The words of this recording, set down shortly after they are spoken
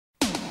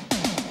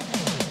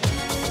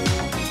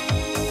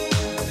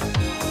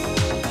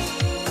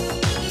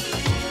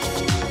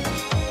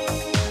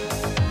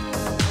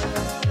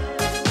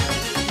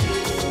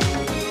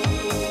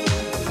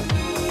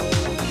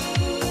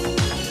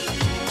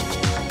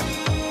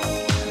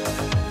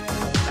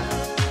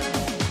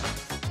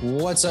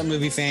What's up,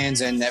 movie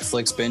fans and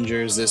Netflix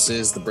bingers? This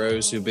is the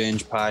Bros Who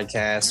Binge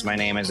podcast. My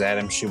name is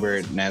Adam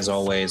Schubert, and as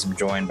always, I'm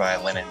joined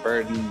by Lyndon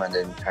Burden.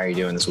 Lyndon, how are you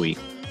doing this week?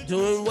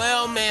 Doing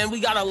well, man.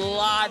 We got a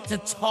lot to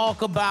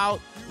talk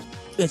about.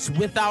 It's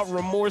Without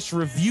Remorse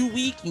review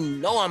week. You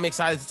know I'm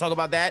excited to talk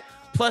about that.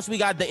 Plus, we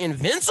got the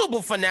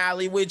Invincible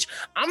finale, which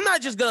I'm not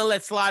just going to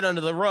let slide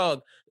under the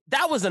rug.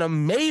 That was an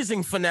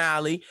amazing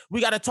finale. We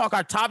got to talk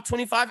our top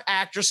 25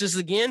 actresses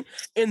again.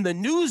 In the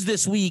news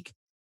this week,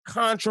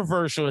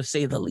 controversial to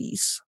say the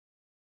least.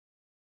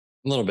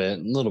 A little bit.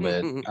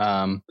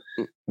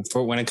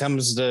 For when it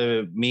comes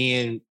to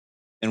me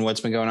and what's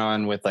been going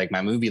on with like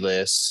my movie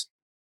list,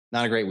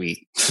 not a great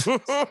week.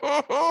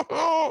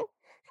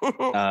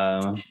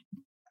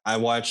 I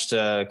watched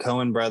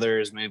Coen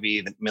Brothers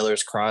movie, The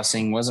Miller's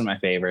Crossing. Wasn't my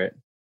favorite.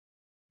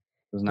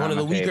 It was not one of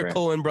the weaker favorite.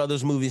 Coen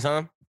Brothers movies,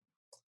 huh?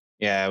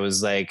 Yeah, it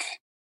was like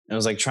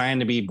trying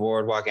to be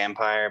Boardwalk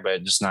Empire,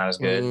 but just not as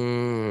good.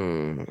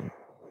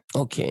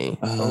 Okay.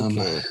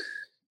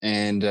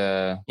 And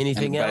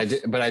anything else?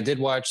 But I did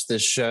watch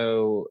this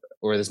show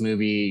or this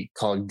movie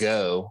called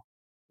Go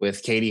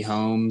with Katie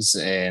Holmes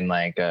and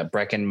like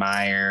Breckin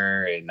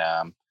Meyer and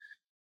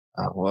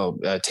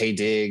Taye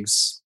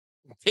Diggs.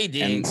 Taye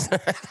Diggs.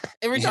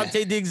 Every time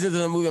Taye Diggs is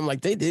in a movie, I'm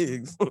like, Taye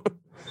Diggs.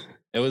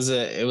 It was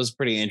a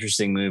pretty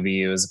interesting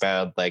movie. It was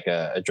about like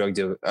a drug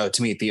deal. Oh,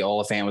 Timothy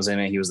Olyphant was in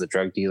it. He was the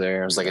drug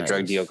dealer. It was like a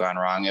drug deal gone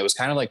wrong. It was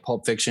kind of like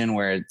Pulp Fiction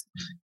where it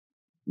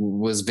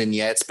was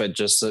vignettes, but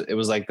just it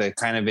was like the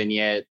kind of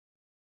vignette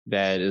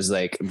that is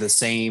like the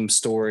same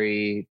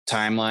story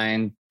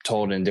timeline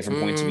told in different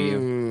points of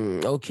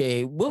view.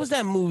 Okay. What was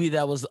that movie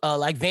that was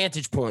like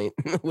Vantage Point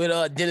with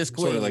Dennis Quaid?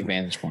 Sort of like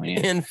Vantage Point,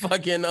 yeah. And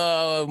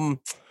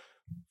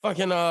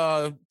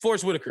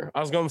Forrest Whitaker. I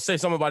was going to say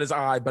something about his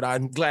eye, but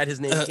I'm glad his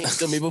name came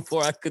to me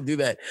before I could do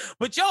that.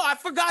 But yo, I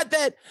forgot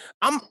that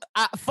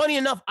funny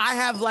enough, I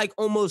have like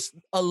almost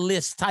a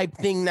list type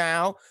thing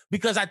now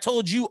because I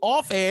told you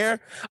off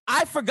air,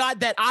 I forgot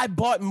that I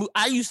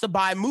used to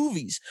buy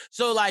movies.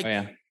 So like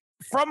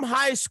from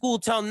high school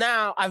till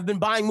now, I've been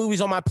buying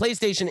movies on my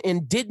PlayStation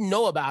and didn't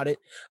know about it.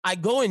 I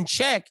go and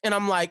check and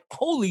I'm like,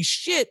 holy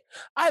shit,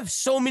 I have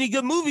so many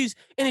good movies.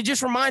 And it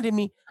just reminded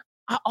me,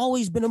 I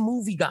always been a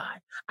movie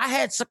guy. I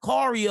had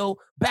Sicario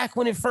back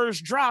when it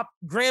first dropped,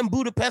 Grand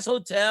Budapest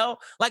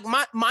Hotel. Like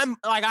my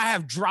like I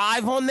have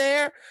Drive on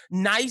there,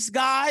 Nice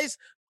Guys,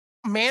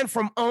 Man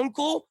from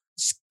U.N.C.L.E.,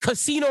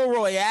 Casino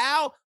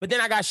Royale. But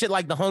then I got shit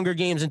like The Hunger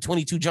Games and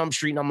 22 Jump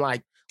Street. And I'm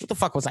like, what the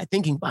fuck was I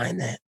thinking buying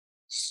that?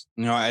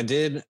 I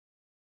did.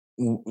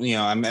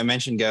 I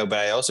mentioned Go, but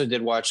I also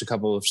did watch a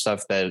couple of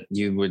stuff that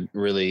you would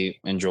really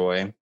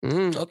enjoy.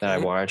 That I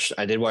watched.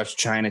 I did watch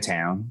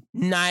Chinatown.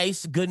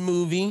 Nice, good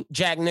movie.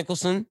 Jack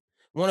Nicholson,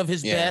 one of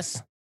his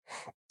best.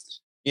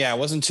 Yeah, I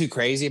wasn't too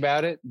crazy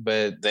about it,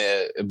 but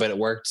it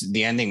worked.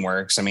 The ending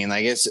works. I mean,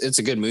 like it's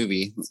a good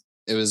movie.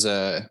 It was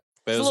a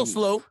little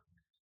slow. A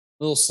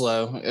little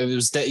slow. It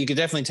was you could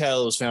definitely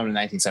tell it was filmed in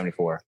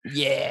 1974.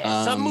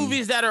 Yeah, some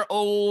movies that are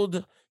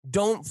old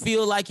don't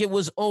feel like it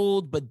was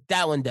old, but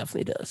that one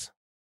definitely does.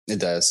 It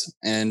does.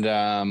 And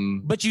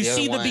but you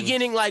see the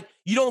beginning, like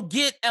you don't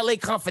get LA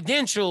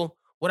Confidential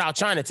without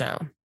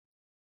Chinatown.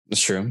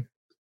 It's true.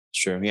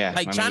 It's true. Yeah.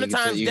 Like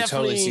Chinatown, you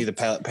totally see the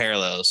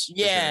parallels.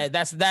 Yeah, sure.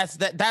 That's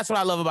what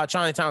I love about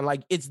Chinatown.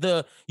 Like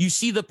you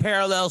see the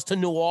parallels to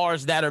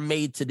noirs that are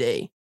made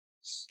today.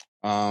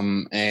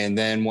 And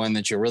then one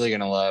that you're really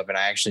gonna love, and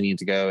I actually need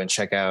to go and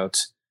check out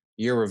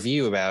your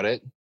review about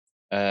it,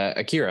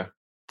 Akira.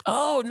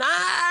 Oh,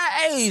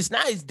 nice.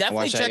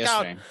 Definitely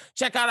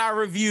check out our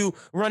review.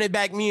 Run It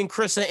Back, me and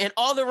Krista, and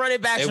all the Run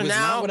It Backs are now. It was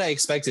not what I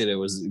expected it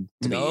was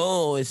to be.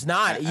 No, it's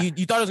not.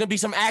 You thought it was gonna be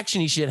some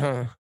action-y shit,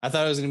 huh? I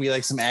thought it was gonna be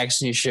like some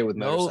action-y shit with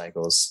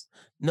motorcycles.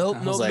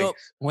 Nope.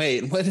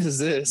 Wait, what is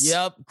this?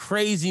 Yep,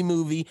 crazy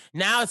movie.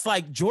 Now it's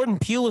like Jordan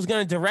Peele is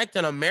gonna direct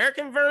an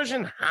American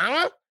version,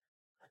 huh?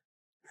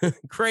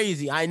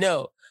 Crazy, I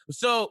know.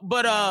 So,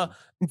 but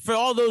for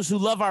all those who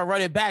love our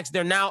Run It Backs,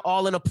 they're now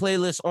all in a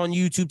playlist on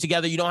YouTube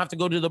together. You don't have to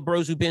go to the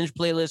Bros Who Binge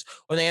playlist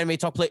or the Anime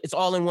Talk play. It's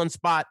all in one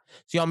spot.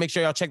 So y'all make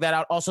sure y'all check that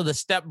out. Also, the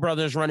Step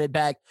Brothers Run It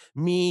Back.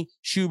 Me,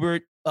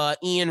 Schubert,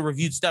 Ian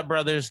reviewed Step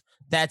Brothers.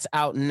 That's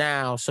out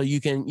now. So you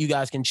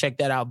guys can check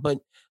that out. But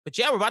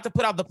yeah, we're about to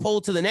put out the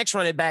poll to the next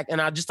Run It Back. And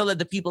just to let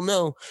the people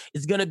know,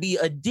 it's going to be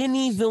a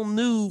Denis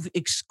Villeneuve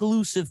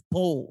exclusive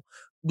poll.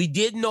 We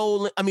did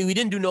Nolan. I mean, we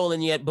didn't do Nolan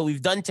yet, but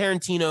we've done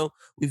Tarantino.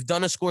 We've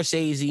done a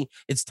Scorsese.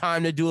 It's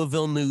time to do a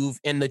Villeneuve.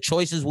 And the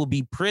choices will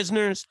be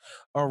Prisoners,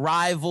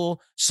 Arrival,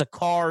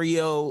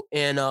 Sicario,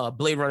 and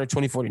Blade Runner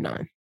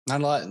 2049.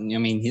 Not a lot. I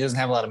mean, he doesn't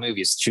have a lot of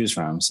movies to choose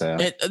from. So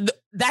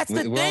that's the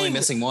thing. We're only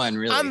missing one,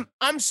 really.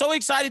 I'm so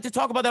excited to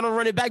talk about that on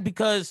Run It Back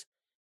because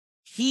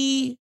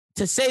to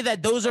say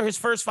that those are his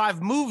first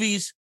 5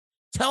 movies,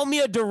 tell me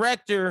a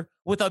director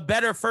with a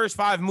better first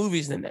 5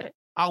 movies than that.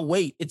 I'll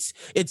wait. It's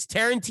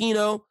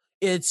Tarantino.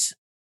 It's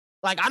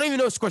like, I don't even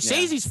know if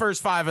Scorsese's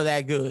first 5 are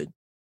that good.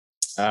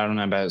 I don't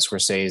know about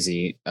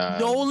Scorsese.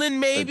 Nolan,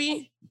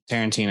 maybe.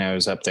 Tarantino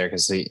is up there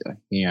because he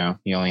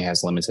only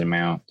has limited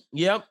amount.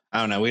 Yep. I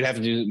don't know. We'd have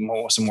to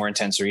do some more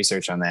intense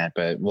research on that,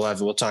 but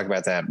we'll talk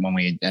about that when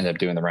we end up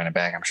doing the run it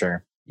back, I'm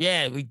sure.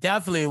 Yeah, we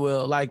definitely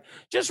will. Like,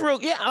 I just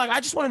want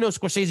to know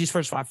Scorsese's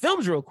first 5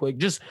 films real quick,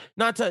 just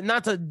not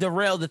to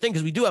derail the thing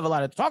because we do have a lot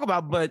to talk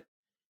about. But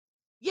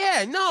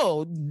yeah,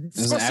 no,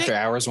 isn't After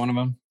Hours one of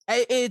them?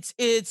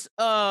 It's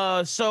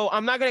so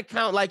I'm not gonna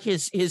count like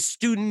his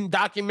student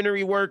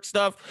documentary work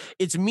stuff.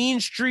 It's Mean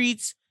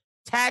Streets,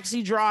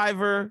 Taxi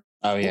Driver.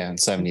 Oh yeah,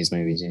 70s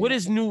movies. Yeah. What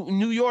is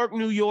New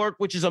York,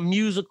 which is a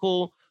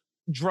musical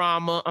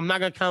drama. I'm not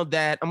gonna count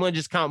that. I'm gonna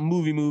just count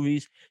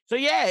movies. So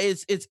yeah,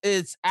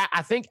 it's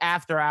I think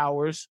After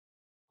Hours.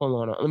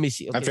 Hold on, let me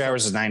see. Okay, After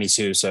Hours is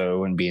 92, so it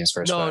wouldn't be his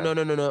first. No.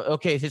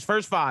 Okay, his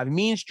first 5: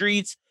 Mean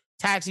Streets,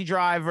 Taxi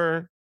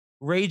Driver,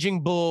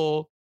 Raging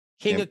Bull,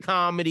 King of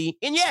Comedy,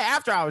 and yeah,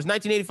 After Hours,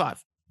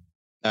 1985.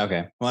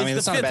 Okay, well, I mean,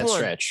 that's not a bad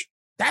stretch.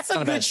 That's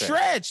a good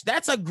stretch.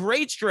 That's a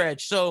great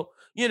stretch. So,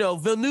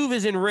 Villeneuve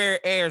is in rare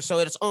air, so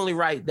it's only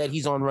right that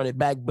he's on Run It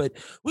Back. But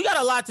we got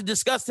a lot to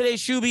discuss today,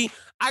 Shuby.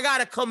 I got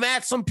to come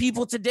at some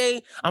people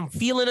today. I'm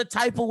feeling a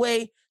type of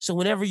way. So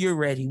whenever you're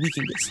ready, we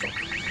can get started.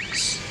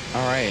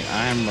 All right,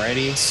 I'm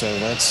ready. So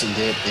let's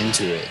get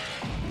into it.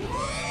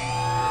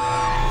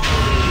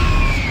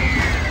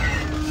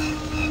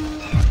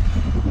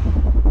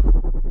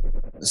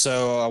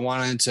 So I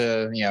wanted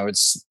to,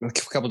 it's a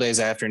couple days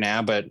after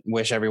now, but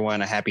wish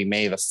everyone a happy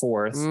May the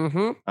 4th.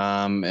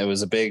 Mm-hmm. It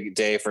was a big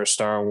day for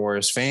Star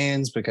Wars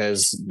fans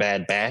because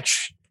Bad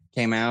Batch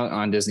came out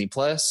on Disney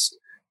Plus,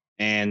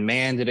 and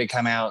man, did it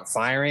come out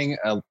firing.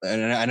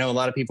 And I know a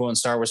lot of people on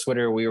Star Wars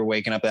Twitter, we were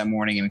waking up that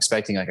morning and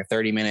expecting like a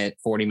 30-minute,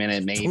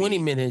 40-minute, maybe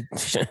 20-minute.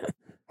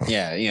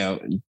 Yeah,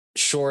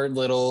 short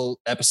little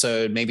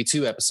episode, maybe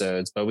 2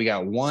 episodes, but we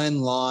got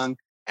one long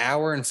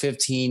hour and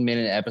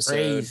 15-minute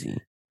episode. Crazy.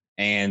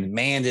 And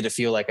man, did it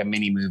feel like a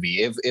mini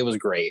movie. It was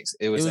great.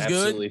 It was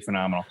absolutely good?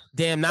 Phenomenal.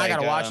 Damn, now I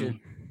gotta watch it.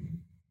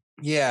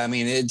 Yeah, I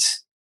mean,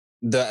 it's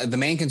the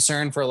main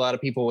concern for a lot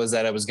of people was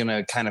that it was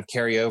gonna kind of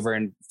carry over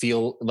and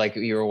feel like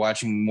you were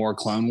watching more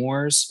Clone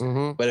Wars,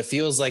 but it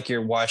feels like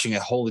you're watching a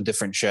wholly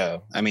different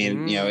show. I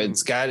mean,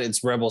 it's got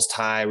its Rebels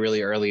tie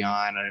really early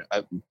on.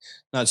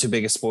 Not too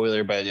big a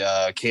spoiler,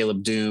 but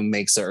Caleb Doom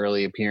makes an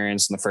early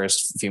appearance in the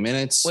first few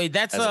minutes. Wait,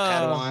 that's a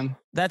Padawan.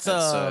 That's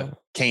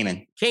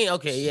Kanan.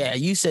 Okay, yeah,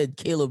 you said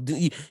Caleb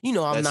Doom.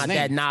 I'm that's not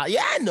that now.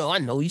 Yeah, I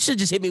know. You should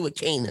just hit me with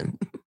Kanan.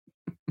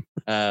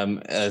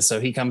 So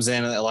he comes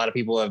in. A lot of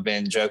people have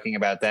been joking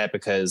about that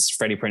because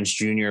Freddie Prinze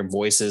Jr.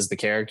 voices the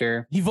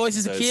character. He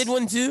voices a kid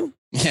one too.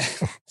 Yeah.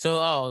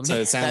 So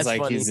it sounds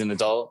like funny. He's an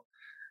adult.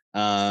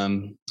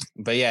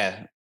 But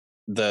yeah,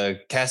 the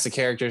cast of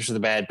characters for the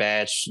Bad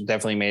Batch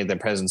definitely made their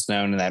presence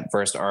known in that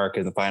first arc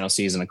of the final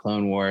season of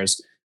Clone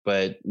Wars.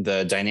 But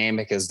the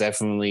dynamic has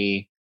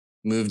definitely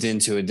moved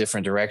into a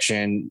different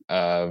direction.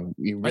 You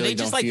really Are they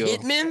just like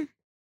hitmen?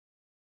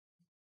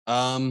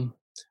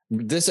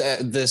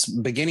 This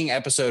beginning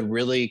episode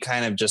really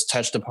kind of just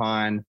touched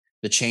upon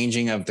the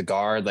changing of the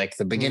guard. Like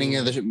the beginning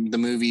of the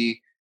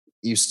movie,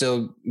 you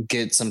still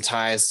get some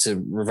ties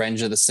to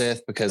Revenge of the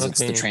Sith because it's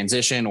the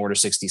transition, Order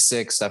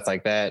 66, stuff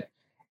like that.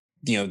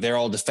 They're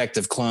all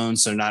defective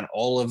clones, so not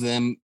all of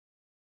them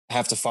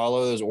have to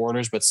follow those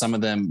orders, but some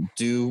of them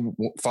do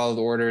follow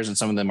the orders, and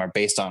some of them are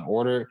based on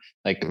order,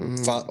 like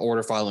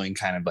order following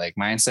kind of like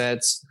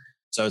mindsets.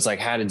 So it's like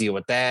how to deal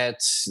with that.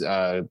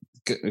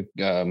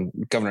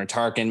 Governor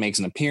Tarkin makes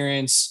an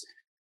appearance.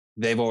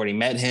 They've already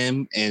met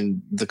him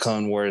in the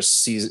Clone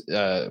Wars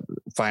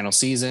final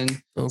season.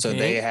 So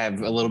they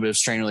have a little bit of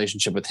strained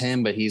relationship with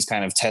him, but he's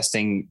kind of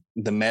testing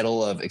the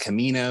mettle of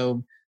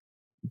Kamino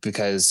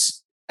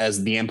because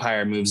as the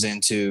Empire moves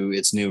into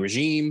its new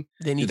regime,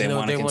 do they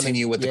want to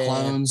continue with the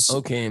clones?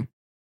 Okay.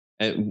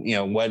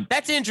 What?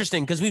 That's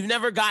interesting because we've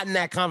never gotten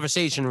that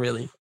conversation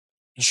really.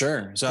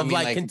 Sure. So I mean,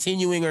 like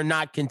continuing or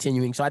not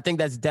continuing. So I think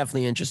that's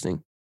definitely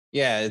interesting.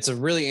 Yeah, it's a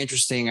really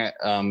interesting.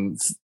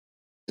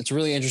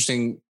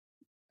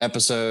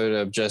 Episode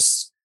of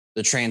just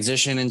the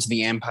transition into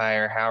the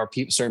Empire. How are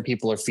certain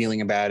people are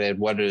feeling about it?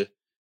 What are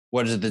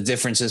the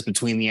differences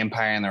between the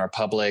Empire and the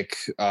Republic?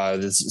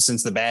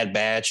 Since the Bad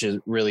Batch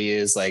really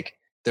is like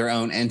their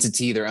own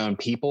entity, their own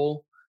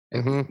people,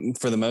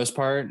 for the most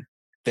part,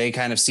 they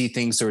kind of see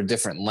things through a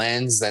different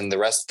lens than the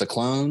rest of the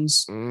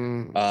clones.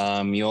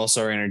 You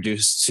also are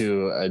introduced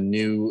to a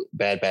new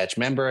Bad Batch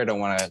member. I don't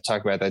want to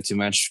talk about that too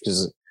much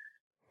because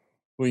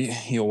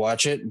you'll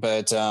watch it,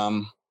 but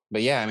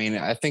yeah, I mean,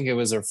 I think it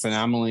was a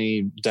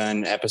phenomenally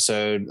done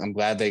episode. I'm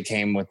glad they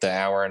came with the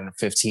hour and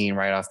 15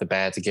 right off the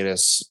bat to get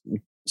us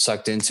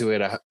sucked into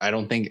it. I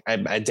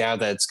doubt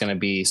that it's going to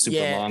be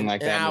super long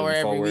like that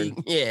moving forward. Week.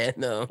 Yeah,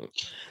 no.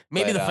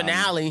 Maybe the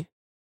finale.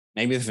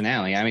 Maybe the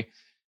finale. I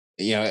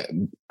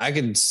mean, I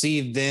could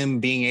see them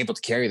being able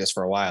to carry this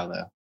for a while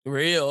though.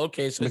 Real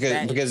okay, so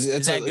because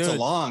it's a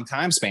long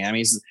time span. I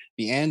mean, it's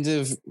the end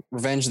of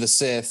Revenge of the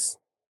Sith,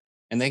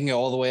 and they can go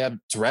all the way up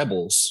to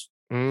Rebels.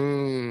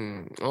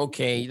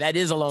 Okay, that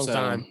is a long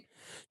time.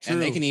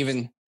 And they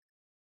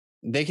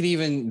could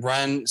even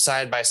run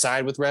side by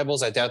side with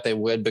Rebels. I doubt they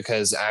would,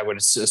 because I would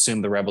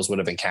assume the Rebels would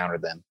have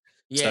encountered them.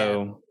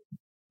 Yeah.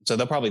 So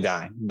they'll probably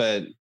die,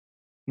 but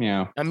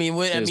I mean,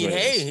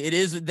 hey, it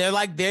is.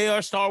 They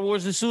are Star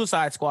Wars: The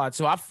Suicide Squad,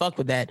 so I fuck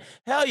with that.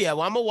 Hell yeah!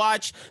 Well, I'm gonna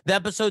watch the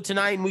episode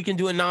tonight, and we can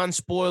do a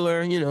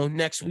non-spoiler.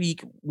 Next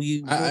week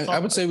I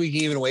would say we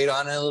can even wait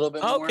on it a little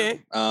bit more.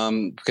 Okay.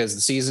 Because the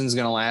season's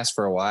gonna last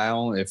for a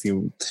while. If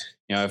you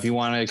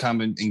want to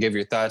come and give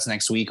your thoughts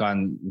next week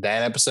on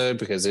that episode,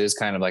 because it is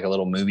kind of like a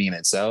little movie in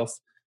itself.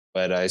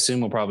 But I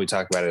assume we'll probably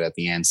talk about it at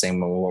the end. Same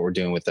with what we're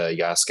doing with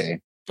Yasuke.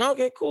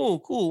 Okay,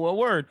 cool. Well,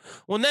 word.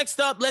 Well,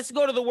 next up, let's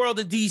go to the world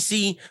of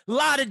DC. A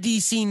lot of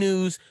DC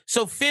news.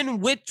 So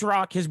Finn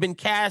Wittrock has been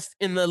cast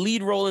in the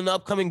lead role in the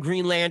upcoming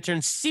Green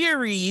Lantern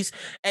series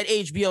at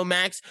HBO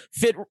Max.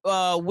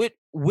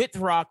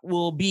 Wittrock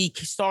will be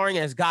starring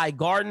as Guy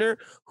Gardner,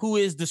 who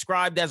is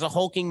described as a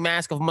hulking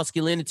mask of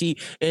masculinity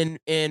and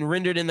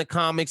rendered in the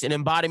comics an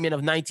embodiment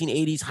of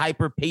 1980s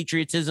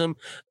hyper-patriotism.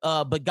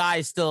 But Guy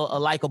is still a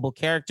likable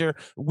character.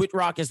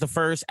 Wittrock is the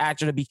first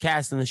actor to be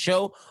cast in the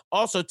show.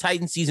 Also,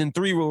 Titan Season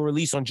 3 will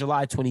release on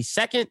July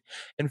 22nd.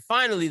 And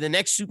finally, the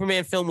next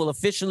Superman film will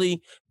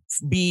officially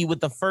be with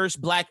the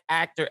first Black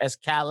actor as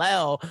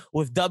Kal-El,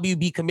 with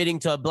WB committing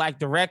to a Black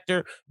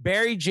director.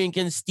 Barry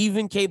Jenkins,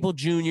 Stephen Caple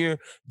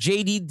Jr.,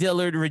 J.D.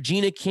 Dillard,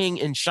 Regina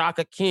King, and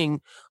Shaka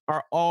King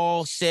are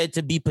all said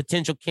to be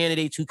potential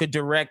candidates who could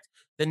direct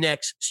the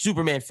next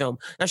Superman film.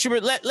 Now,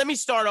 Schubert, let me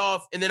start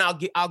off, and then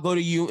I'll go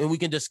to you, and we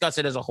can discuss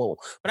it as a whole.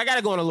 But I got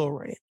to go on a little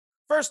rant.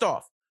 First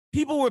off,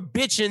 people were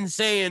bitching,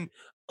 saying,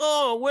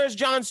 "Oh, where's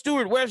Jon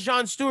Stewart? Where's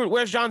Jon Stewart?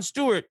 Where's Jon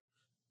Stewart?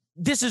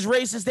 This is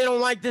racist. They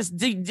don't like this.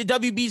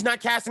 WB's not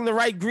casting the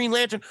right Green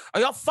Lantern." Are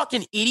y'all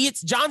fucking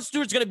idiots? Jon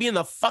Stewart's going to be in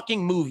the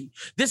fucking movie.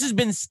 This has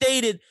been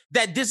stated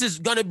that this is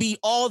going to be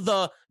all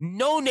the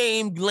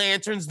no-name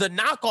lanterns, the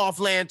knockoff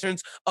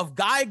lanterns of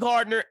Guy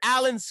Gardner,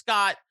 Alan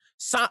Scott,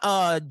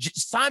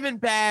 Simon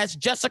Bass,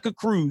 Jessica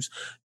Cruz.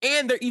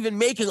 And they're even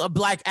making a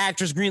Black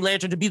actress Green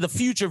Lantern to be the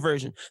future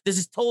version. This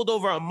is told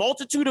over a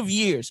multitude of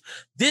years.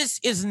 This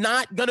is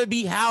not going to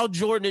be Hal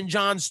Jordan and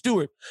Jon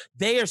Stewart.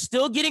 They are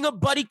still getting a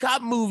buddy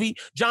cop movie.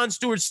 Jon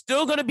Stewart's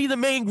still going to be the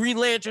main Green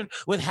Lantern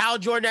with Hal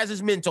Jordan as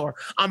his mentor.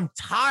 I'm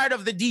tired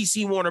of the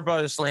DC Warner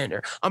Brothers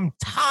slander. I'm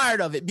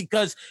tired of it,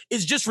 because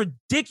it's just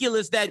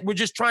ridiculous that we're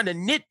just trying to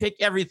nitpick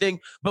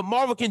everything, but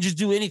Marvel can just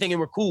do anything and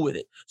we're cool with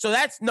it. So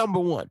that's number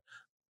one.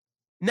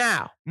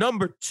 Now,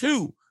 number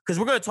two, because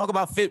we're going to talk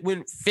about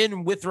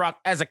Finn Wittrock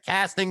as a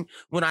casting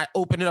when I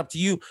open it up to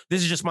you.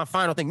 This is just my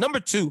final thing. Number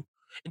two,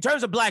 in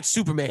terms of Black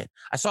Superman,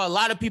 I saw a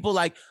lot of people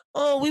like,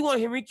 "Oh, we want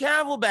Henry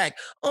Cavill back.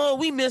 Oh,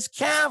 we miss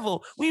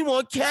Cavill. We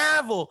want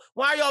Cavill.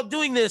 Why are y'all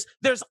doing this?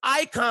 There's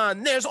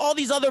Icon. There's all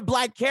these other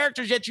Black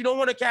characters, yet you don't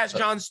want to cast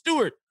Jon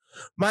Stewart."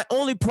 My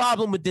only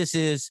problem with this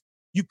is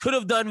you could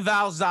have done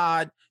Val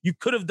Zod. You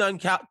could have done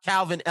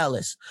Calvin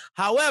Ellis.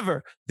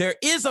 However, there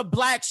is a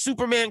Black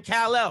Superman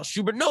Kal-El.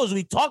 Schubert knows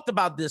we talked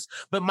about this,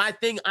 but my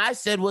thing I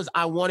said was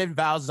I wanted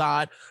Val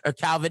Zod or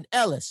Calvin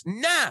Ellis.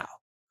 Now,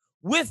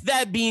 with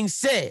that being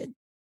said,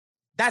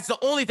 that's the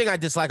only thing I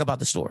dislike about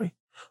the story.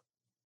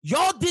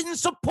 Y'all didn't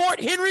support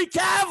Henry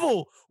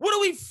Cavill. What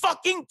are we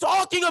fucking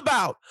talking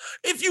about?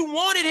 If you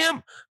wanted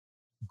him,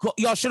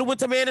 y'all should have went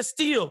to Man of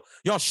Steel.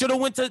 Y'all should have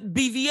went to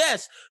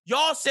BVS.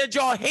 Y'all said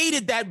y'all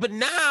hated that, but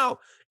now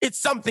it's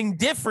something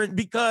different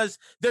because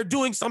they're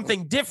doing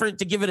something different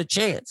to give it a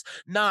chance.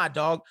 Nah,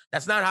 dog,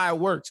 that's not how it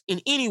works. And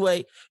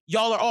anyway,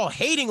 y'all are all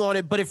hating on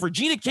it, but if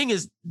Regina King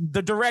is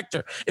the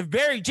director, if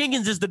Barry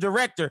Jenkins is the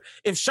director,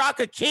 if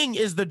Shaka King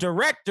is the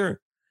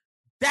director,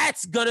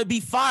 that's going to be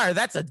fire.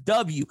 That's a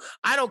W.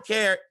 I don't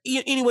care.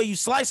 Any way you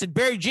slice it,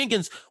 Barry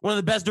Jenkins, one of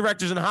the best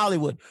directors in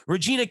Hollywood.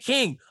 Regina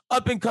King,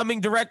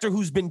 up-and-coming director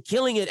who's been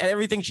killing it at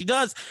everything she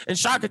does. And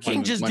Shaka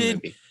King just did...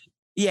 Movie.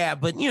 Yeah,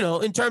 but,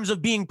 in terms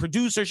of being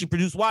producer, she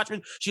produced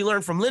Watchmen. She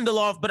learned from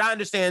Lindelof, but I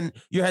understand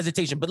your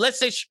hesitation. But let's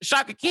say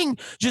Shaka King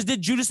just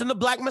did Judas and the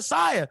Black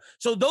Messiah.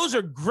 So those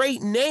are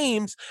great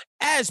names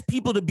as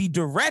people to be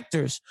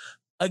directors.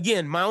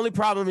 Again, my only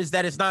problem is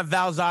that it's not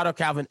Val Zod or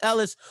Calvin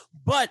Ellis,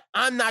 but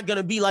I'm not going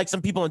to be like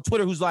some people on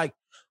Twitter who's like,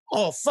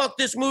 "Oh, fuck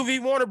this movie.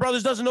 Warner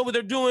Brothers doesn't know what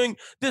they're doing.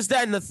 This,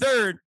 that, and the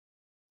third."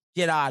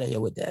 Get out of here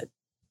with that.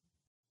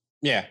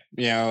 Yeah.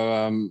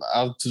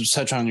 I'll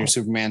touch on your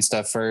Superman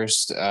stuff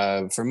first.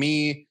 For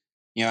me,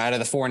 out of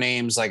the four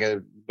names, like I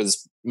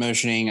was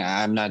mentioning,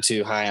 I'm not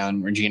too high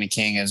on Regina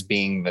King as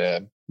being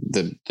the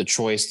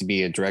choice to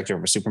be a director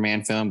of a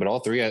Superman film, but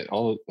all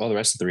the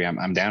rest of the three,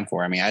 I'm down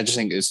for. I mean, I just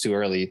think it's too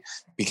early to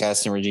be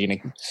casting Regina,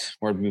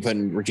 or be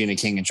putting Regina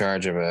King in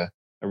charge of a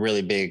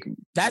really big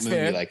movie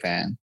fair. Like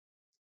that.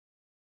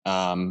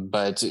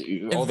 But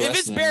if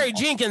it's Barry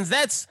Jenkins,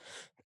 that's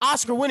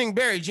Oscar-winning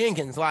Barry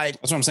Jenkins. Like,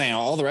 that's what I'm saying.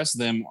 All the rest of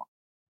them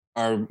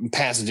are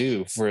past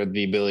due for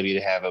the ability to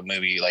have a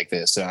movie like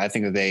this. So I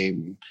think that they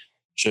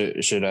should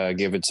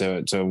give it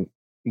to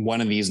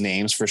one of these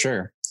names for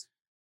sure.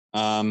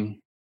 Yeah,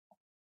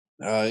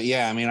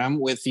 I mean, I'm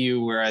with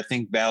you where I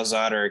think Val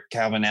Zod or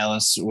Calvin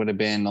Ellis would have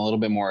been a little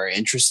bit more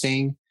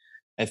interesting.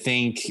 I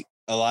think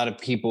a lot of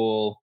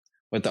people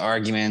with the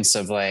arguments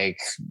of like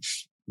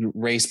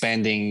race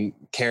bending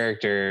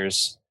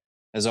characters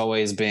has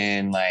always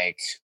been like,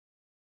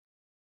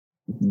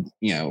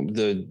 you know,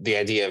 the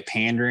idea of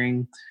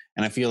pandering.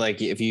 And I feel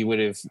like if you would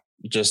have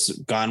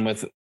just gone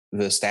with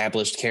the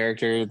established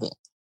character,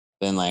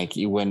 then like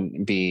you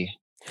wouldn't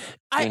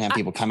have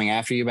people coming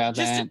after you about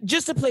that.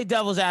 Just to play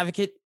devil's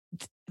advocate,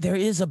 there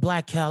is a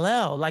Black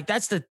Kal-El. Like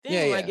that's the thing.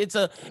 Yeah, yeah. Like it's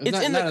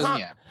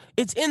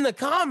in the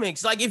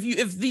comics. Like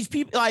if these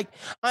people like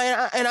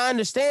I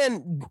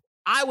understand.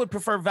 I would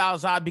prefer Val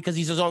Zod because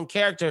he's his own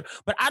character,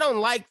 but I don't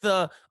like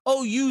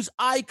use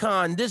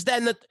Icon, this, that,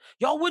 and the.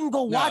 Y'all wouldn't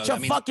go watch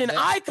fucking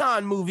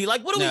Icon movie.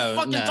 Like, what are we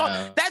fucking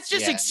talking? That's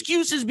just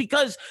excuses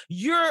because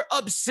you're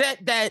upset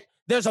that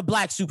there's a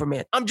Black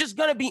Superman. I'm just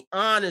gonna be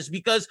honest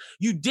because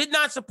you did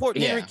not support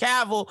Henry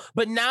Cavill,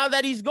 but now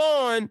that he's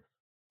gone,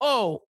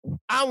 I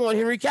want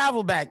Henry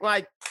Cavill back.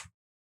 Like,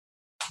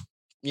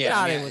 get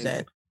out of here with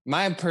that.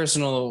 My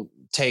personal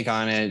take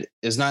on it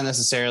is not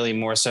necessarily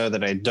more so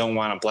that I don't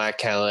want a Black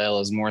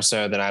Kal-El, is more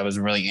so that I was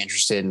really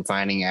interested in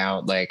finding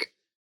out, like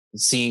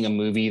seeing a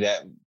movie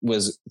that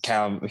was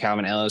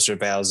Calvin Ellis or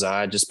Val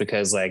Zod, just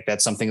because like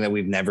that's something that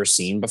we've never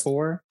seen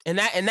before. And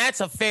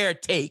that's a fair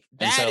take.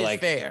 That is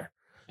fair.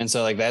 And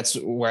so like that's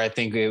where I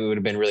think it would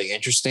have been really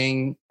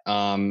interesting.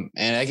 And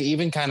it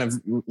even kind of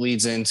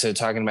leads into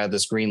talking about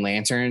this Green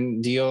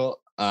Lantern deal.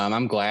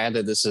 I'm glad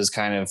that this is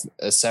kind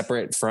of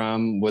separate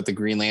from what the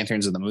Green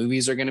Lanterns of the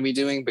movies are going to be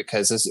doing,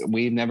 because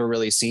we've never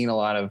really seen a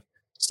lot of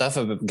stuff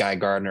of Guy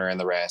Gardner and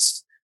the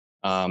rest.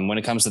 When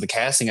it comes to the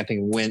casting, I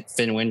think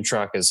Finn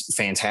Wittrock is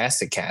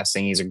fantastic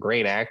casting. He's a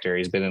great actor.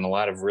 He's been in a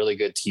lot of really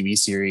good TV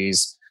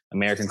series,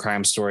 American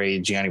Crime Story,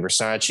 Gianni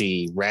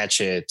Versace,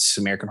 Ratchet,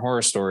 American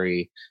Horror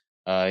Story.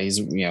 He's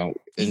been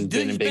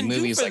in big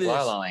movies like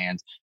La La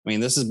Land. I mean,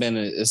 this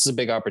is a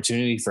big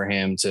opportunity for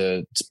him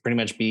to pretty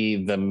much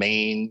be the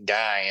main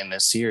guy in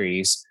this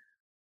series.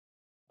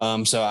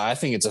 So I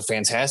think it's a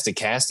fantastic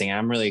casting.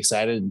 I'm really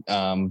excited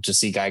to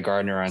see Guy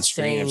Gardner on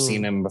screen. I've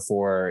seen him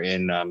before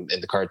in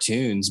the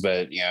cartoons,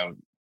 but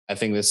I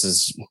think this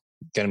is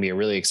going to be a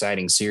really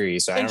exciting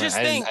series. So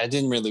I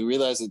didn't really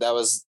realize that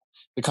was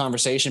the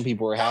conversation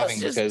people were having,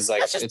 because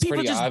like it's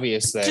pretty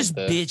obvious that just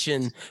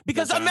bitching.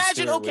 Because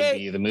imagine, would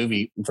be the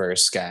movie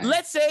verse guy.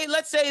 Let's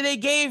say they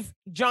gave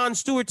Jon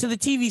Stewart to the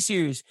TV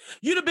series.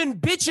 You'd have been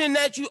bitching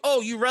that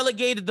you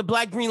relegated the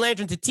Black Green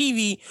Lantern to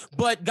TV,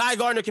 but Guy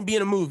Gardner can be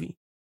in a movie.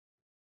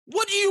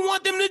 What do you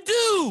want them to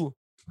do?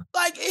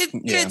 Like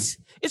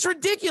it's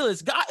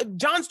ridiculous.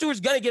 Jon Stewart's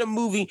gonna get a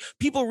movie.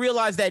 People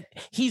realize that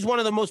he's one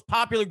of the most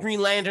popular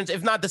Green Lanterns,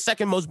 if not the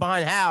second most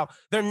behind Hal.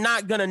 They're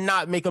not gonna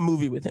not make a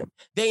movie with him.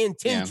 They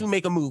intend to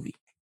make a movie.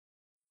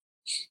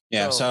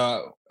 Yeah.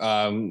 So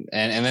and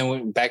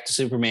then back to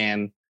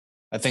Superman.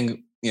 I think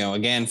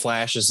again,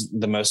 Flash is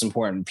the most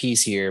important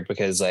piece here,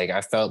 because like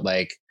I felt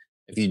like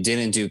if you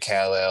didn't do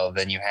Kal-El,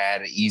 then you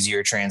had an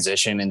easier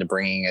transition into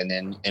bringing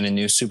in a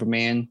new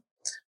Superman.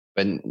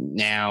 But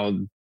now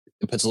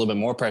it puts a little bit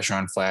more pressure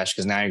on Flash,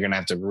 because now you're going to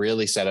have to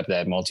really set up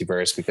that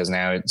multiverse, because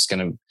now it's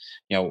going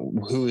to,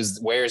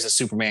 where is the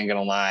Superman going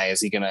to lie?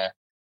 Is he going to,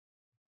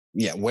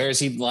 where is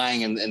he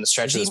lying in the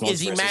stretch of this multiverse?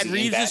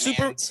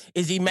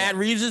 Is he Matt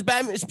Reeves'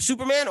 Batman,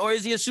 Superman, or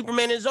is he a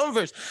Superman in his own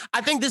verse?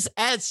 I think this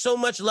adds so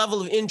much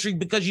level of intrigue,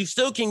 because you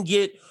still can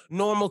get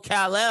normal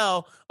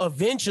Kal-El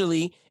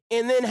eventually,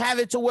 and then have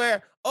it to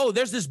where,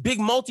 there's this big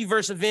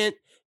multiverse event.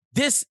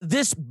 This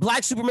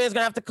Black Superman's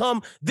gonna have to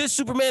come. This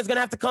Superman's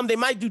gonna have to come. They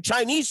might do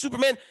Chinese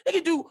Superman. They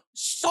can do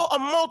a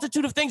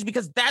multitude of things,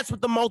 because that's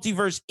what the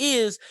multiverse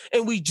is.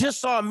 And we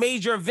just saw a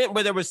major event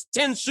where there was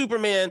 10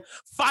 Superman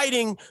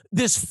fighting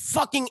this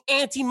fucking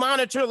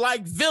anti-Monitor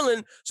like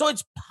villain. So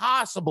it's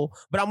possible.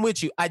 But I'm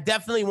with you. I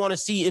definitely want to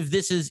see if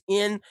this is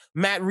in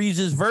Matt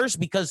Reeves' verse,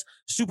 because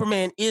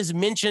Superman is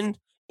mentioned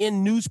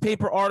in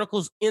newspaper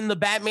articles in the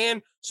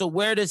Batman. So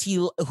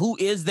who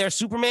is their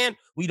Superman?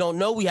 We don't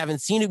know. We haven't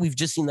seen it. We've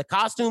just seen the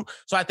costume.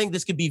 So I think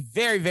this could be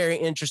very, very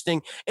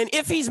interesting. And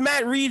if he's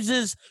Matt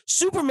Reeves'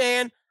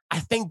 Superman, I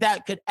think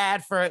that could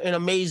add for an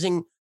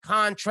amazing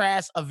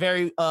contrast, a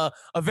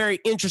very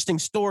interesting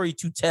story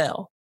to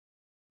tell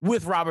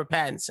with Robert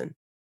Pattinson.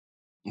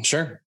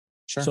 Sure.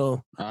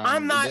 So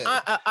I'm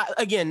not,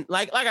 again,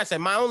 like I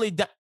said, my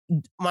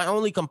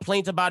only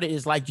complaint about it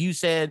is, like you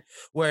said,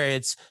 where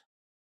it's,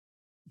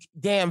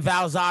 damn,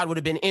 Val Zod would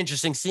have been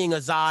interesting seeing a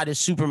Zod as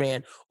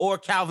Superman, or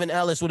Calvin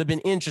Ellis would have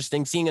been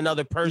interesting seeing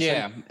another person.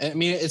 Yeah. I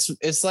mean,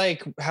 it's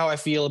like how I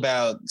feel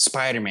about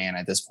Spider-Man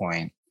at this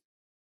point.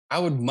 I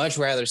would much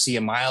rather see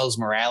a Miles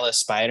Morales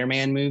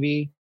Spider-Man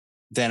movie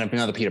than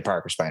another Peter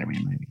Parker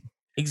Spider-Man movie.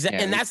 Exactly.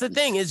 Yeah, and that's the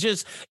thing. It's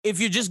just,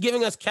 if you're just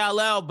giving us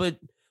Kal-El, but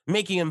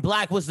making him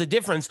Black, what's the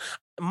difference?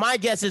 My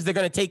guess is they're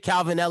going to take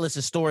Calvin Ellis'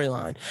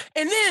 storyline.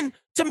 And then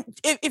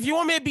if you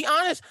want me to be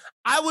honest,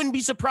 I wouldn't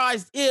be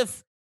surprised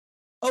if,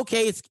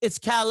 okay, it's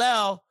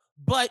Kal-El,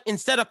 but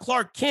instead of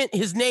Clark Kent,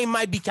 his name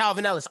might be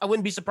Calvin Ellis. I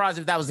wouldn't be surprised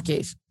if that was the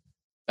case.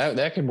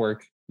 That could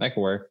work. that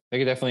could work. They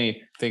could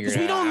definitely figure it out.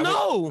 We don't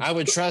know. I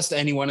would trust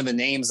any one of the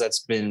names that's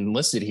been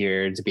listed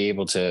here to be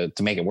able to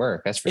make it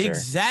work. That's for sure.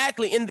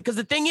 Exactly. And because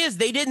the thing is,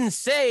 they didn't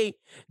say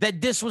that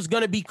this was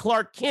going to be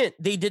Clark Kent.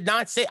 They did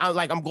not say,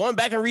 I'm going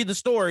back and read the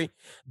story,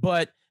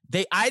 but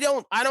I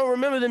don't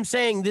remember them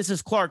saying this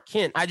is Clark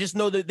Kent. I just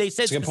know that they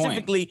said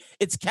specifically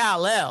it's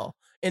Kal-El.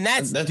 And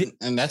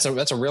that's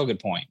a real good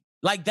point.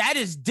 Like, that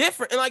is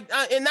different. And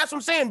and that's what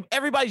I'm saying.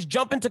 Everybody's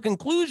jumping to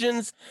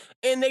conclusions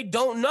and they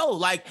don't know.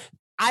 Like,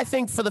 I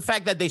think for the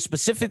fact that they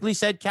specifically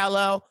said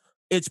Kal-El,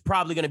 it's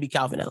probably going to be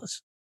Calvin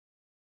Ellis.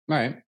 All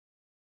right.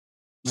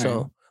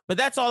 But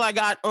that's all I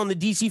got on the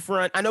DC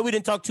front. I know we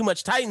didn't talk too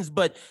much Titans,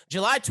 but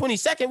July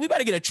 22nd, we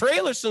better get a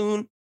trailer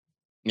soon.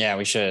 Yeah,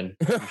 we should.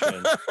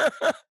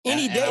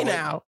 Any day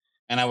now.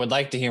 And I would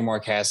like to hear more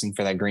casting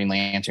for that Green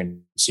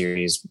Lantern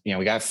series. You know,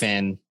 we got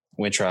Finn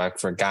Wittrock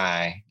for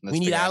Guy. We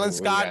need Alan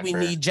Scott. We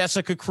need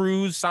Jessica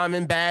Cruz,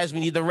 Simon Baz. We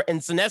need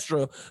and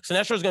Sinestro.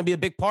 Sinestro is going to be a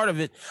big part of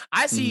it.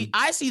 I see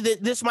that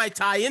this might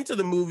tie into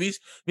the movies,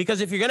 because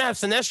if you're going to have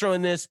Sinestro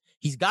in this,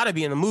 he's got to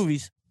be in the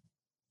movies.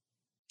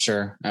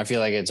 Sure. I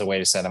feel like it's a way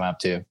to set him up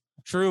too.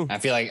 True. I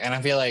feel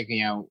like,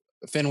 you know,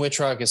 Finn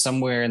Wittrock is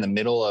somewhere in the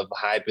middle of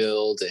high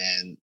build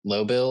and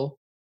low bill.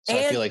 So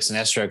I feel like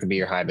Sinestro could be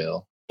your high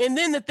bill. And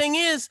then the thing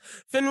is,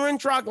 Finn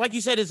Wittrock, like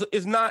you said,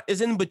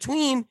 is in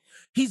between.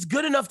 He's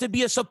good enough to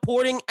be a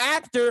supporting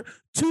actor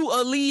to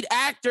a lead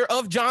actor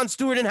of Jon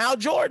Stewart and Hal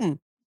Jordan.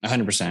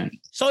 100%.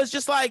 So it's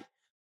just like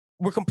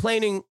we're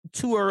complaining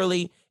too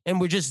early,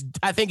 and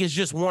I think it's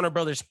just Warner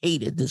Brothers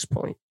hate at this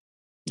point.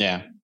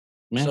 Yeah.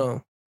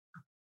 So,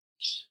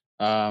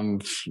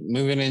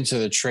 moving into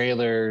the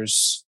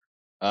trailers.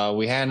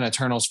 We had an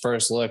Eternals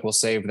first look. We'll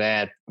save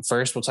that.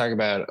 First, we'll talk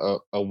about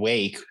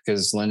Awake,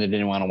 because Linda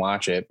didn't want to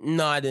watch it.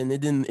 No, I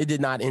didn't. It did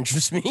not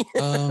interest me.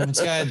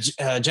 It's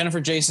got Jennifer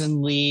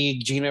Jason Leigh,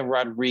 Gina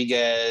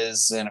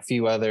Rodriguez, and a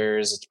few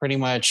others. It's pretty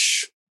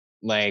much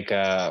like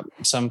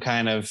some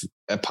kind of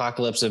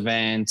apocalypse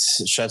event,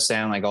 shuts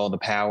down like all the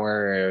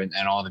power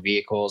and all the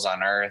vehicles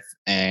on Earth.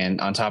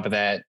 And on top of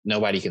that,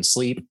 nobody can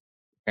sleep.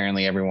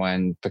 Apparently,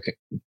 everyone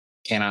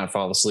cannot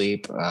fall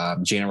asleep.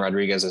 Gina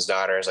Rodriguez's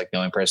daughter is like the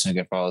only person who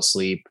can fall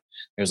asleep.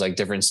 There's like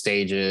different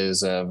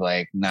stages of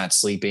like not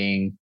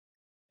sleeping.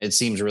 It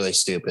seems really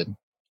stupid.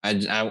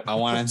 I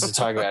wanted to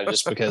talk about it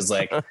just because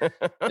like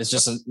it's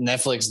just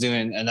Netflix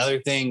doing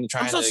another thing.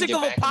 I'm so sick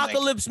of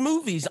apocalypse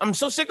movies. I'm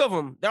so sick of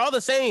them. They're all the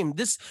same.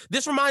 This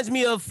reminds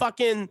me of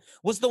fucking,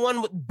 what's the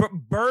one with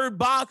Bird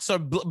Box or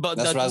that's what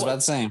I was about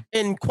to say.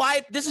 And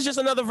This is just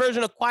another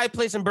version of Quiet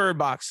Place and Bird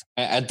Box.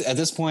 At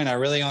this point, I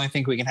really only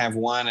think we can have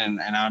one, and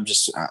I'll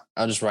just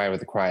ride with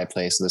the Quiet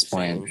Place at this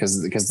point,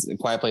 because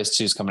Quiet Place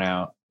 2 is coming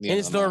out. And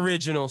it's the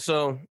original,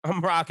 so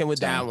I'm rocking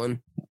with that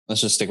one.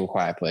 Let's just stick with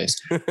Quiet Place.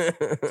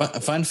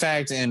 Fun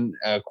fact: in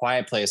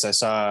Quiet Place,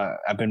 I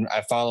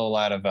follow a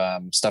lot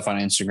of stuff on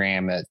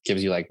Instagram that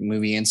gives you like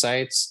movie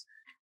insights.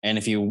 And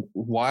if you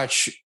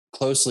watch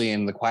closely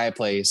in the Quiet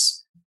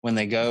Place, when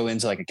they go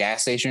into like a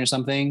gas station or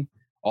something,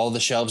 all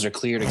the shelves are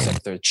cleared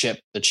except the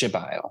chip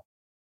aisle,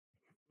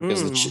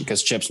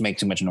 because chips make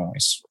too much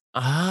noise.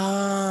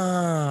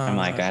 I'm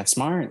like, that's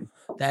smart.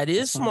 That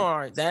is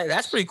smart.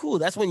 That's pretty cool.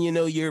 That's when you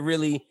know you're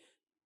really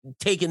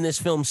taking this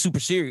film super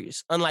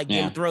serious, unlike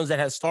Game of Thrones that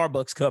has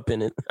Starbucks cup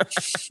in it.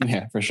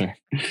 Yeah, for sure.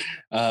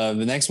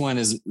 The next one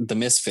is The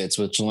Misfits,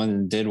 which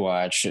Lyndon did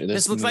watch.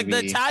 This looks like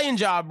The Italian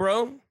Job,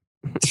 bro.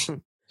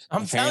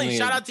 I'm telling you,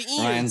 shout out to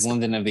Ian. Ryan's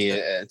Lyndon of The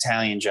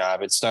Italian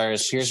Job. It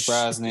stars Pierce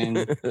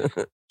Brosnan,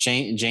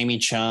 Jamie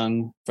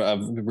Chung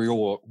of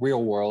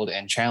Real World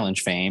and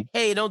Challenge fame.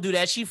 Hey, don't do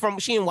that. She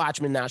in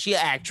Watchmen now. She an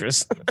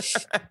actress.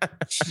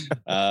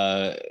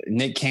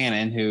 Nick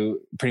Cannon, who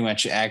pretty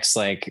much acts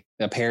like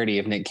a parody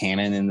of Nick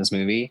Cannon in this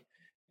movie,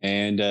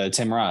 and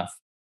Tim Roth.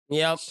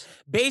 Yep.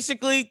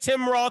 Basically,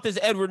 Tim Roth is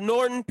Edward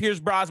Norton.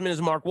 Pierce Brosnan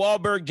is Mark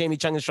Wahlberg. Jamie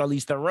Chung is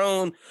Charlize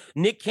Theron.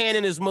 Nick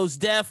Cannon is Mos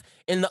Def.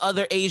 And the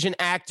other Asian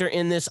actor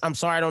in this, I'm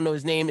sorry, I don't know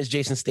his name, is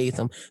Jason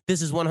Statham.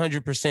 This is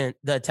 100%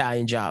 The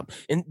Italian Job.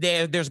 And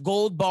there's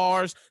gold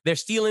bars. They're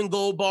stealing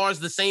gold bars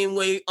the same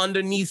way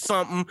underneath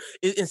something.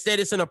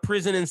 Instead, it's in a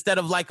prison instead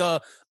of like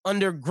a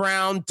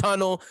underground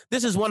tunnel.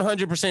 This is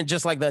 100%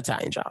 just like The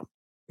Italian Job.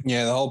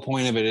 Yeah, the whole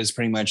point of it is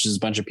pretty much just a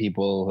bunch of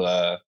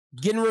people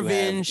getting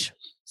revenge.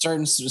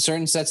 Certain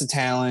sets of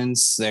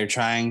talents. They're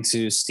trying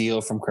to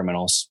steal from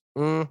criminals.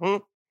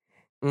 It's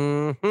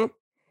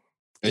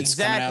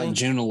coming out on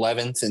June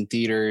 11th in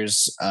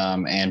theaters.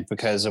 And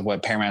because of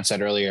what Paramount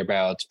said earlier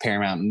about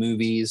Paramount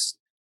movies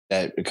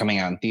that are coming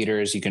out in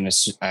theaters,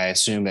 I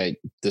assume that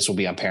this will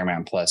be on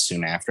Paramount Plus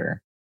soon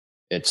after.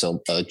 It's a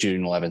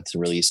June 11th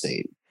release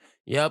date.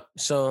 Yep.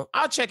 So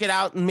I'll check it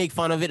out and make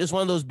fun of it. It's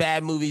one of those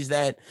bad movies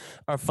that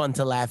are fun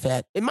to laugh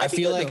at. It might I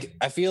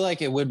feel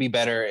like it would be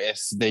better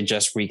if they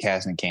just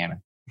recast Nick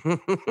Cannon.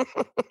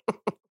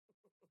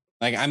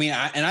 Like, I mean,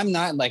 I'm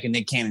not like a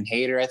Nick Cannon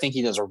hater. I think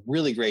he does a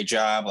really great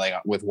job, like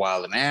with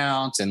Wild 'N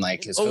Out and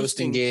like his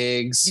hosting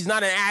gigs. He's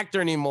not an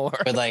actor anymore.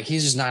 But like,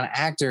 he's just not an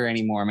actor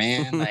anymore,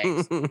 man. Like,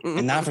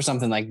 and not for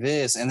something like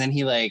this. And then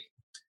he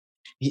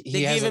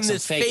They gave him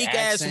this fake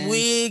ass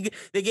wig.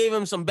 They gave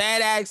him some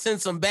bad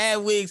accents, some bad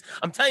wigs.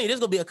 I'm telling you, this is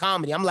gonna be a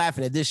comedy. I'm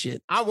laughing at this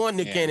shit. I want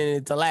Nick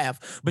Cannon to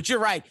laugh, but you're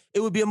right. It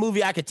would be a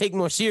movie I could take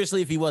more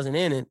seriously if he wasn't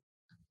in it.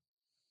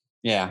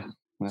 Yeah.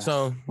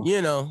 So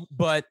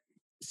but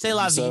c'est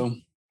la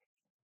vie.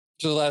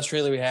 So the last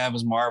trailer we have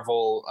was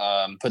Marvel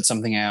put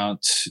something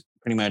out,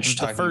 pretty much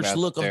the first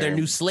look of their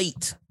new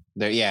slate.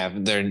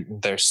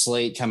 Their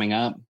slate coming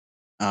up.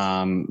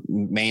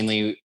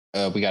 Mainly,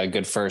 we got a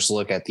good first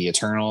look at the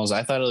Eternals.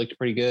 I thought it looked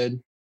pretty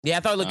good. Yeah, I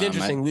thought it looked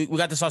interesting. We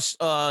got to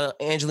saw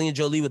Angelina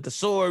Jolie with the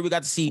sword. We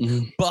got to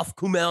see buff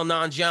Kumail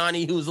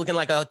Nanjiani, who was looking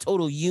like a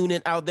total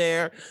unit out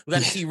there. We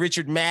got to see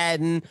Richard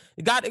Madden.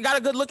 Got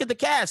a good look at the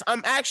cast.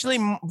 I'm actually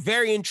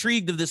very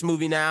intrigued of this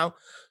movie now.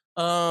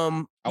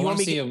 I want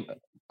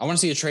to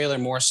see a trailer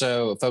more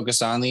so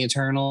focused on the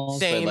Eternals.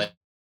 Same. But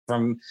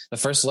from the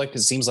first look, it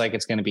seems like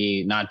it's going to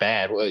be not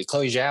bad.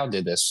 Chloe Zhao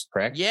did this,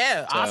 correct?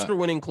 Yeah,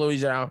 Oscar-winning Chloe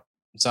Zhao.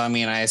 So, I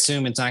mean, I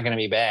assume it's not going to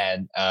be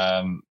bad.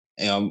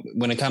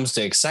 When it comes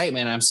to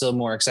excitement, I'm still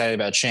more excited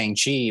about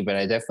Shang-Chi, but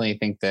I definitely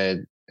think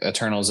that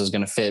Eternals is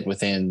going to fit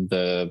within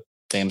the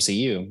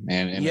MCU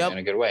in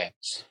a good way.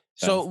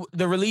 So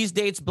the release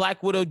dates: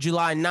 Black Widow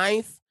July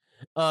 9th,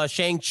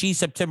 Shang-Chi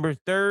September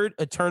 3rd,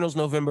 Eternals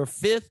November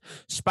 5th,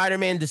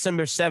 Spider-Man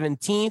December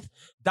 17th,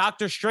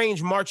 Doctor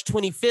Strange March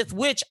 25th,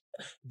 which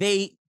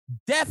they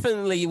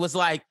definitely was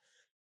like,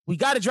 we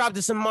got to drop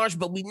this in March,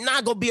 but we're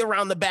not going to be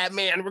around the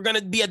Batman. We're going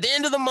to be at the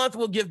end of the month.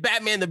 We'll give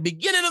Batman the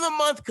beginning of the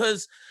month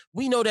because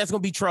we know that's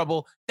going to be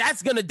trouble.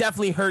 That's going to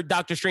definitely hurt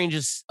Doctor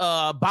Strange's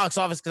box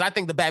office because I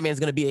think the Batman's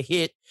going to be a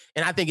hit,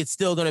 and I think it's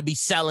still going to be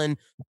selling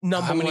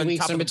number one. How many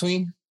weeks in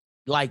between?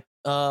 Like,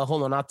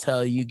 hold on, I'll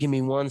tell you. Give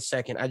me 1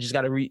 second. I just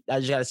got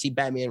to see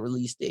Batman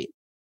release date.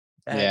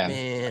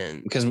 Batman.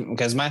 Yeah,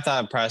 because my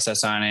thought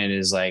process on it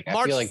is like,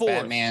 March I feel like 4th.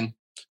 Batman.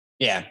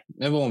 Yeah,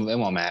 it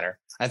won't matter.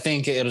 I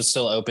think it'll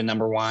still open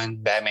number one.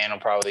 Batman will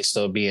probably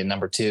still be at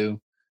number 2,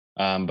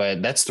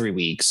 but that's 3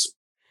 weeks.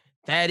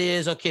 That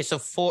is okay. So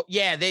 4,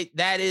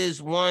 that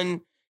is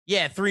 1.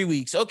 Yeah, 3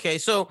 weeks. Okay,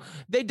 so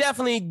they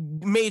definitely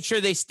made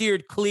sure they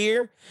steered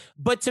clear.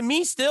 But to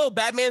me, still,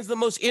 Batman's the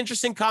most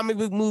interesting comic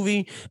book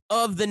movie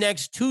of the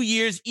next 2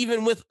 years,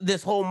 even with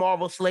this whole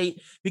Marvel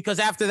slate. Because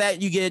after that,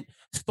 you get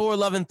Thor: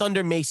 Love and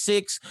Thunder May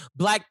 6th,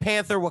 Black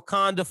Panther: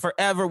 Wakanda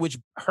Forever, which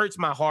hurts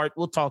my heart.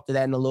 We'll talk to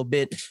that in a little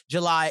bit.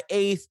 July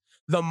 8th.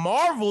 The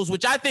Marvels,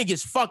 which I think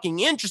is fucking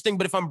interesting,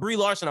 but if I'm Brie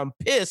Larson, I'm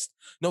pissed.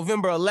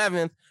 November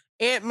 11th.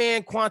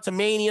 Ant-Man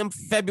Quantumanium,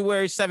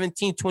 February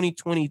 17th,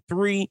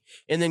 2023.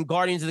 And then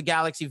Guardians of the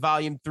Galaxy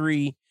Volume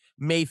 3,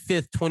 May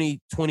 5th,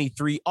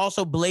 2023.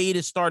 Also, Blade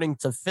is starting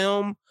to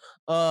film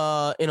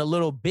in a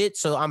little bit.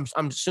 So I'm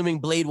assuming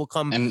Blade will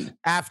come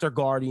after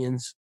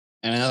Guardians.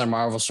 And another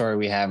Marvel story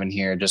we have in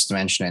here, just to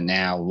mention it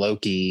now,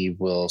 Loki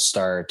will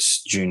start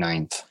June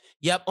 9th.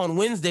 Yep, on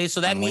Wednesday.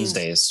 So that means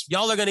Wednesdays.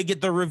 Y'all are going to get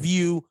the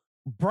review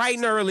bright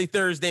and early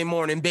Thursday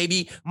morning,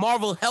 baby.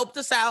 Marvel helped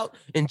us out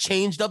and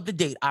changed up the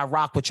date. I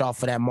rock with y'all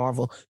for that,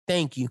 Marvel.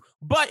 Thank you.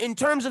 But in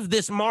terms of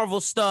this Marvel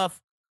stuff,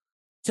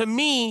 to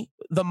me,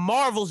 the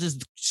Marvels is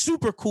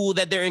super cool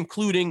that they're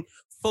including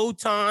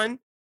Photon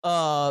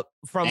from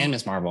and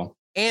Miss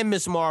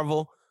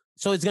Marvel.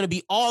 So it's going to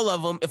be all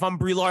of them. If I'm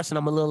Brie Larson,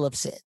 I'm a little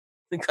upset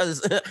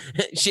because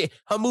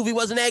her movie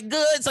wasn't that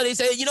good. So they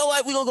said, you know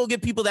what? We're going to go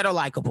get people that are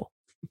likable.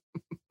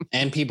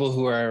 And people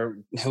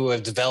who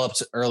have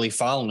developed early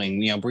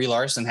following. You know, Brie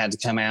Larson had to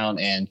come out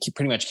and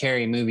pretty much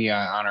carry a movie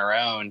on her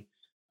own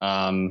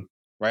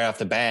right off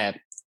the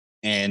bat.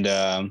 And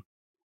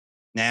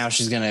now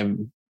she's going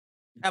to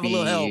have a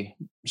little help.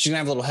 She's going to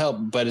have a little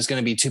help, but it's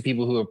going to be 2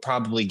 people who have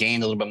probably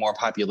gained a little bit more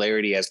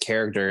popularity as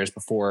characters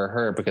before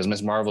her because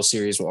Miss Marvel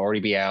series will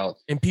already be out.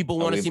 And people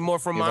want to see more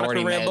from Monica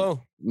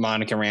Rambeau.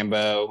 Monica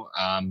Rambeau.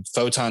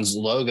 Photon's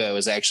logo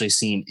is actually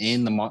seen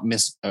in the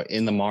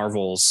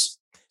Marvels.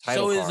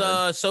 So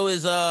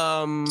is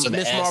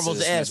Miss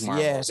Marvel's S.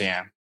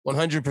 Yeah.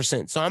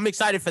 100%. So I'm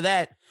excited for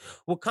that.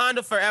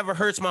 Wakanda Forever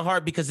hurts my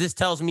heart because this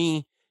tells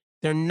me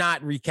they're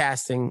not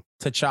recasting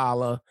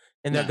T'Challa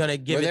and they're going to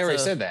give it. They already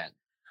said that.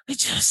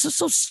 It's just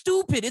so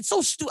stupid. It's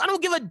so stupid. I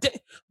don't give a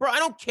bro. I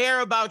don't care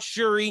about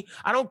Shuri.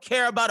 I don't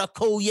care about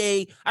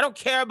Okoye. I don't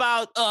care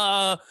about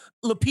Lupita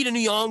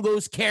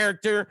Nyong'o's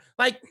character.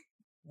 Like,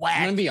 whack.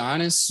 I'm gonna be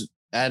honest.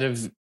 Out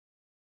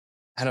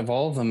of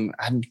all of them,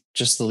 I'm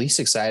just the least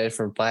excited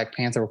for Black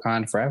Panther: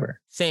 Wakanda Forever.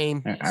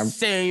 Same.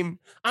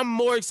 I'm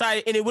more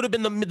excited, and it would have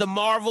been the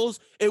Marvels.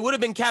 It would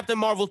have been Captain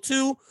Marvel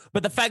 2,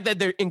 but the fact that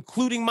they're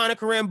including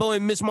Monica Rambeau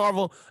and Miss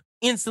Marvel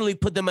instantly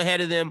put them ahead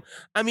of them.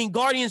 I mean,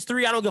 Guardians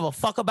 3, I don't give a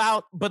fuck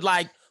about, but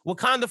like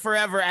Wakanda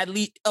Forever at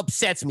least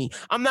upsets me.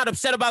 I'm not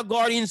upset about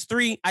Guardians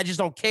 3. I just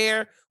don't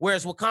care.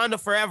 Whereas Wakanda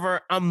Forever,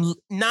 I'm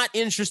not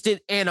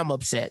interested and I'm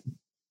upset.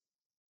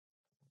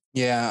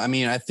 Yeah, I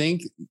mean,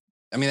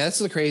 that's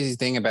the crazy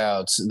thing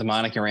about the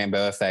Monica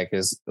Rambeau effect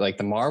is like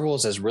the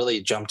Marvels has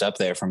really jumped up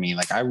there for me.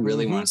 Like I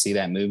really want to see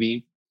that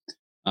movie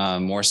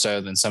more so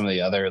than some of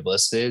the other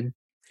listed.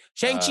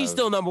 Shang-Chi's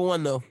still number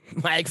 1 though,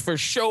 like for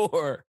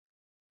sure.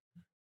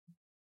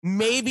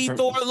 Maybe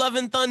Thor: Love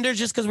and Thunder,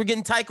 just because we're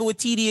getting Taika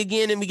Waititi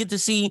again, and we get to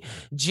see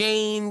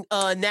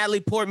Natalie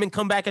Portman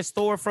come back as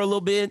Thor for a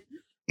little bit.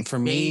 For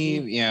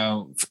me,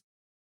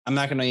 I'm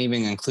not going to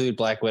even include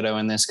Black Widow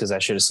in this because I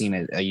should have seen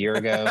it a year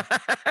ago.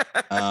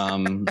 But I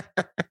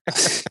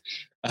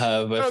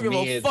don't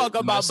give a fuck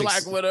about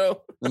Black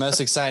Widow. The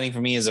most exciting for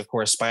me is, of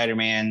course,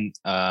 Spider-Man.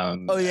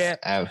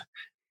 After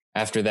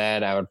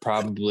that, I would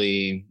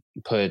probably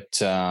put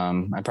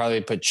Shang-Chi,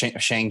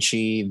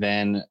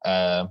 then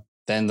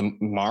the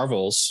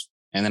Marvels,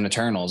 and then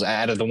Eternals.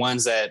 Out of the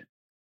ones that,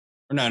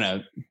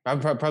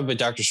 probably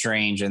Doctor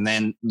Strange, and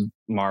then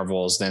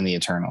Marvels, then the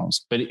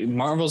Eternals. But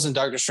Marvels and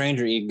Doctor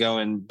Strange are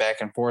going back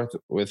and forth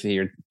with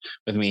me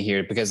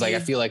here because I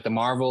feel like the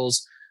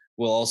Marvels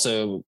will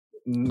also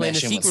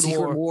mesh in with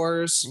Secret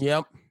Wars.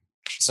 Yep.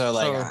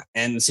 So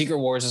and Secret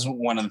Wars is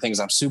one of the things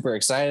I'm super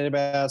excited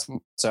about.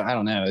 So I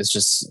don't know. It's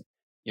just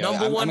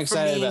I'm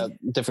excited about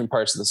different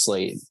parts of the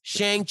slate.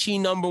 Shang-Chi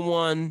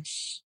 #1.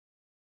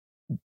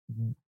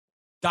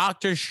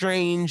 Doctor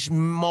Strange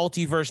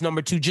Multiverse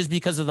 #2, just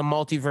because of the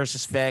multiverse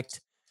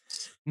effect.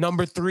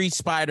 #3,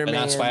 Spider-Man. But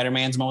not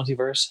Spider-Man's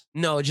multiverse?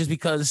 No, just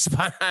because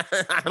I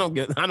don't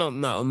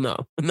know.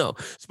 No.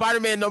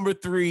 Spider-Man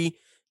 #3,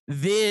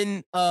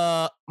 then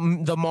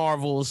the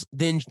Marvels,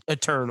 then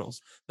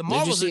Eternals. The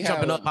Marvels are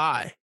jumping up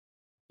high.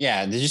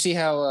 Yeah. Did you see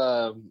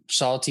how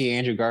salty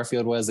Andrew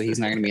Garfield was that he's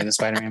not going to be in the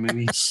Spider-Man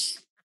movie?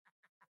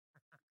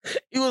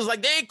 He was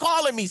like, they ain't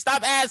calling me.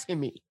 Stop asking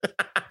me.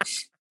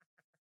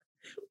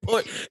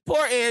 Poor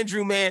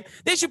Andrew, man.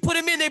 They should put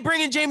him in. They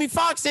bring in Jamie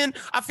Foxx in.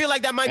 I feel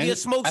like that might be a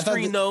smoke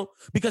screen, though,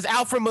 because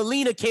Alfred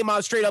Molina came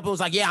out straight up and was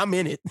like, yeah, I'm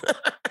in it.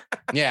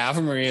 Yeah,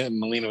 Alfred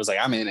Molina was like,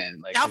 I'm in it.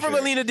 Alfred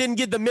Molina didn't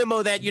get the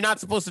memo that you're not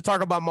supposed to talk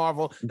about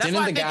Marvel. That's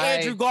why I think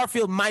Andrew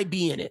Garfield might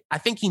be in it. I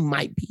think he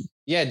might be.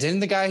 Yeah,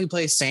 didn't the guy who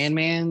plays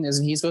Sandman,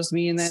 isn't he supposed to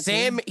be in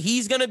that?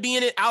 He's going to be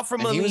in it.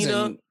 Alfred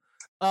Molina.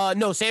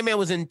 No, Sandman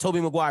was in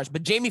Tobey Maguire's,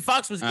 but Jamie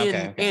Foxx was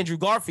in Andrew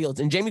Garfield's,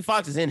 and Jamie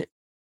Foxx is in it.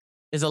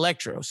 Is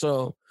Electro.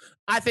 So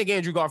I think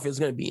Andrew Garfield is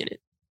going to be in it.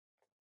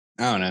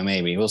 I don't know.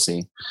 Maybe. We'll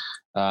see.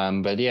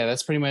 But yeah,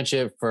 that's pretty much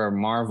it for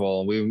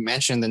Marvel. We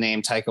mentioned the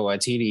name Taika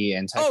Waititi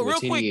and Taika Waititi. Real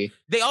quick.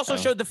 They also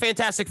showed the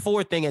Fantastic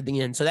Four thing at the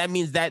end. So that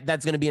means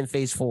that's going to be in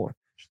phase 4.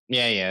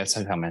 Yeah. That's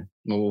coming.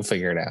 We'll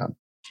figure it out.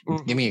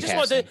 Give me a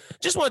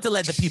just wanted to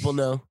let the people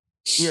know,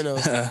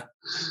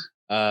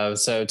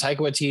 So Taika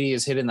Waititi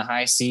is hitting the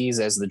high seas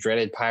as the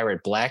dreaded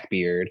pirate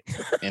Blackbeard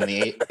in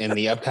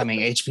the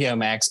upcoming HBO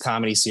Max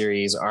comedy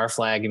series Our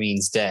Flag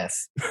Means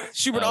Death.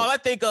 Schubert, all I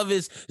think of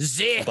is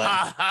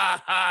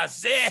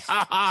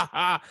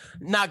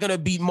not gonna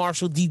beat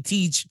Marshall D.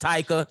 Teach,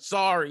 Taika.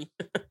 Sorry.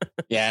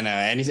 Yeah, I know.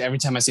 Every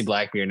time I see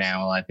Blackbeard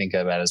now, all I think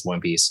about is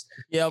One Piece.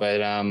 Yeah.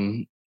 But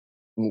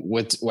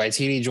with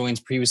Waititi joins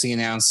previously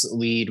announced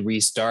lead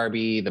Rhys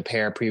Darby. The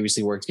pair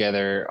previously worked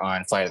together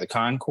on Flight of the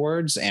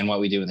Conchords and What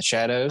We Do in the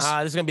Shadows.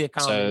 This is gonna be a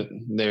comedy.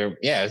 So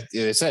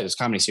they said it's a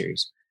comedy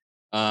series.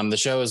 The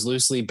show is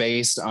loosely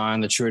based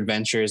on the true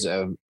adventures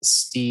of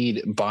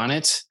Stede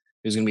Bonnet,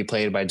 who's going to be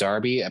played by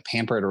Darby, a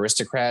pampered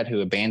aristocrat who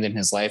abandoned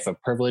his life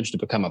of privilege to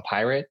become a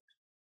pirate.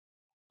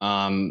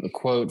 A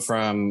quote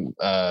from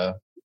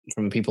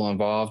people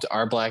involved: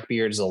 "Our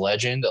Blackbeard is a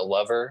legend, a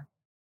lover,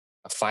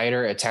 a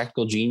fighter, a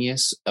tactical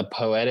genius, a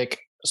poetic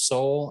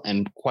soul,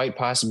 and quite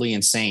possibly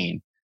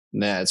insane."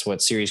 That's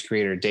what series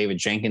creator David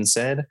Jenkins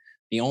said.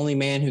 The only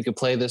man who could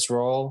play this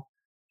role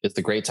is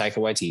the great Taika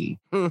Waititi.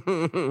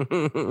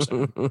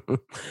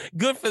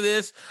 Good for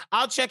this.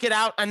 I'll check it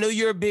out. I know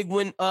you're a big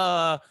one.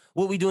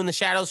 What We Do in the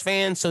Shadows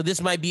fan, so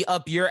this might be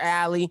up your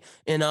alley,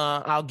 and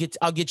I'll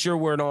get your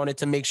word on it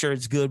to make sure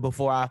it's good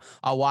before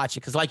I watch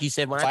it. Because like you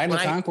said, Flight of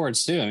the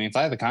Conchords too. I mean,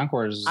 Flight of the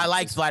Conchords. I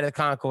like Flight of the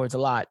Conchords a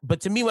lot,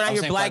 but to me, when I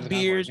hear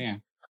Blackbeard,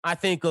 I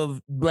think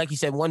of, like you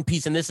said, One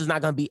Piece, and this is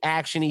not going to be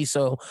actiony.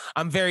 So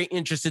I'm very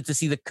interested to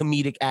see the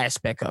comedic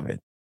aspect of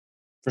it.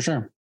 For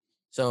sure.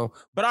 So,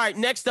 but all right,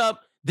 next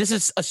up. This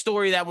is a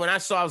story that when I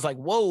saw, I was like,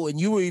 whoa. And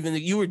you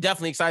were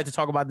definitely excited to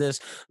talk about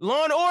this.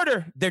 Law and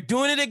Order. They're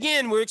doing it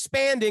again. We're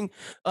expanding.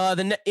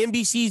 The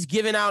NBC's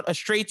giving out a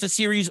straight to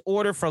series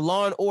order for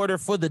Law and Order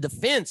for the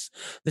Defense.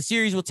 The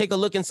series will take a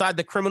look inside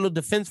the criminal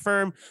defense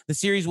firm. The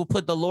series will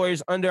put the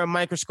lawyers under a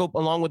microscope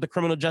along with the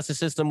criminal justice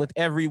system, with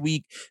every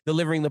week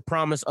delivering the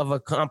promise of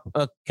a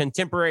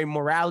contemporary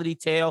morality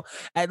tale.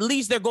 At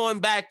least they're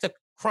going back to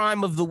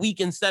crime of the week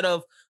instead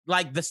of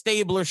like the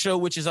Stabler show,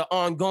 which is an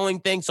ongoing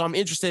thing. So I'm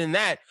interested in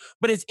that.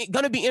 But it's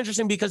going to be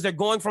interesting because they're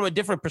going from a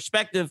different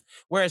perspective,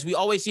 whereas we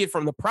always see it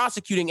from the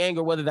prosecuting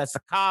angle, whether that's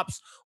the cops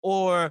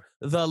or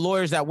the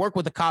lawyers that work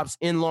with the cops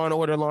in Law and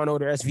Order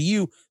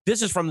SVU.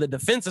 This is from the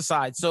defensive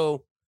side.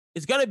 So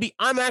it's going to be,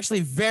 I'm actually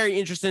very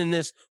interested in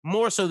this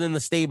more so than the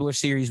Stabler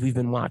series we've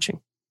been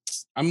watching.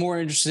 I'm more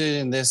interested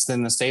in this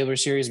than the Stabler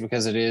series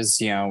because it is,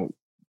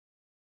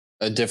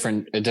 a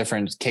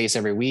different case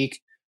every week.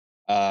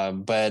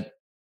 But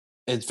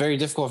it's very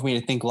difficult for me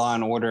to think Law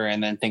and Order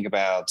and then think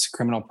about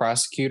criminal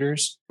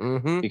prosecutors,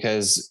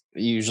 because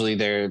usually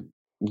they're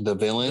the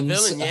villains. The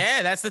villain,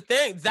 yeah, that's the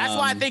thing. That's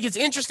why I think it's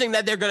interesting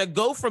that they're going to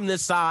go from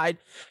this side.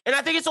 And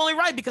I think it's only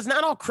right because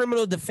not all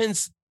criminal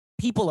defense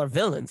people are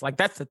villains. Like,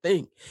 that's the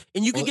thing.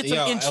 And you can get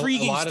some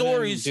intriguing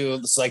stories.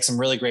 Do like some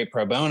really great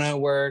pro bono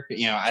work.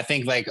 I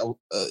think like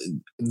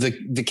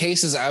the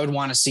cases I would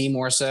want to see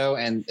more so,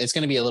 and it's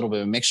going to be a little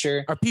bit of a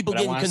mixture. Are people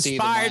getting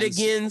conspired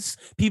against?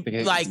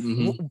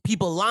 People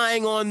people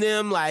lying on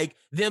them, like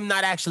them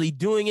not actually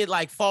doing it,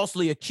 like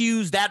falsely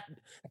accused.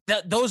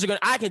 Those are going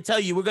to, I can tell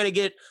you, we're going to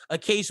get a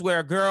case where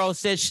a girl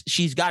says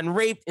she's gotten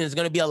raped and it's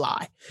going to be a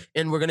lie.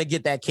 And we're going to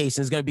get that case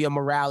and it's going to be a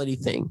morality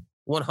thing.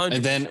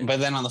 100. But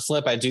then on the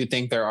flip, I do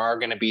think there are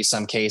going to be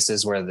some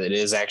cases where it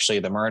is actually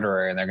the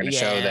murderer, and they're going to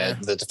show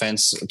that the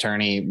defense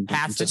attorney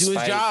has to do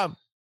his job.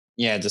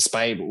 Yeah,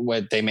 despite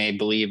what they may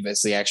believe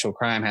is the actual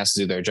crime, has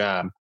to do their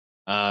job.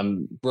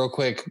 Real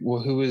quick,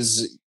 who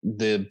is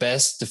the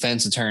best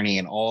defense attorney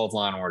in all of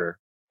Law and Order?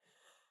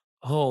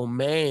 Oh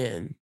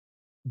man,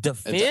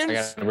 defense. I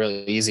got a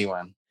really easy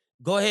one.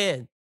 Go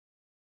ahead.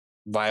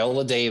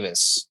 Viola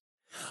Davis.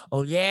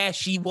 Oh yeah,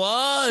 she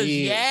was.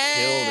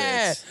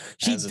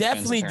 She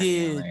definitely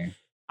did.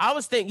 I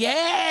was thinking,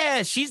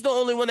 she's the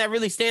only one that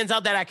really stands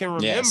out that I can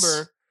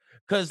remember.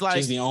 Because like,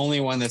 she's the only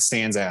one that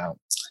stands out.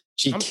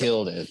 She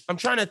killed it. I'm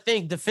trying to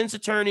think. Defense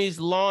attorneys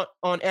law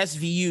on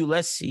SVU.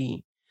 Let's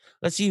see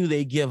who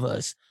they give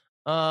us.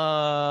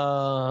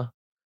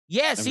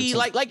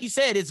 Like you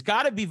said, it's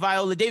got to be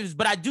Viola Davis,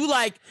 but I do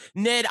like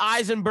Ned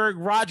Eisenberg,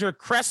 Roger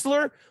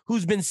Kressler,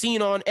 who's been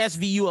seen on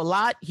SVU a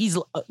lot. He's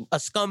a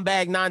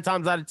scumbag 9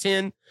 times out of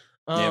 10.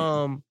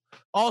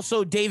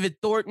 Also, David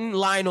Thornton,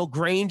 Lionel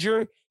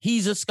Granger,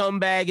 he's a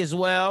scumbag as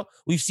well.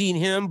 We've seen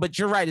him, but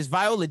you're right. It's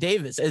Viola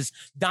Davis as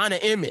Donna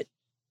Emmett.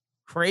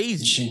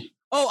 Crazy.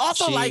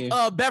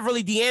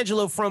 Beverly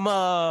D'Angelo from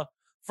the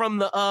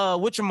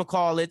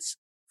whatchamacallits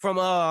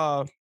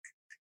from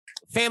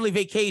Family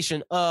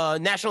Vacation,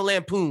 National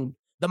Lampoon,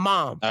 the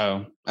mom.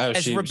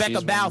 As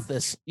Rebecca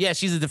Balthus. Yeah,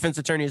 she's a defense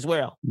attorney as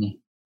well.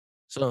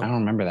 So I don't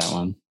remember that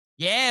one.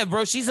 Yeah,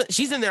 bro,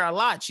 she's in there a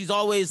lot. She's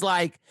always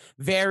like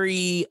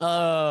very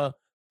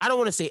I don't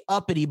want to say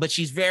uppity, but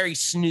she's very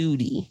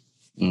snooty.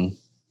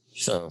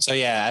 So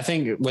yeah, I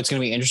think what's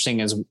going to be interesting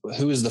is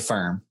who is the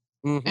firm.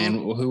 And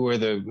who are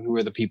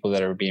the people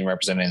that are being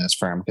represented in this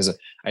firm? Because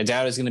I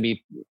doubt it's going to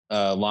be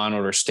Law and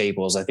Order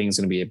staples. I think it's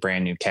going to be a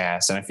brand new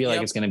cast, and I feel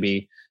like it's going to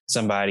be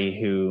somebody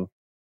who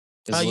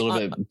is a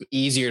little bit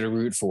easier to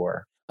root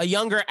for. A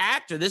younger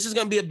actor. This is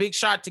going to be a big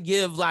shot to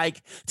give,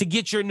 like, to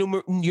get your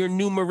new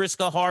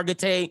Mariska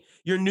Hargitay,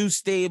 your new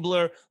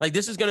Stabler. Like,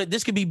 this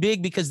could be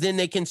big because then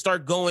they can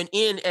start going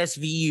in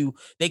SVU.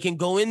 They can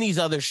go in these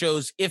other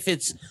shows if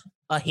it's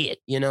a hit,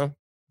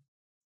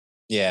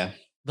 Yeah.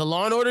 The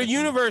Law and Order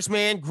universe,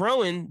 man,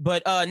 growing.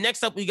 But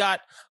next up, we got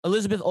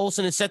Elizabeth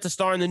Olsen is set to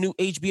star in the new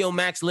HBO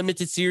Max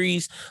limited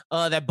series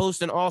that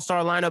boasts an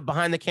all-star lineup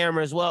behind the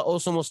camera as well.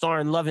 Olsen will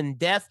star in Love and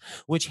Death,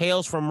 which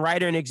hails from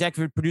writer and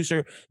executive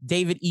producer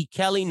David E.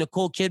 Kelly.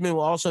 Nicole Kidman will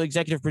also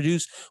executive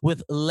produce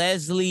with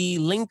Leslie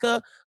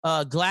Linka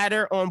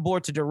Glatter on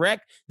board to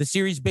direct. The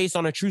series based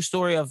on a true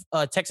story of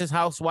Texas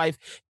housewife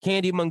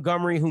Candy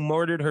Montgomery, who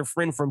murdered her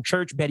friend from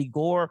church, Betty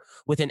Gore,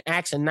 with an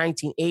axe in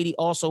 1980.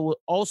 Also,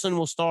 Olsen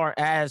will star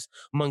as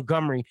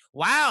Montgomery.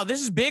 Wow,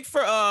 this is big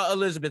for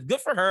Elizabeth.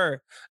 Good for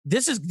her.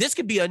 This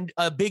could be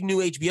a big new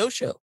HBO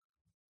show.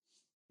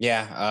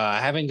 Yeah, I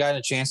haven't gotten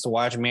a chance to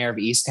watch Mayor of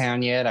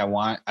Easttown yet. I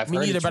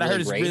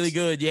heard it's really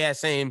good. Yeah,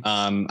 same.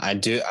 I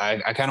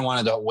kind of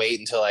wanted to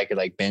wait until I could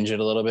like binge it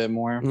a little bit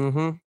more.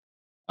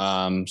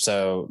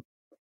 So,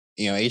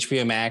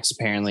 HBO Max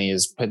apparently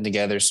is putting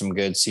together some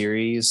good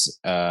series.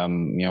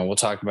 We'll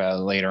talk about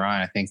it later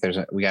on. I think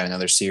we got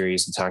another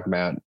series to talk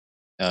about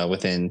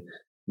within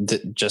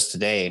just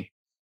today,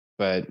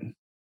 but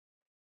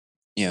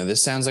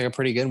this sounds like a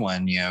pretty good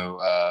one.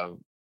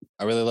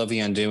 I really love The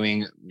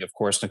Undoing. Of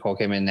course, Nicole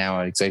Kidman now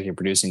executive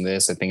producing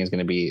this. I think is going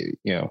to be,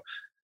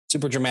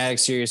 super dramatic,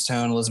 serious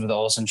tone. Elizabeth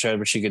Olsen showed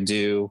what she could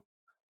do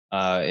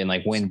in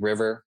like Wind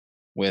River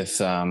with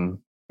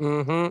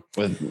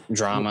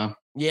drama.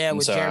 Yeah,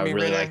 with Jeremy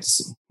Renner.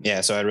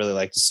 So I'd really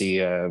like to see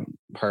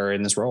her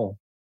in this role.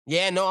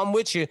 Yeah, no, I'm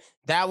with you.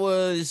 That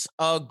was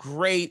a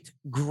great,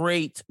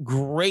 great,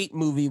 great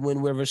movie,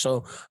 Wind River.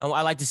 So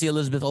I like to see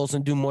Elizabeth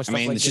Olsen do more stuff.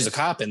 I mean, she's a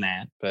cop in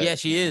that. But yeah,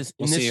 she is.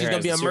 And she's going to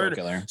be a murderer.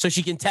 Killer. So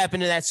she can tap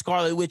into that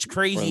Scarlet Witch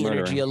crazy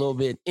energy a little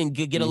bit and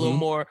get a little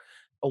more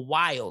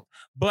wild.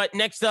 But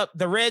next up,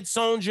 the Red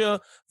Sonja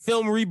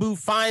film reboot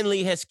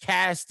finally has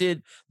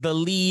casted the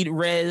lead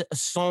Red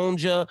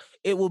Sonja.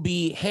 It will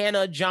be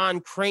Hannah John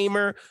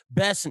Kamen,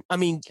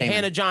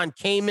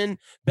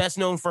 best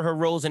known for her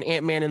roles in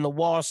Ant-Man and the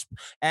Wasp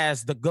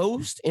as the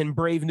Ghost in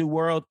Brave New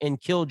World and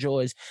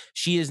Killjoys.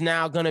 She is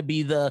now going to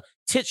be the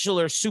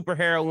titular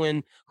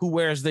superheroine who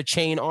wears the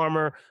chain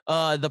armor.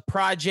 The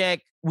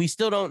project, we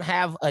still don't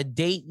have a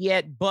date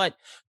yet, but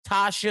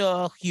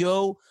Tasha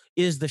Hyo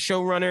is the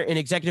showrunner and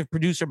executive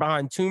producer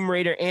behind Tomb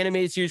Raider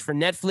animated series for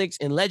Netflix,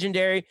 and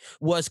Legendary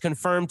was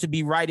confirmed to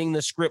be writing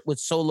the script with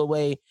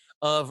Soloway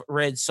of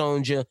Red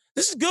Sonja.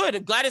 This is good.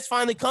 I'm glad it's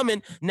finally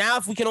coming. Now,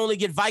 if we can only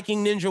get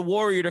Viking Ninja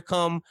Warrior to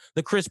come,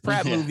 the Chris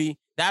Pratt movie,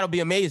 that'll be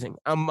amazing.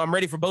 I'm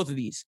ready for both of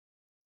these.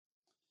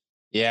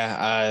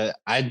 Yeah,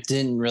 I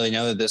didn't really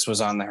know that this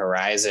was on the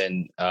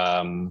horizon,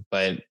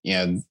 but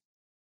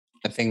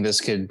I think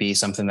this could be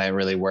something that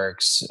really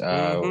works,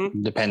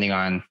 depending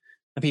on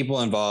the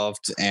people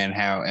involved and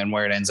how and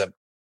where it ends up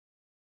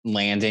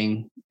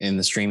landing in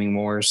the streaming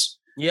wars.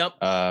 Yep.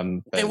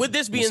 And with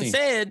this being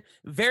said,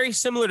 very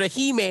similar to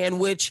He-Man,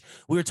 which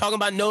we were talking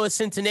about Noah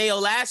Centineo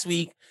last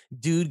week.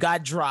 Dude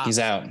got dropped.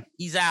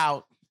 He's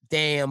out.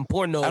 Damn,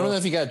 poor Noah. I don't know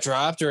if he got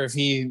dropped or if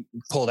he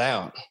pulled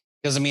out.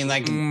 Because I mean,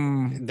 like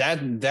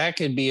that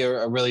could be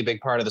a really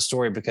big part of the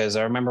story. Because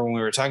I remember when we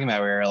were talking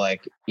about, we were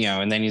like,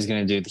 and then he's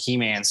going to do the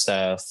He-Man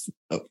stuff.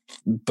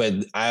 But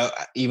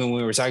even when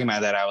we were talking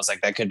about that, I was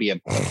like, that could be a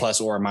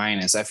plus or a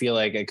minus. I feel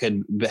like it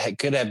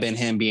could have been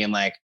him being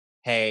like,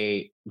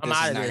 hey, this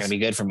is not going to be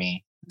good for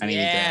me. I need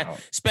to get out.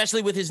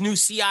 Especially with his new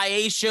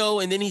CIA show,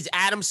 and then he's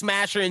Atom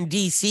Smasher in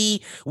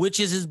DC, which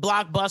is his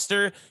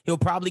blockbuster. He'll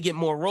probably get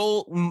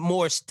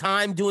more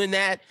time doing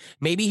that.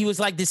 Maybe he was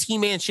like, this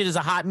He-Man shit is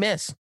a hot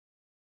mess.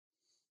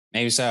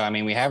 Maybe so. I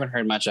mean, we haven't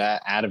heard much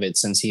out of it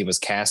since he was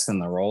cast in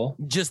the role.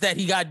 Just that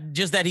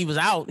he was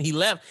out. He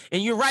left.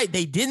 And you're right.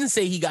 They didn't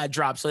say he got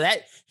dropped. So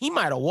that he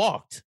might have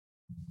walked.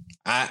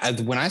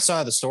 When I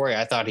saw the story,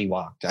 I thought he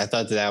walked. I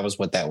thought that was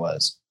what that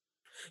was.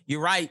 You're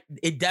right.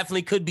 It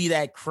definitely could be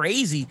that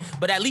crazy.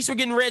 But at least we're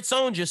getting Red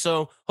Sonja.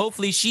 So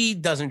hopefully she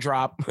doesn't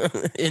drop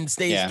and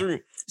stays through.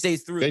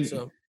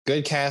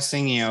 Good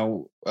casting.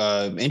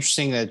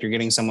 Interesting that you're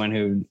getting someone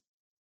who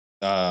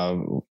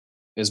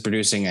is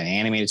producing an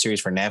animated series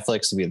for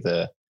Netflix to be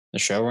the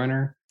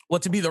showrunner.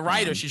 To be the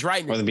writer. She's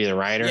writing it. Or to be the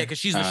writer. Yeah, because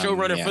she's the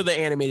showrunner for the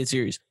animated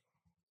series.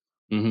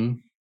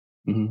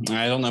 Mm-hmm.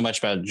 I don't know much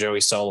about Joey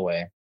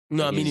Soloway.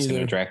 No, me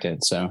neither. Direct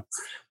it, so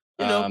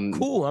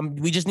cool.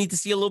 We just need to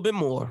see a little bit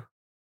more.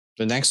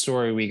 The next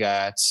story we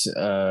got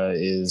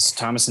is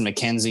Thomasin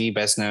McKenzie,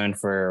 best known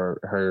for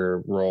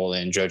her role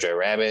in Jojo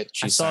Rabbit.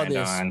 She signed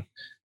on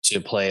to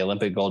play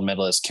Olympic gold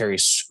medalist Carrie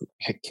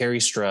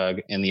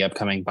Strug in the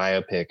upcoming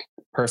biopic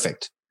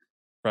Perfect,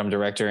 from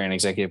director and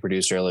executive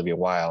producer Olivia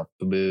Wilde.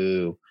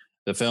 Boo.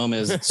 The film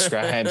is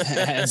described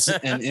as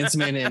an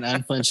intimate and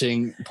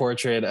unflinching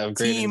portrait of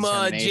great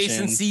determination.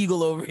 Jason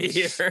Segel over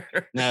here.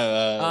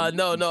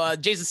 No,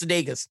 Jason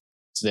Sudeikis.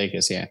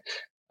 Sudeikis, yeah.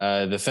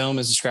 The film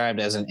is described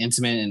as an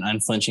intimate and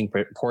unflinching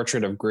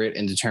portrait of grit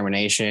and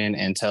determination,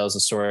 and tells the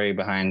story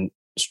behind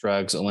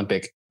Strug's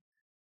Olympic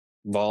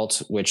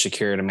vault, which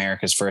secured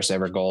America's first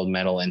ever gold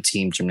medal in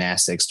team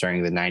gymnastics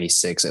during the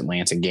 '96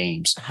 Atlanta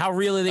Games. How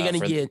real are they going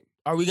to get?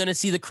 Are we going to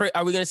see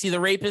the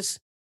rapist?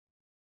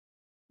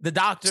 The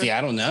doctor? See,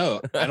 I don't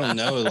know. I don't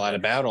know a lot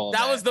about all that.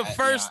 That was the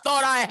first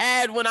thought I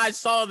had when I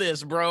saw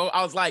this, bro.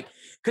 I was like,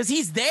 because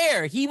he's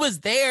there. He was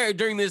there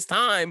during this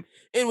time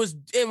and was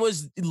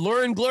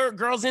luring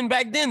girls in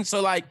back then. So,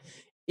 like,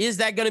 is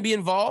that going to be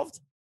involved?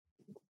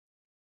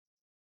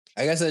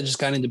 I guess that just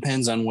kind of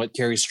depends on what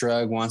Carrie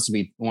Strug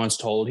wants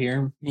told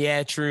here.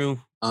 Yeah, true.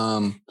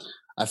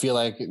 I feel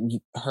like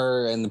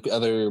her and the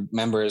other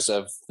members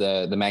of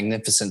the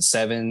Magnificent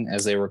Seven,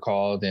 as they were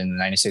called in the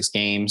 '96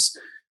 Games,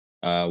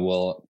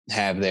 will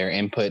have their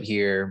input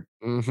here.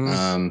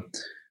 Mm-hmm.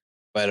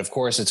 But of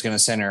course, it's going to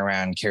center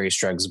around Carrie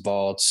Strug's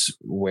vault,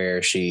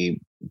 where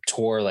she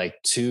tore like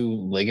 2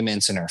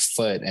 ligaments in her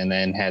foot and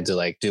then had to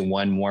like do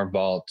one more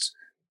vault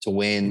to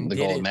win the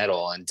gold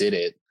medal, and did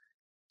it.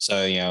 So,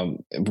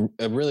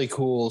 a really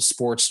cool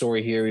sports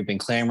story here. We've been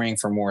clamoring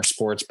for more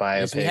sports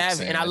biopics. Yes, we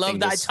have. And I love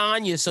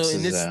Tanya. So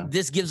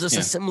this gives us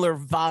a similar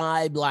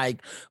vibe,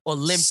 like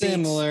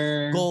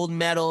Olympics, gold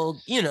medal,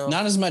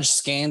 Not as much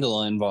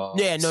scandal involved.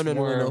 Yeah, no.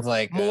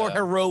 Like, more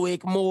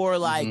heroic, more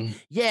like,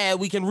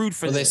 we can root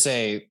for this. They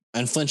say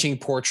unflinching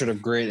portrait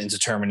of grit and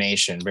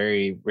determination.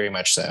 Very, very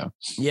much so.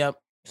 Yep.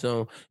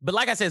 So, but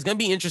like I said, it's going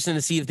to be interesting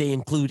to see if they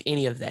include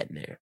any of that in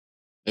there.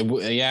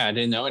 Yeah, I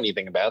didn't know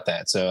anything about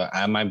that, so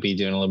I might be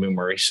doing a little bit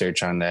more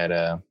research on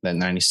that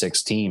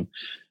 '96 team.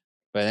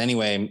 But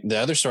anyway, the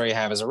other story I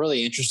have is a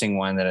really interesting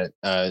one that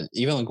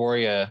Eva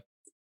Longoria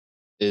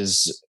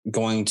is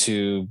going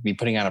to be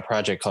putting out a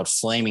project called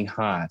Flaming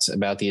Hot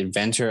about the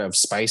inventor of the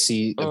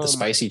spicy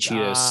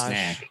Cheetos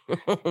snack.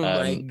 Oh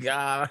my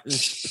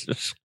gosh.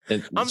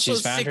 I'm so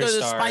sick of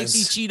the spicy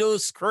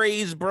Cheetos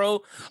craze,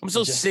 bro. I'm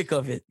so sick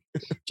of it.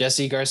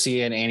 Jesse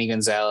Garcia and Annie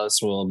Gonzalez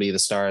will be the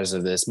stars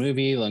of this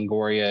movie.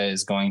 Longoria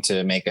is going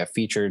to make a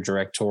feature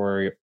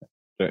directorial,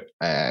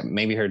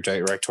 maybe her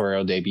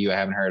directorial debut. I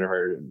haven't heard of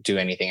her do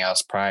anything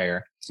else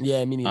prior.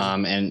 Yeah, me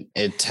neither. And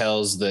it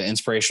tells the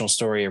inspirational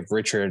story of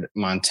Richard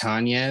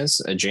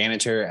Montañez, a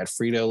janitor at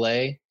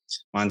Frito-Lay.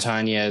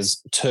 Montañez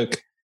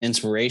took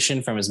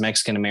inspiration from his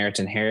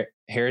Mexican-American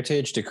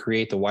heritage to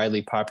create the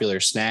widely popular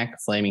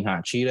snack, Flaming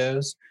Hot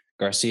Cheetos.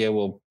 Garcia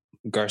will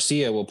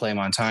Garcia will play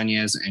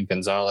Montañez, and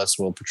Gonzalez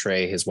will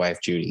portray his wife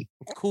Judy.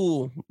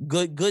 Cool.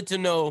 Good to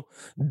know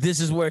this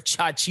is where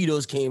Hot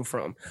Cheetos came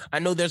from. I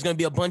know there's gonna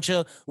be a bunch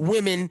of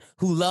women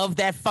who love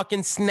that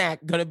fucking snack.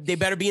 They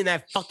better be in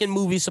that fucking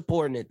movie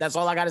supporting it. That's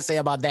all I gotta say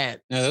about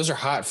that. No, those are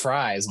hot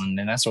fries,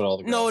 Lyndon. That's what all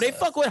the girls No, they love.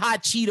 fuck with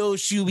Hot Cheetos,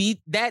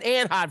 Shuby. That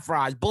and hot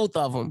fries, both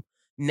of them.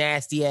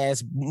 Nasty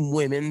ass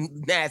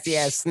women, nasty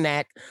ass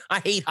snack. I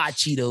hate Hot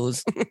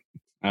Cheetos.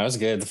 That was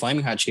good. The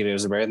flaming hot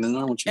Cheetos are better than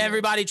normal Cheetos.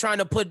 Everybody trying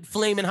to put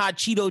flaming hot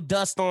Cheeto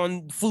dust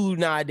on food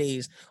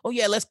nowadays. Oh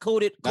yeah, let's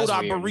coat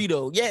our weird.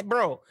 burrito. Yeah,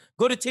 bro.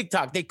 Go to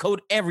TikTok. They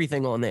coat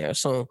everything on there.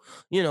 So,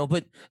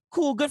 but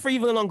cool. Good for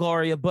Eva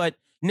Longoria. But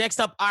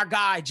next up, our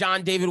guy,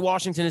 John David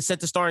Washington, is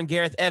set to star in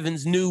Gareth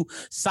Evans' new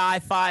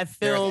sci-fi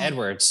film. Gareth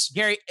Edwards.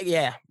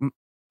 Yeah.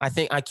 I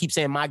think I keep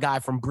saying my guy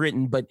from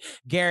Britain, but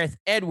Gareth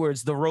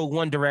Edwards, the Rogue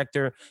One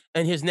director,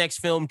 and his next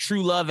film,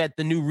 True Love at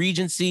the New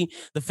Regency.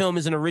 The film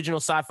is an original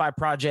sci-fi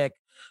project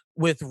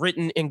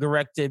written and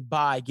directed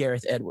by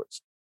Gareth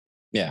Edwards.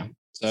 Yeah.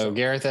 So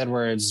Gareth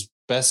Edwards,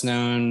 best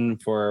known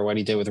for what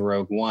he did with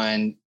Rogue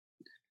One,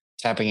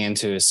 tapping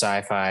into his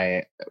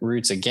sci-fi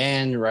roots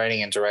again,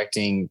 writing and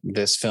directing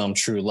this film,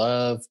 True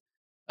Love.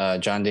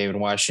 John David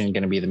Washington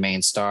going to be the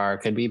main star.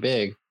 Could be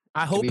big.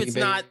 I hope it's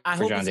not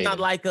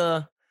like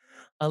a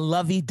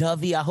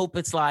lovey-dovey. I hope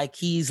it's like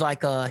he's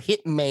like a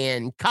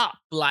hitman cop,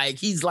 like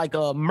he's like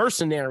a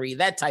mercenary,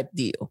 that type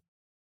deal.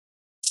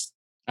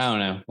 I don't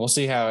know. We'll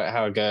see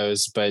how it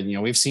goes. But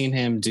we've seen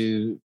him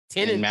do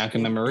in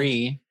Malcolm and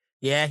Marie.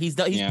 Yeah, he's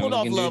pulled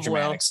off Love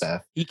well.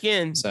 Stuff. He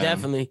can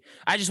definitely.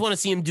 I just want to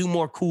see him do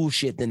more cool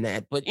shit than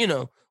that. But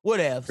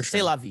whatever.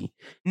 C'est la vie.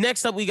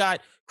 Next up, we got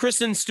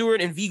Kristen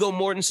Stewart and Viggo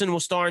Mortensen will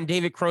star in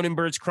David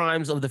Cronenberg's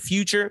Crimes of the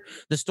Future,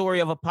 the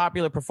story of a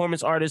popular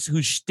performance artist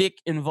whose shtick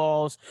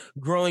involves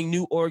growing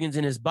new organs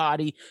in his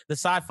body. The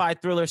sci-fi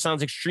thriller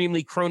sounds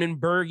extremely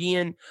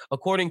Cronenbergian.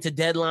 According to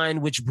Deadline,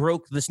 which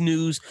broke this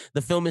news,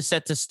 the film is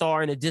set to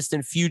star in a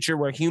distant future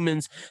where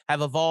humans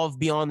have evolved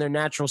beyond their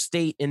natural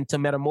state into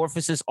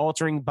metamorphosis,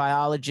 altering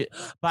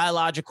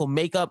biological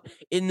makeup.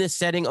 In this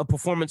setting, a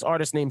performance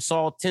artist named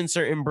Saul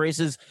Tinser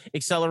embraces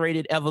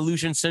accelerated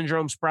evolution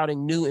syndrome,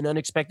 sprouting new and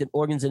unexpected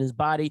organs in his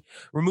body.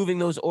 Removing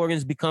those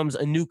organs becomes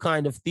a new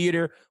kind of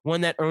theater,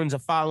 one that earns a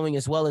following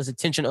as well as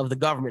attention of the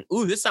government.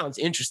 Ooh, this sounds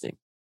interesting.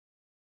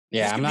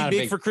 Yeah, I'm not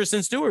big for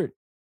Kristen Stewart.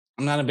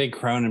 I'm not a big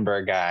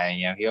Cronenberg guy.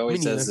 He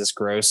always does this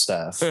gross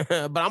stuff. But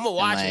I'm gonna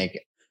watch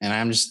it. And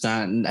I'm just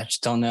not. I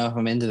just don't know if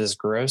I'm into this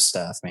gross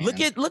stuff, man. Look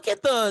at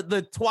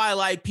the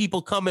Twilight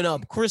people coming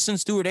up. Kristen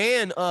Stewart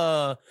and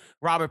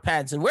Robert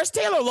Pattinson. Where's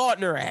Taylor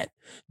Lautner at?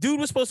 Dude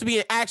was supposed to be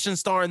an action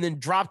star and then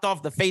dropped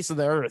off the face of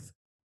the earth.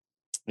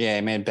 Yeah,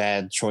 he made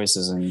bad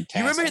choices. You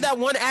remember that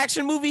one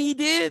action movie he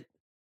did?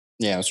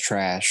 Yeah, it was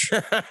trash.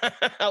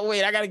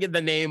 Wait, I gotta get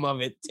the name of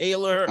it.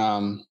 Taylor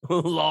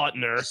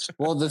Lautner.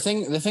 Well, the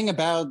thing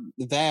about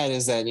that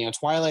is that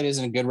Twilight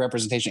isn't a good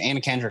representation. Anna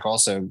Kendrick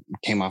also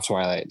came off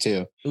Twilight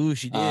too. Ooh,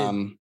 she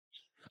did.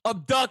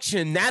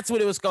 Abduction. That's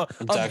what it was called.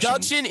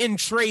 Abduction and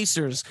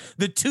Tracers.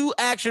 The two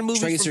action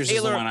movies. Tracers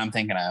is the one I'm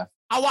thinking of.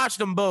 I watched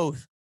them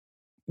both.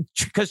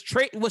 Because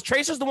was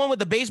Tracers the one with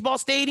the baseball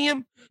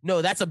stadium?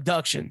 No, that's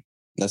Abduction.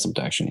 That's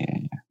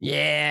Abduction,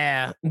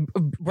 yeah.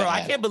 Bro,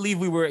 I can't believe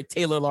we were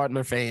Taylor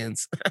Lautner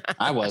fans.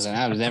 I wasn't.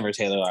 I was never a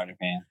Taylor Lautner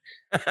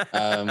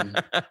fan.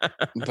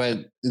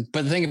 But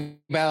the thing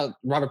about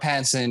Robert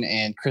Pattinson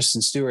and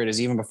Kristen Stewart is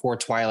even before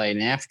Twilight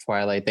and after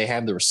Twilight, they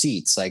have the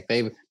receipts. Like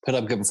they've put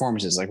up good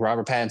performances. Like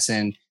Robert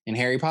Pattinson in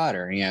Harry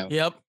Potter.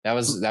 Yep. That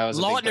was.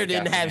 Lautner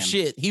didn't have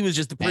shit. He was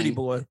just a pretty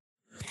boy.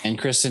 And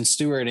Kristen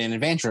Stewart in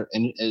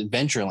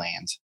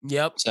Adventureland.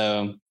 Yep.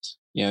 So.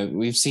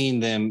 We've seen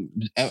them.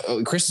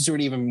 Kristen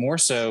Stewart even more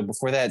so.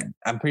 Before that,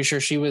 I'm pretty sure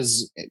she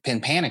was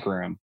in Panic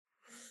Room.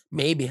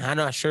 Maybe. I'm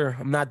not sure.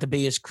 I'm not the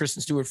biggest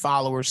Kristen Stewart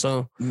follower,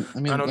 so let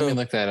me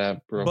look that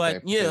up real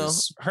quick. But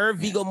her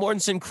Viggo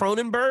Mortensen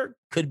Cronenberg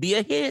could be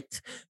a hit.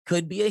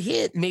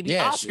 Maybe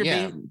Oscar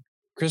bait.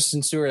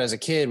 Kristen Stewart as a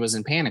kid was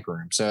in Panic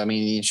Room, so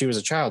she was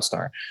a child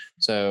star.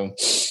 So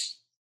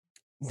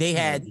they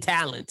had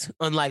talent,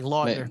 unlike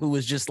Lautner, who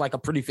was just like a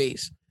pretty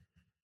face.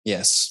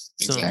 Yes,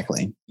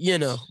 exactly.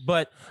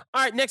 But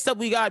all right, next up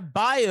we got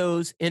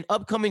Bios, an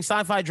upcoming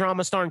sci-fi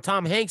drama starring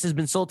Tom Hanks, has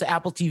been sold to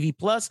Apple TV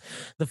Plus.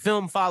 The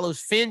film follows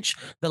Finch,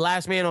 the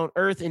last man on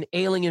Earth, an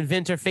ailing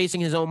inventor facing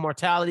his own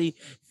mortality.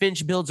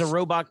 Finch builds a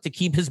robot to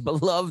keep his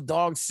beloved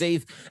dog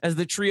safe. As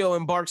the trio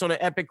embarks on an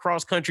epic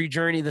cross-country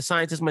journey, the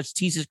scientist must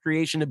teach his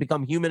creation to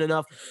become human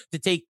enough to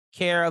take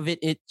care of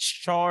its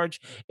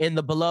charge and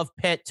the beloved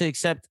pet to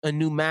accept a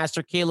new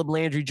master. Caleb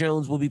Landry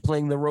Jones will be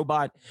playing the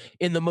robot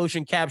in the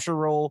motion capture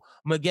role.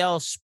 Miguel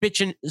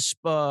Spicchinik,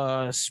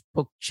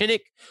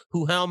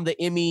 who helmed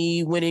the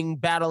Emmy-winning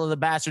Battle of the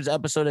Bastards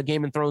episode of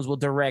Game of Thrones, will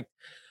direct.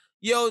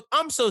 Yo,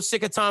 I'm so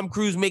sick of Tom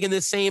Cruise making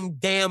this same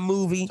damn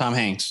movie. Tom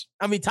Hanks,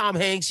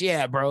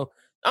 yeah, bro.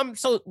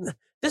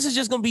 This is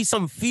just gonna be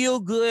some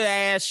feel-good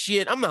ass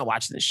shit. I'm not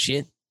watching this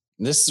shit.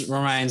 This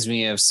reminds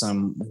me of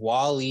some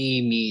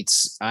WALL-E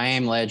meets I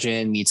Am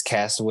Legend meets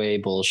Castaway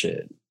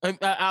bullshit.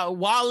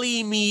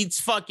 Wally meets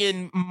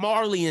fucking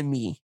Marley and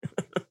Me.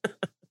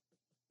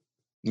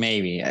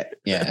 Maybe,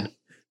 yeah.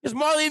 Because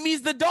Marley and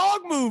Me's the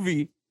dog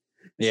movie.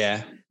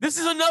 Yeah. This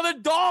is another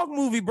dog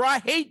movie, bro. I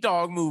hate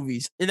dog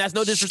movies. And that's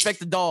no disrespect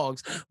to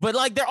dogs. But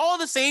like they're all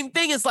the same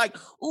thing. It's like,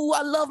 ooh,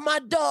 I love my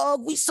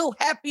dog. We so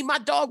happy my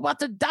dog about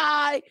to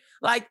die.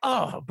 Like,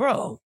 oh,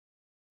 bro.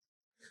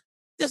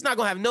 This not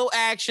gonna have no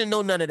action,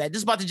 no none of that. This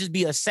is about to just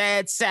be a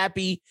sad,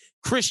 sappy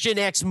Christian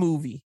X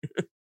movie.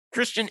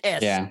 Christian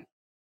S. Yeah.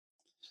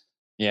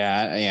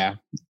 Yeah.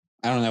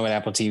 I don't know what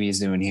Apple TV is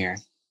doing here.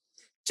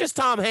 Just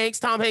Tom Hanks.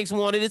 Tom Hanks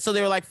wanted it, so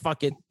they were like,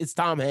 fuck it. It's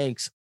Tom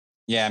Hanks.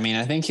 Yeah, I mean,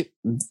 I think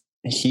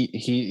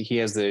he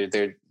has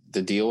the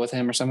deal with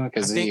him or something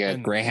because he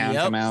got Greyhound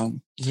come out.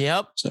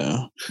 Yep.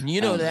 So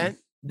you know that.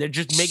 They're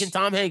just making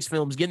Tom Hanks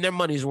films, getting their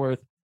money's worth.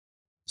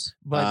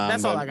 But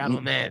that's all I got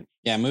on that.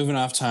 Yeah, moving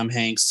off Tom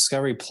Hanks,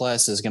 Discovery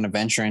Plus is going to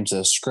venture into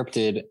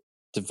scripted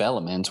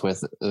development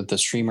with the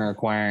streamer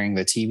acquiring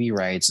the TV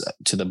rights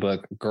to the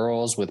book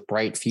Girls with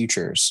Bright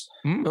Futures.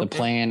 Okay. The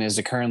plan is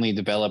to currently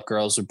develop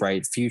Girls with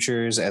Bright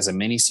Futures as a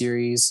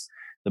miniseries.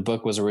 The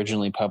book was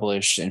originally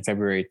published in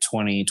February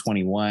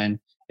 2021.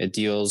 It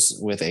deals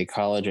with a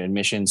college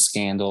admissions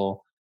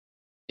scandal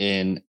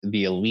in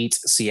the elite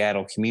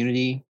Seattle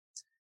community,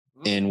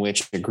 in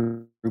which a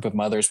group of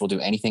mothers will do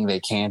anything they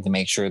can to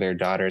make sure their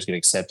daughters get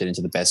accepted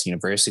into the best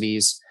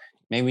universities.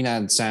 Maybe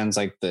not sounds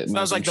like the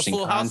most interesting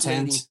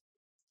content.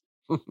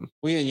 Well,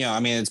 you know, I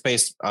mean, it's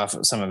based off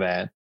of some of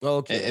that.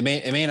 Okay. It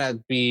may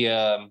not be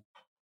the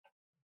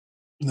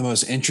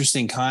most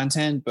interesting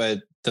content,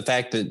 but the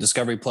fact that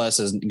Discovery Plus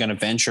is going to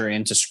venture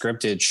into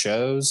scripted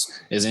shows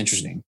is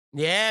interesting.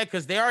 Yeah,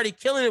 because they're already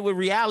killing it with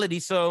reality.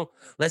 So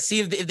let's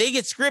see if they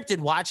get scripted.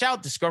 Watch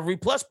out, Discovery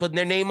Plus putting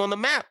their name on the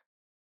map.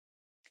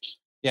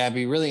 Yeah, I'd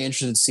be really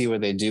interested to see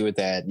what they do with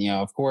that. You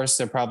know, of course,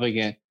 they're probably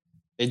going to,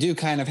 they do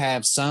kind of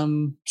have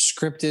some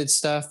scripted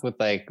stuff with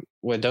like,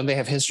 what, don't they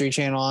have History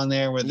Channel on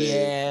there where they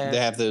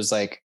have those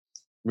like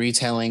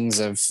retellings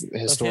of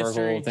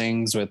historical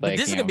things with like, but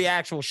this is going to be an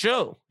actual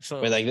show.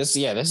 So but like this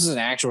is an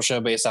actual show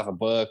based off a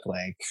book.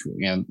 Like,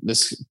 you know,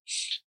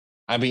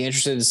 I'd be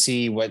interested to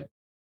see what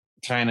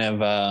kind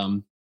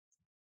of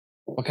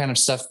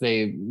stuff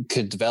they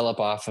could develop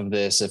off of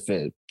this if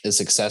it is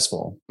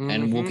successful.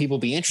 And will people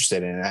be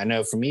interested in it? I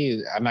know for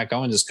me, I'm not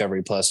going to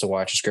Discovery Plus to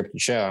watch a scripted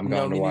show. I'm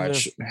going to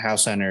watch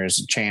House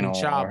Hunters channel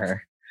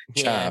or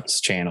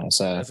Chopped channel.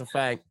 So that's a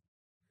fact.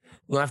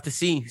 We'll have to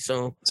see.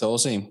 So we'll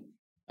see.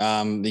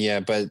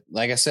 But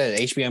like I said,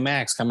 HBO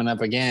Max coming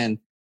up again.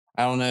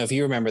 I don't know if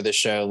you remember this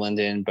show,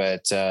 Lyndon,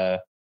 but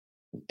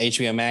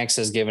HBO Max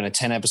has given a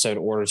 10-episode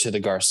order to The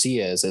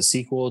Garcias, a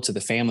sequel to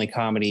the family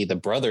comedy The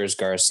Brothers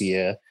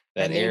Garcia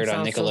that aired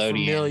on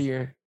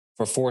Nickelodeon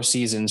for 4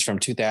 seasons from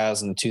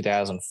 2000 to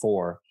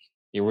 2004.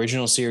 The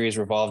original series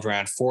revolved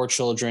around 4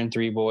 children,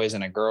 3 boys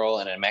and a girl,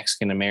 and a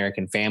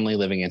Mexican-American family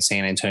living in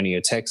San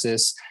Antonio,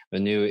 Texas. The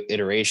new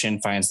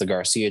iteration finds the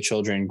Garcia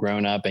children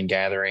grown up and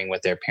gathering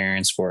with their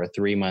parents for a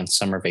 3-month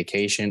summer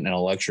vacation in a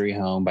luxury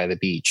home by the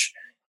beach.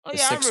 The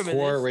 6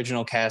 core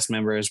original cast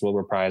members will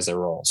reprise their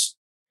roles.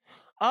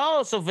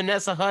 Oh, so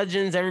Vanessa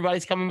Hudgens,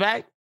 everybody's coming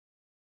back?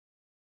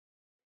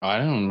 I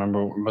don't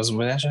remember. Was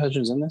Vanessa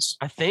Hudgens in this?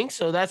 I think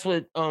so. That's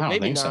what.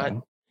 Maybe not.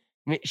 So.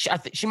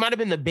 She might have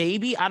been the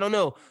baby. I don't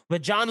know.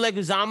 But John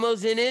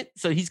Leguizamo's in it,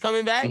 so he's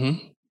coming back.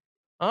 Mm-hmm.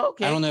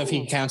 Okay. I don't know if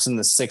he counts in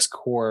the 6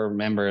 core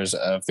members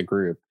of the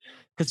group.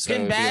 Because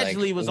Penn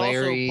Badgley was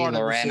Larry, also part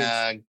Lorena,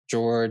 of the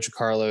George,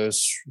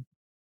 Carlos.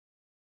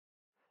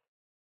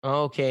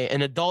 Okay,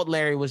 and adult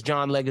Larry was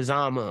John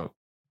Leguizamo.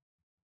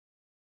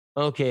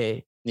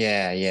 Okay.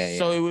 Yeah.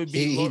 So it would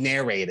be he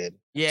narrated.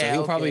 Yeah, so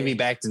he'll probably be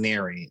back to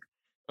narrate.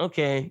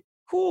 Okay,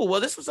 cool.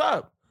 Well, this was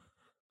up.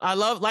 I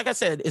love, like I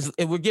said,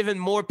 if we're giving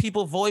more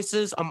people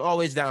voices, I'm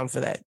always down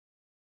for that.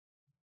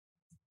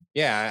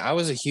 Yeah, I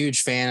was a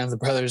huge fan of the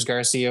Brothers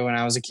Garcia when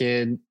I was a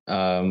kid.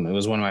 It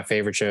was one of my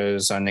favorite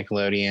shows on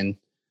Nickelodeon.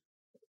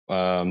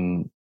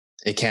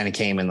 It kind of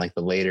came in like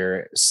the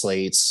later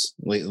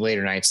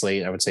night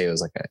slate. I would say it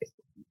was like a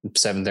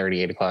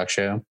 7:30, 8 o'clock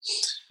show.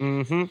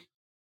 Mm-hmm.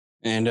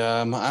 And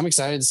I'm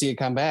excited to see it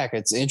come back.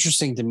 It's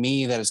interesting to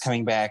me that it's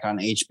coming back on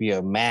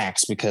HBO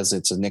Max because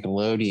it's a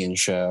Nickelodeon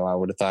show. I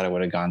would have thought it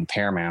would have gone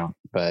Paramount.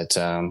 But,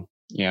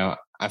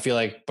 I feel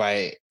like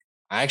I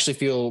actually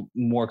feel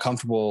more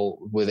comfortable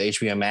with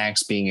HBO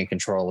Max being in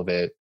control of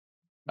it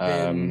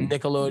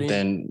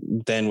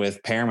Nickelodeon than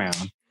with Paramount.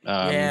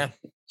 I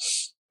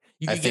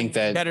think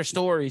that better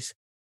stories.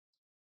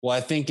 Well,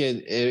 I think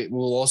it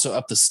will also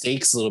up the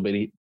stakes a little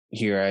bit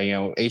here.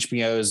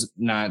 HBO is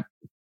not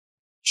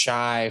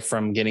shy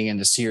from getting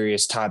into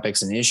serious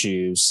topics and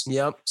issues.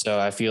 Yep. So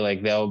I feel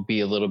like they'll be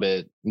a little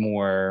bit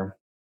more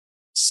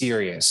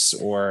serious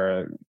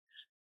or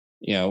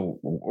they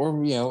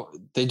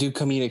do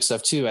comedic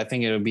stuff too. I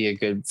think it'll be a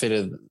good fit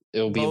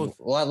it'll be both.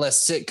 A lot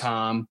less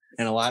sitcom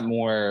and a lot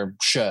more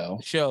show.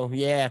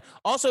 Yeah.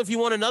 Also, if you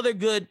want another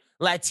good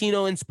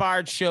Latino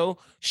inspired show,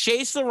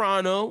 Shea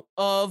Serrano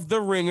of The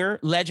Ringer,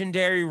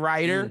 legendary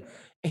writer,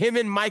 him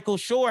and Michael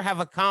Shore have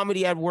a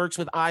comedy that works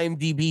with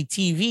IMDb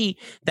TV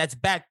that's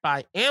backed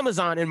by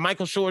Amazon. And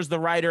Michael Shore is the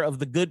writer of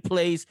The Good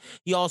Place.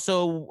 He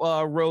also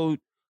wrote,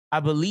 I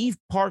believe,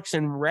 Parks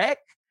and Rec.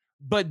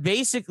 But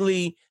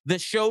basically, the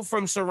show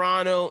from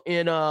Serrano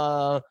and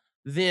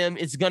them,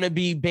 it's going to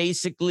be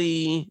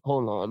basically,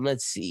 hold on,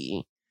 let's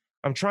see.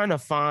 I'm trying to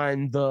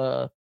find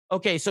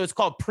okay, so it's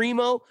called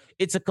Primo.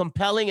 It's a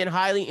compelling and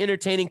highly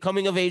entertaining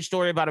coming-of-age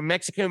story about a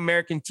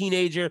Mexican-American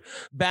teenager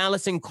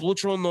balancing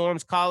cultural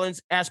norms, college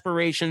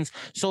aspirations,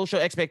 social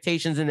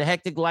expectations, and the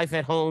hectic life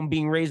at home,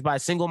 being raised by a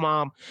single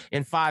mom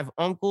and 5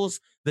 uncles.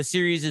 The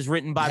series is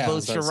written by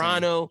both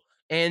Serrano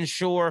and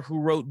Shore, who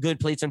wrote Good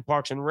Place and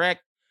Parks and Rec.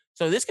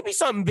 So this could be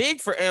something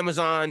big for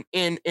Amazon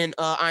and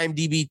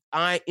IMDb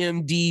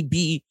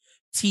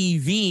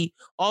TV,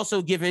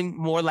 also giving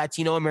more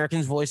Latino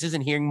Americans voices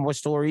and hearing more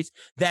stories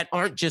that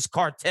aren't just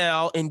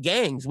cartel and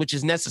gangs, which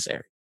is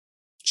necessary.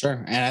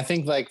 Sure. And I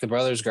think like the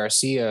Brothers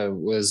Garcia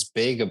was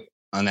big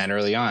on that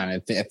early on. I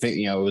think,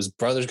 it was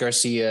Brothers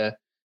Garcia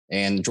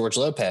and George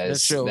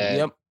Lopez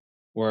that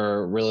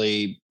were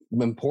really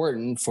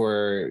important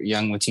for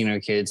young Latino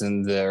kids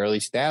in the early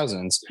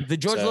 2000s. The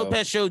George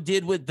Lopez show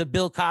did what the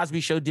Bill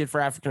Cosby show did for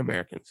African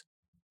Americans.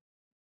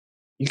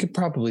 You could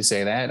probably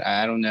say that.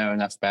 I don't know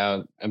enough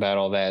about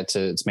all that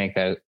to make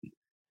that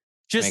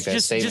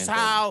just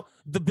how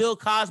the Bill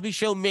Cosby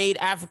show made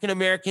African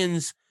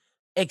Americans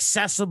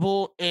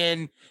accessible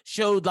and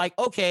showed like,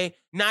 okay,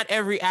 not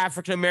every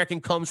African American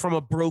comes from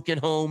a broken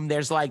home.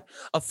 There's like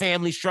a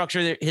family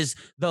structure.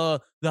 The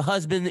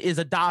husband is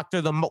a doctor,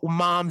 the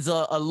mom's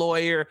a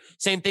lawyer.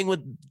 Same thing with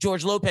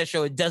George Lopez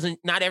show.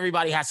 Not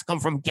everybody has to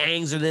come from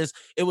gangs or this.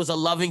 It was a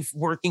loving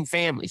working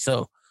family.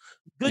 So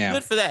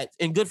good for that,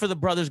 and good for the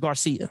Brothers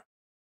Garcia.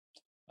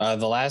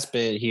 The last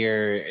bit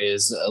here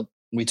is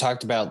we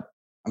talked about,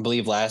 I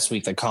believe last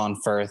week, that Colin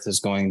Firth is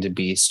going to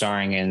be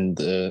starring in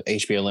the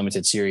HBO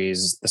limited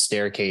series The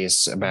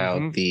Staircase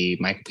about the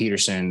Michael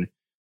Peterson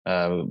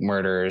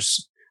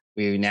murders.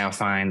 We now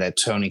find that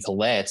Toni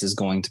Collette is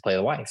going to play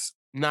the wife.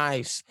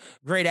 Nice,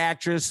 great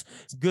actress,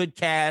 good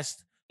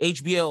cast.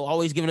 HBO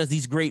always giving us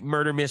these great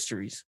murder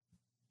mysteries.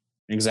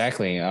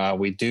 Exactly.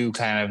 We do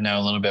kind of know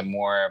a little bit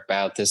more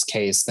about this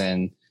case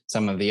than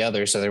some of the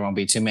others, so there won't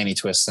be too many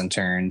twists and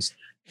turns.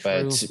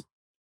 True. But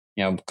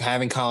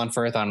having Colin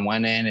Firth on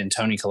one end and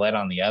Toni Collette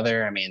on the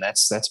other, I mean,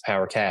 that's a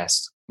power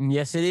cast.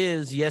 Yes, it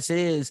is. Yes, it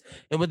is.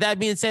 And with that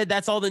being said,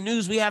 that's all the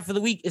news we have for the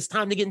week. It's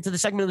time to get into the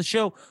segment of the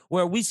show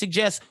where we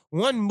suggest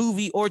one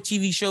movie or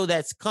TV show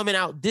that's coming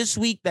out this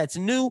week that's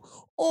new,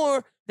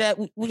 or that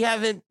we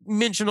haven't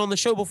mentioned on the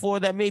show before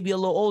that may be a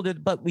little older,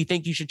 but we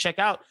think you should check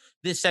out.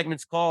 This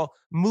segment's called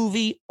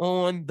Movie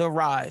on the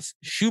Rise.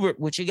 Schubert,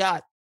 what you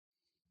got?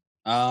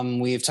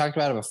 We've talked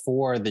about it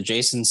before. The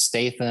Jason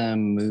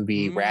Statham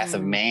movie Wrath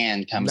of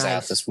Man comes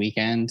out this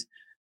weekend.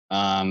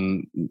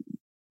 From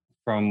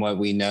what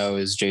we know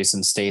is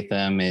Jason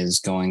Statham is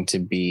going to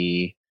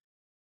be,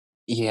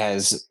 he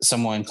has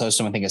someone close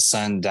to him, I think his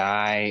son,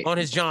 die on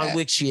his John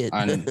Wick shit.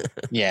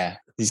 Yeah,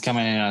 he's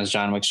coming in on his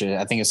John Wick shit.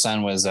 I think his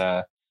son was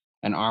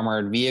an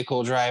armored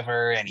vehicle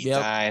driver, and he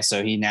dies,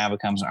 so he now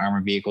becomes an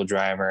armored vehicle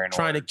driver and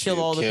trying to kill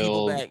all the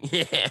people back.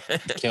 Yeah.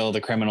 Kill the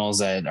criminals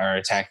that are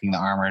attacking the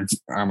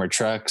armored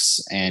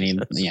trucks. And he,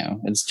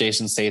 it's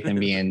Jason Statham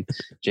being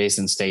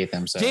Jason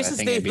Statham. So Jason I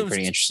think it'd be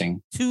pretty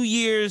interesting. 2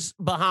 years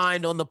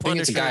behind on the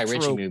Punisher. I think it's a Guy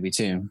Ritchie movie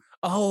too.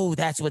 Oh,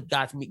 that's what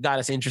got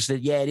us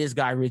interested. Yeah, it is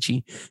Guy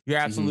Ritchie. You're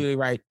absolutely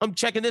right. I'm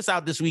checking this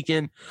out this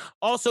weekend.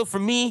 Also for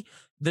me,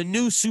 the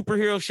new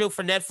superhero show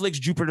for Netflix,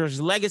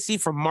 Jupiter's Legacy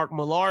from Mark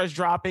Millar, is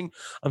dropping.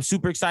 I'm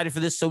super excited for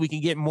this so we can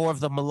get more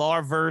of the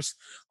Millar-verse.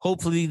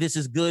 Hopefully this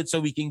is good so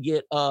we can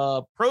get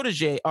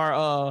Protege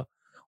or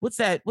what's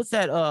that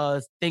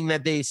thing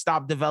that they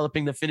stopped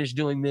developing to finish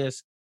doing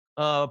this?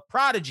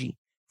 Prodigy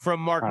from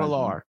Mark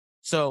Millar.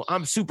 So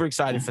I'm super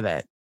excited for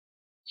that.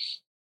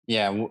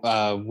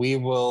 Yeah, we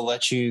will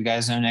let you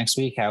guys know next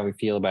week how we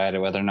feel about it,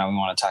 whether or not we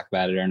want to talk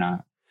about it or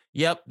not.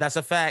 Yep, that's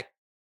a fact.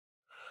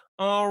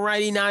 All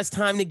righty, now it's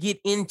time to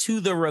get into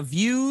the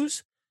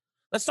reviews.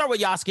 Let's start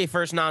with Yasuke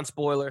first,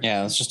 non-spoiler.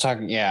 Yeah, let's just talk.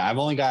 Yeah, I've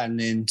only gotten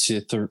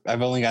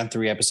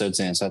 3 episodes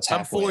in, so that's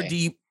halfway. I'm 4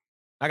 deep.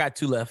 I got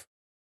 2 left.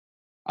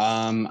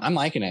 I'm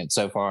liking it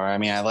so far. I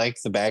mean, I like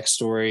the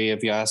backstory of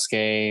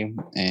Yasuke,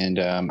 and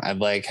I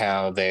like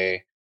how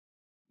they,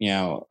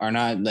 are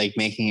not like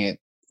making it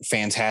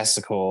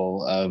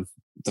fantastical of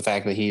the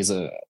fact that he's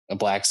a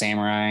black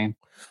samurai.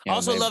 I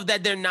also love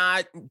that they're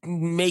not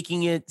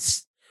making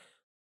it.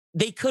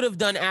 They could have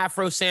done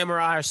Afro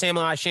Samurai or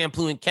Samurai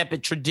Champloo and kept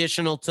it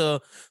traditional to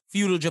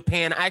feudal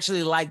Japan. I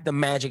actually like the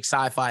magic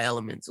sci-fi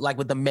elements, like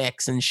with the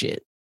mechs and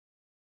shit.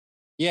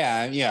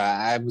 Yeah,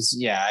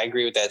 I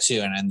agree with that too,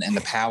 and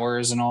the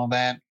powers and all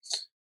that.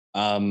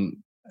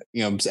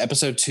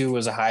 Episode 2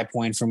 was a high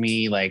point for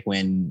me. Like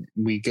when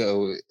we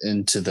go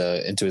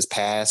into his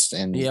past,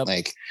 and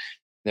like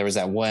there was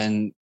that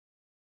one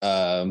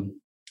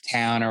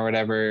town or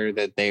whatever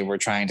that they were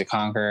trying to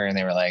conquer, and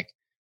they were like,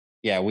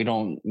 yeah, we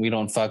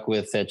don't fuck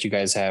with that. You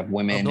guys have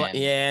women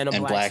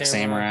and black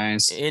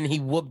samurais, and he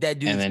whooped that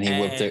dude, and then he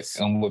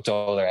whooped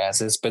all their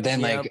asses. But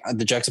then like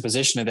the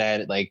juxtaposition of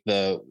that, like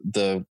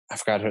the I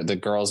forgot the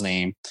girl's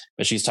name,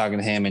 but she's talking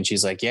to him and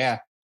she's like, yeah,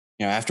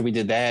 you know, after we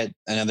did that,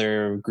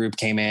 another group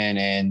came in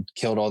and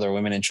killed all their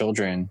women and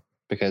children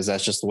because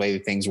that's just the way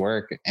things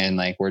work, and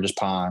like we're just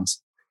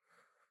pawns.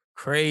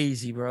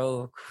 Crazy,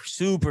 bro.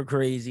 Super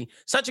crazy.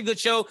 Such a good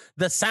show.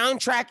 The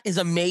soundtrack is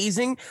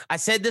amazing. I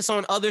said this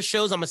on other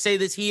shows. I'm going to say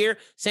this here.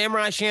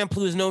 Samurai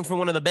Champloo is known for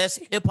one of the best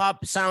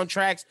hip-hop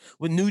soundtracks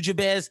with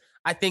Nujabes.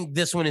 I think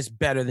this one is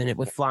better than it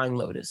with Flying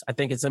Lotus. I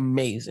think it's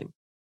amazing.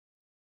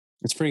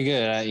 It's pretty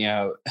good. You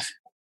know,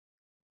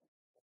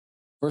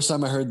 first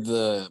time I heard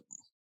the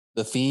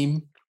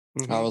theme,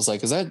 I was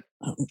like, is that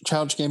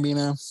Childish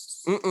Gambino?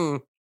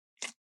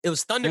 It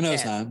was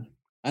Thundercat.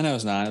 I know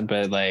it's not,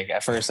 but like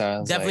at first I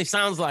was definitely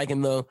sounds like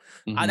him though.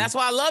 That's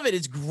why I love it.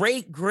 It's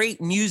great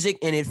music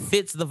and it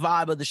fits the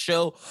vibe of the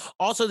show.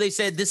 Also, they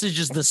said this is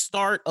just the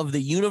start of the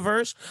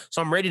universe.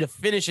 So I'm ready to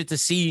finish it to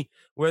see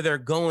where they're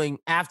going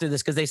after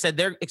this. Cause they said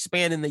they're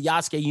expanding the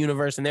Yasuke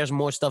universe and there's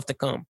more stuff to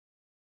come.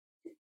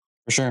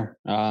 For sure.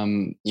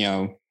 You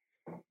know,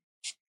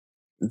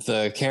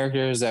 the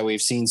characters that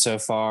we've seen so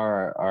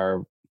far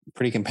are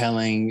pretty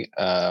compelling.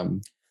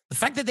 The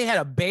fact that they had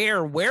a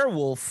bear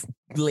werewolf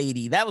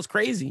lady, that was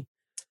crazy.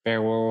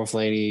 Bear werewolf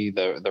lady,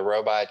 the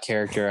robot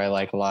character I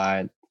like a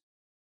lot.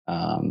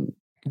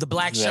 The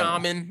black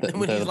shaman.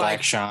 When he's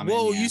black shaman.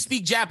 Whoa, you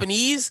speak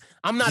Japanese?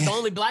 I'm not the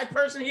only black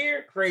person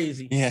here?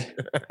 Crazy. Yeah.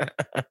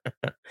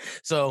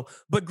 So,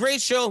 but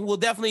great show. We'll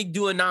definitely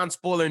do a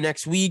non-spoiler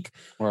next week.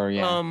 Or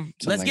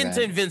let's get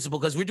into Invincible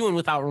because we're doing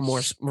Without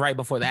Remorse right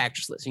before the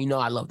actress list. You know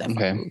I love that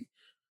movie.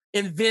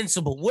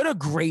 Invincible. What a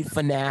great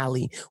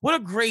finale. What a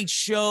great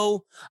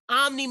show.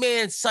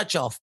 Omni-Man's such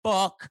a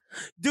fuck.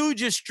 Dude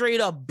just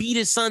straight up beat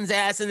his son's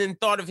ass and then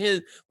thought of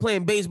him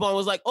playing baseball and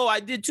was like, oh, I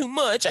did too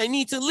much. I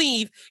need to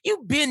leave.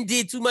 You been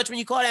did too much when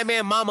you call that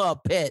man mama a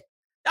pet.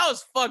 That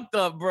was fucked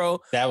up,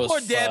 bro. That was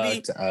poor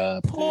Debbie.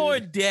 Poor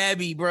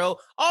Debbie, bro.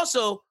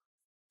 Also,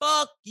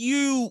 fuck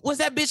you. What's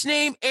that bitch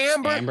name?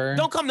 Amber?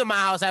 Don't come to my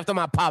house after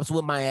my pops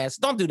whip my ass.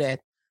 Don't do that.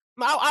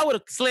 I would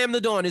have slammed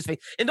the door in his face.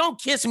 And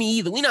don't kiss me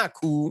either. We not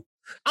cool.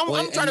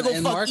 I'm trying to go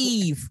fuck Mark,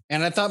 Eve.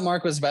 And I thought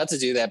Mark was about to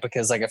do that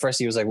because like at first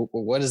he was like,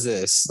 what is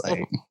this?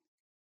 Like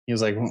he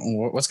was like,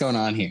 what's going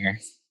on here?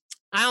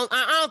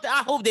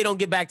 I hope they don't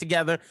get back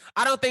together.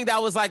 I don't think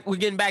that was like we're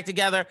getting back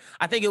together.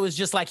 I think it was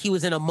just like he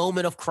was in a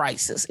moment of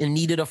crisis and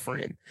needed a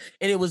friend.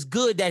 And it was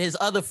good that his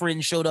other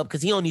friend showed up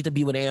because he don't need to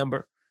be with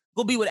Amber.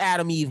 Go be with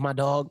Adam Eve, my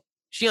dog.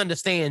 She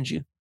understands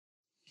you.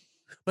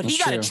 But he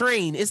got to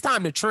train. It's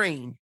time to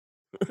train.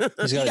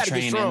 He's got to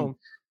train.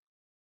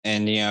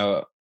 And, you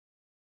know,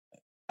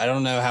 I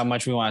don't know how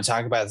much we want to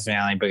talk about the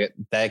finale, but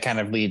that kind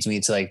of leads me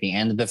to like the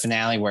end of the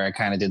finale where I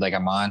kind of did like a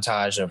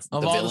montage of the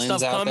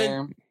villains out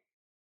there.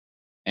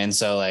 And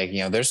so like, you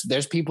know,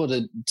 there's people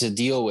to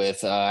deal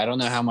with. I don't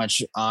know how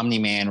much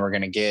Omni-Man we're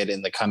going to get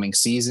in the coming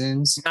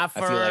seasons. I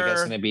feel like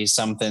that's going to be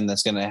something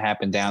that's going to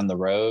happen down the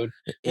road.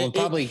 We'll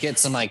probably get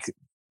some like,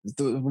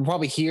 we'll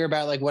probably hear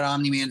about like what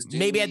Omni-Man's doing.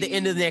 Maybe at the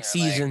end of the next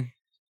season.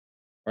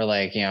 Or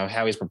like, you know,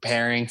 how he's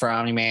preparing for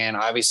Omni-Man.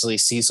 Obviously,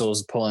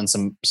 Cecil's pulling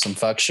some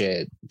fuck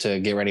shit to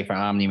get ready for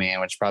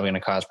Omni-Man, which is probably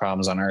going to cause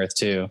problems on Earth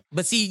too.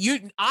 But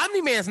see,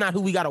 Omni-Man's not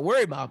who we got to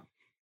worry about.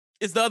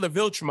 It's the other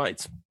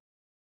Viltrumites.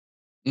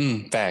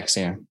 Facts,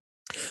 yeah.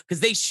 Because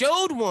they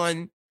showed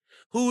one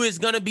who is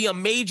going to be a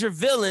major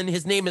villain.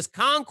 His name is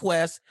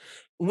Conquest.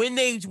 When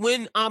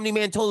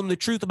Omni-Man told him the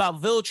truth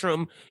about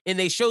Viltrum, and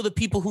they show the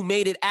people who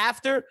made it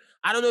after.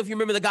 I don't know if you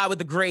remember the guy with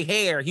the gray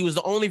hair. He was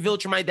the only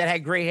Viltrumite that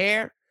had gray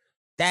hair.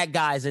 That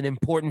guy's an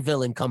important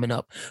villain coming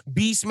up.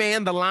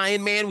 Beastman, the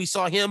Lion Man, we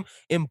saw him,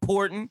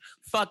 important.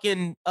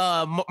 Fucking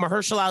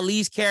Mahershala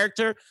Ali's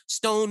character,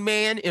 Stone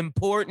Man,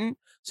 important.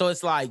 So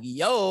it's like,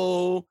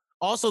 yo.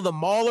 Also, the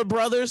Mauler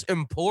brothers,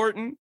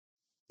 important.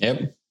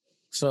 Yep.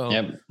 So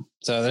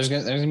there's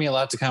gonna be a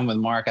lot to come with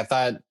Mark. I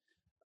thought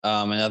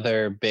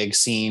another big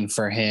scene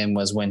for him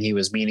was when he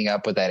was meeting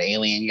up with that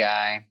alien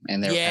guy,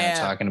 and they were kind of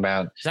talking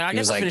about. So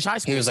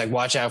he was like,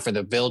 watch out for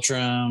the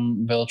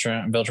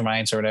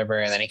Viltrumites or whatever,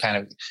 and then he kind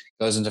of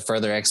goes into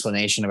further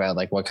explanation about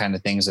like what kind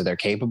of things that they're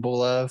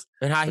capable of,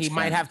 and how he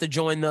might have to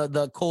join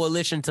the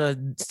coalition to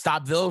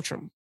stop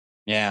Viltrum.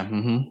 Yeah.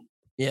 Mm-hmm.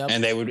 Yeah.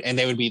 And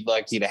they would be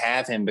lucky to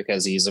have him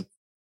because he's a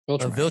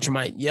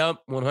Viltrumite. Yep,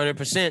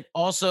 100%.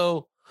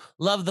 Also,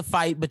 love the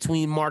fight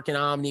between Mark and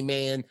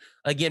Omni-Man.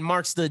 Again,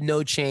 Mark stood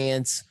no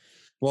chance.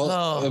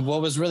 Well,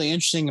 what was really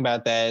interesting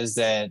about that is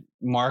that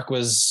Mark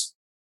was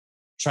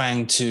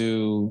trying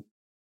to,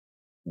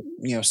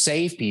 you know,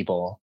 save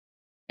people.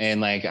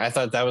 And like, I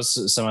thought that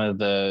was some of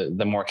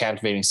the more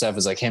captivating stuff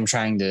is like him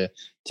trying to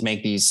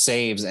make these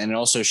saves. And it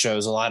also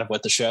shows a lot of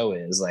what the show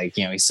is. Like,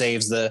 you know, he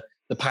saves the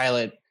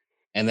pilot,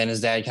 and then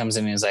his dad comes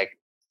in and is like,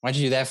 Why'd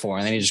you do that for?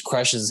 And then he just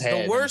crushes his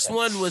head. The worst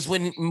one was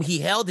when he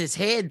held his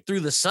head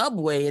through the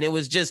subway, and it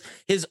was just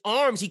his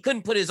arms. He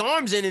couldn't put his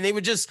arms in, and they were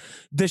just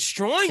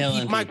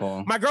destroying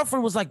people. My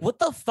girlfriend was like, "What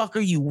the fuck are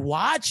you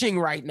watching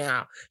right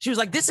now?" She was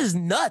like, "This is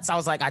nuts." I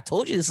was like, "I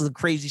told you this is a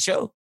crazy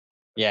show."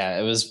 Yeah,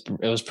 it was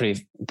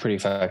pretty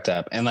fucked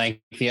up. And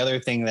like the other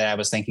thing that I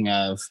was thinking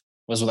of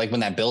was like when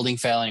that building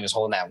fell and he was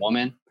holding that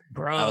woman.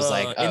 Bro, I was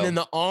like, and then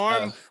the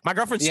arm, my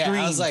girlfriend screamed.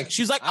 I was like,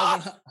 she was like,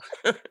 I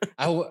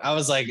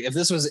was like, if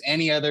this was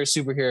any other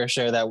superhero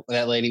show,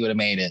 that lady would have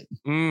made it.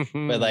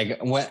 Mm-hmm. But like,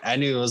 what I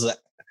knew was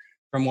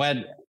from what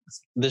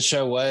the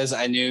show was,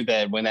 I knew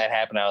that when that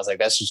happened, I was like,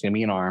 that's just gonna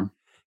be an arm.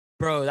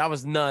 Bro, that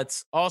was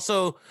nuts.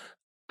 Also,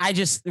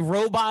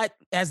 Robot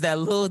as that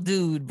little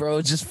dude,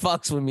 bro, just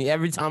fucks with me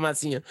every time I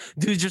see him.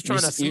 Dude's just trying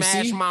to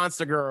smash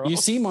Monster Girl. You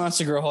see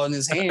Monster Girl holding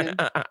his hand.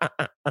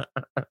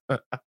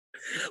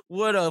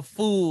 What a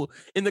fool.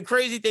 And the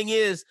crazy thing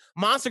is,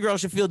 Monster Girl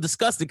should feel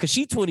disgusted because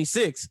she's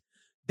 26.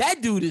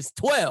 That dude is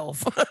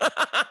 12.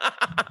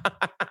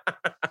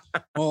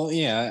 Well,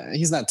 yeah,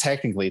 he's not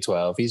technically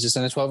 12. He's just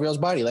in a 12-year-old's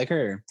body like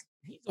her.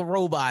 He's a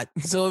robot.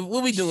 So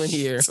what we doing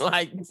here?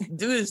 Like,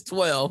 dude is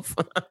 12.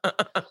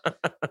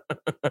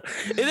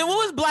 And then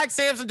what was Black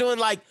Samson doing?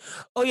 Like,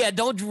 oh yeah,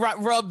 don't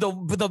rub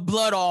the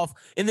blood off.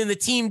 And then the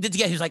team did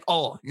together. He's like,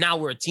 oh, now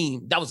we're a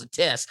team. That was a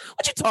test.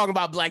 What you talking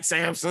about, Black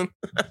Samson?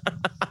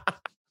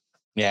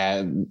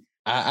 Yeah,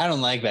 I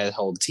don't like that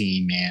whole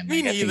team, man.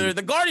 Me neither.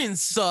 The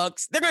Guardians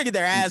sucks. They're gonna get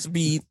their ass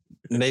beat.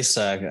 They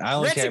suck. I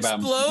only care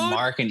about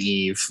Mark and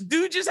Eve.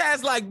 Dude just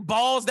has like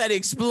balls that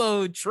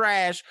explode.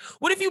 Trash.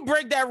 What if you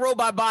break that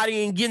robot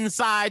body and get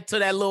inside to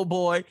that little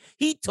boy?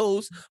 He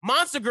toast.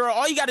 Monster Girl,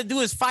 all you got to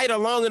do is fight her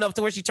long enough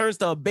to where she turns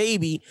to a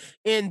baby.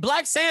 And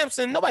Black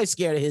Samson, nobody's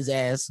scared of his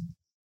ass.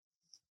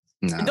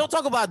 No. And don't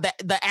talk about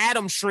the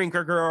Atom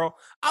Shrinker girl.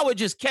 I would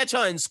just catch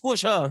her and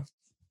squish her.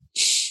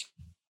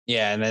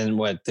 Yeah, and then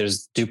what?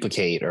 There's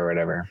Duplicate or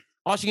whatever.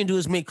 All she can do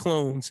is make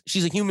clones.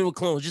 She's a human with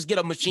clones. Just get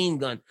a machine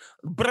gun.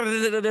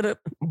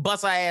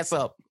 Bust her ass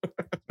up.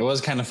 It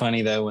was kind of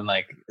funny, though, when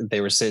like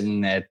they were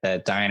sitting at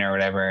that diner or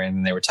whatever,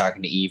 and they were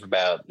talking to Eve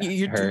about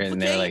her,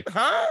 and they're like,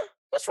 huh?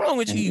 What's wrong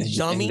with you,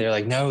 dummy? And they're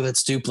like, no,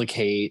 that's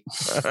Duplicate.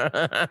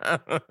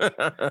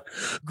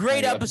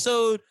 Great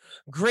episode.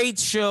 Great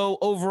show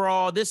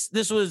overall. This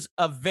was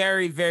a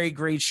very, very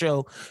great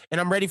show. And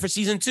I'm ready for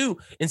season 2.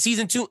 And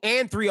season 2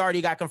 and 3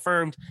 already got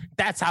confirmed.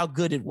 That's how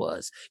good it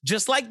was.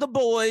 Just like The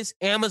Boys,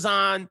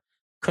 Amazon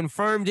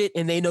confirmed it,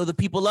 and they know the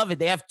people love it.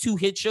 They have 2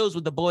 hit shows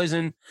with The Boys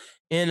and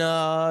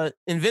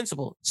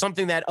Invincible,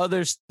 something that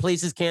other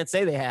places can't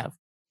say they have.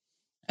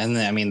 And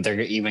then, I mean,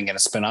 they're even going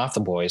to spin off The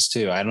Boys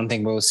too. I don't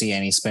think we'll see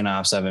any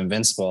spinoffs of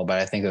Invincible, but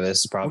I think that this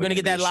is probably we're going to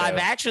get that live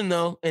action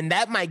though, and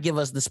that might give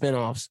us the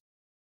spinoffs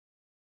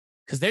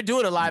because they're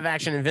doing a live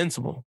action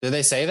Invincible. Did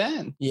they say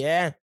that?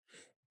 Yeah,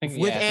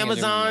 with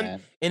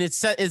Amazon, and it's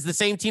the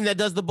same team that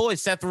does The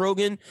Boys, Seth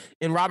Rogen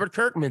and Robert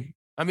Kirkman.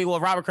 I mean, well,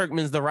 Robert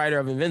Kirkman's the writer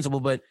of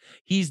Invincible, but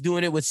he's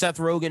doing it with Seth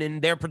Rogen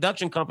and their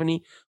production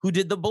company who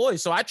did The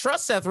Boys. So I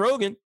trust Seth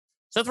Rogen.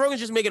 Seth Rogen's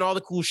just making all the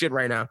cool shit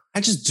right now.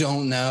 I just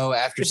don't know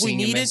after seeing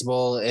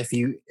Invincible if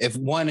you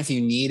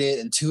need it,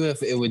 and 2,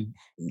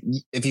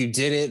 if you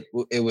did it,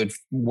 it would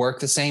work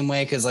the same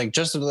way. Cause like,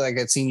 just like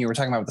I'd seen you were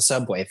talking about with the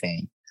subway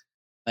thing.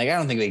 Like, I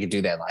don't think they could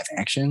do that live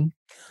action.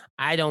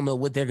 I don't know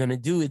what they're going to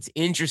do. It's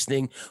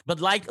interesting.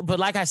 But like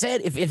I said,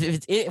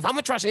 if I'm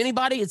gonna trust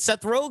anybody, it's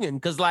Seth Rogen.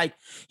 Cause like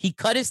he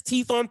cut his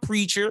teeth on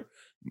Preacher.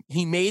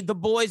 He made The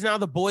Boys. Now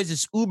The Boys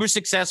is uber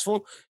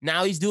successful.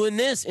 Now he's doing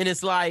this. And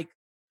it's like,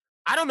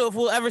 I don't know if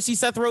we'll ever see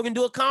Seth Rogen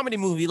do a comedy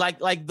movie like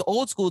the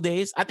old school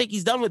days. I think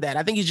he's done with that.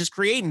 I think he's just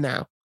creating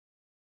now.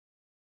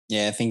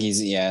 Yeah, I think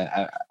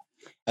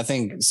I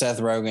think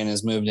Seth Rogen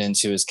has moved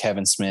into his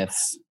Kevin Smith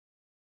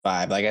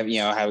vibe. Like,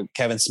 how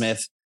Kevin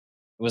Smith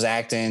was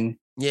acting.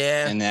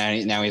 Yeah. And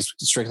now he's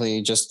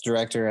strictly just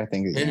director. I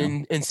think.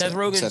 And Seth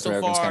Rogen's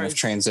kind of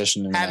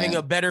transitioned having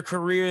a better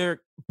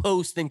career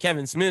post than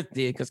Kevin Smith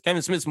did, because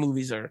Kevin Smith's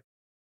movies are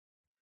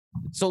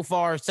so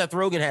far. Seth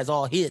Rogen has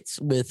all hits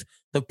with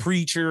The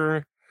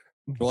Preacher.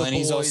 Well, and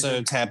he's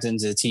also tapped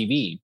into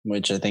TV,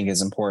 which I think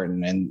is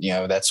important. And,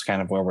 that's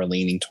kind of where we're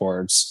leaning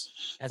towards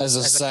as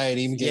a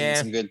society, getting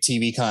some good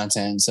TV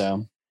content.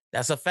 So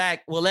that's a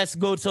fact. Well, let's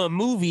go to a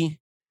movie.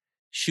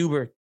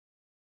 Schubert,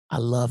 I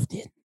loved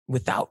it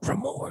without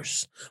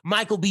remorse.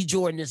 Michael B.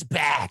 Jordan is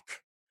back.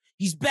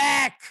 He's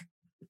back.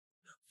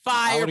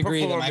 Fire. I would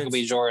agree that Michael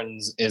B. Jordan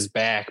is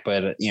back,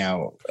 but,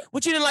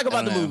 what you didn't like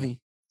about the movie?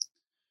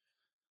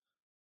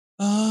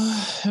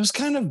 It was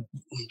kind of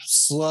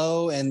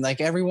slow, and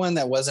like everyone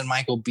that wasn't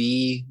Michael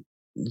B.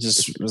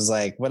 just was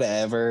like,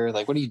 whatever.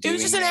 Like, what are you doing? It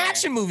was just an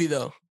action movie,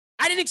 though.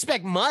 I didn't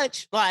expect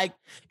much. Like,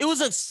 it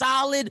was a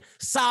solid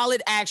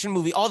action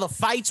movie. All the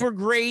fights were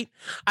great.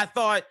 I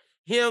thought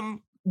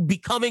him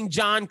becoming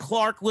John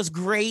Clark was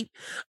great.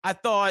 I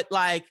thought,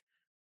 like,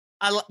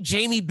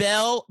 Jamie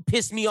Bell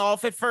pissed me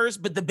off at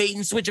first, but the bait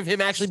and switch of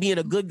him actually being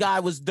a good guy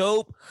was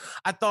dope.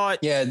 I thought,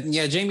 yeah,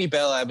 Jamie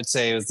Bell, I would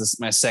say was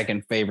my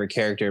second favorite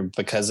character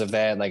because of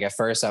that. Like at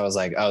first, I was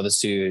like, oh,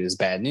 this dude is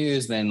bad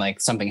news. Then like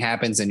something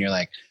happens, and you're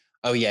like,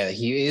 oh yeah,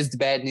 he is the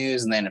bad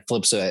news, and then it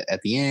flips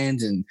at the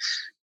end. And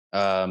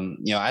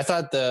I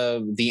thought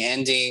the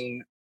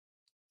ending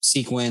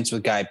sequence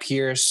with Guy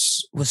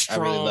Pearce was strong.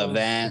 I really love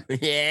that.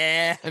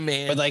 Yeah,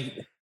 man. But like.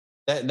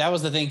 That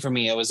was the thing for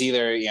me. It was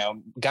either,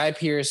 Guy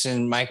Pearce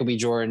and Michael B.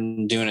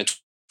 Jordan doing a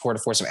tour de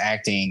force of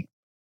acting.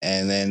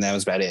 And then that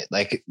was about it.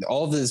 Like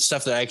all the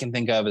stuff that I can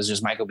think of is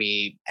just Michael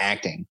B.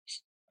 acting.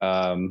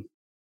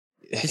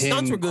 His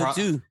stunts were good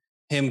too.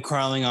 Him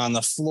crawling on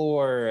the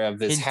floor of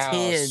this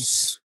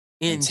house.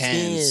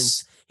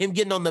 Intense. Him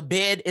getting on the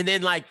bed, and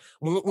then like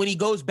when he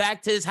goes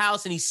back to his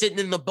house and he's sitting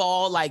in the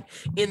ball, like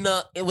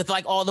with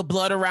like all the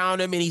blood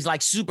around him, and he's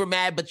like super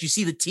mad, but you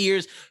see the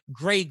tears.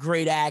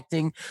 Great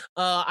acting.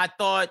 I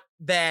thought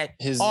that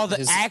all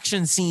the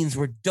action scenes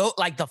were dope,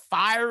 like the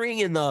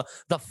firing and the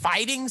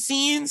fighting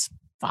scenes.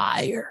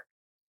 Fire.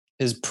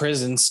 His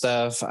prison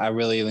stuff, I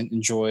really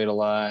enjoyed a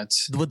lot.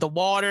 With the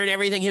water and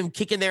everything, him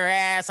kicking their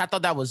ass. I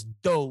thought that was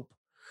dope.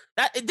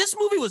 This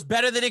movie was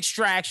better than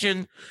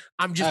Extraction.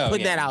 I'm just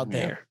putting that out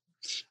there.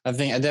 I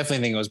definitely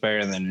think it was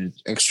better than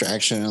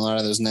Extraction and a lot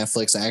of those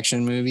Netflix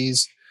action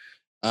movies.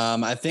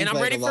 I think, and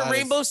I'm ready for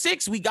Rainbow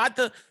Six.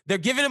 They're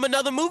giving him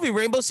another movie,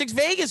 Rainbow Six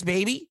Vegas,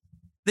 baby.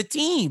 The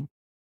team.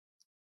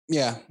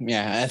 Yeah.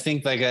 I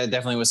think like that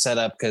definitely was set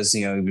up because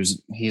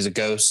he's a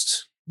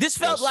ghost. This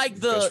felt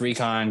like Ghost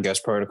Recon,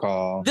 Ghost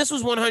Protocol. This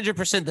was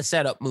 100% the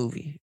setup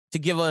movie to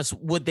give us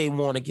what they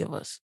want to give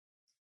us.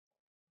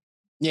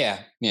 Yeah.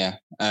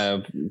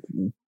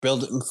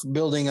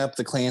 Building up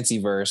the Clancy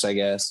verse, I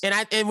guess.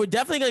 And we're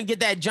definitely gonna get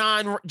that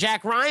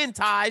Jack Ryan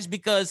ties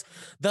because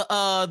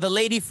the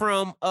lady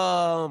from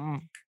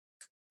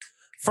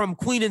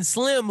Queen and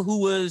Slim, who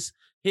was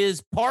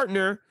his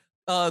partner,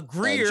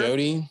 Greer.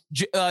 Jody.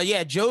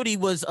 Jody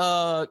was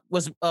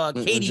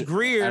Katie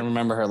Greer. I don't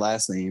remember her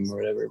last name or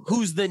whatever.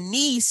 Who's the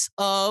niece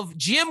of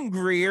Jim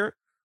Greer,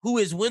 who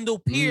is Wendell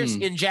Pierce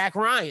in Jack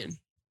Ryan.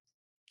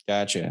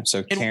 Gotcha.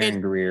 So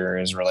Karen Greer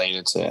is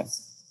related to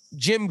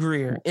Jim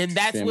Greer, and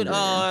that's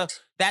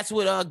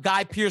what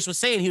Guy Pearce was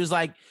saying. He was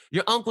like,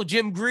 "Your uncle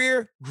Jim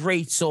Greer,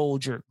 great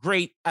soldier,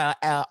 great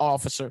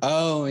officer."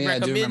 Oh yeah, I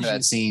do remember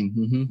that scene.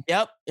 Mm-hmm.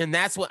 Yep, and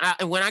that's what.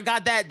 When I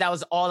got that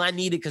was all I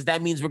needed because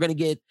that means we're gonna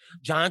get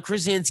John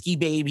Krasinski,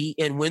 baby,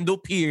 and Wendell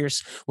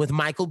Pierce with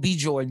Michael B.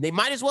 Jordan. They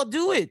might as well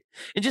do it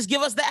and just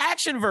give us the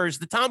action verse,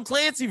 the Tom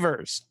Clancy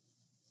verse.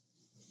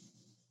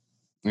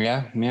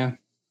 Yeah.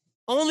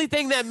 Only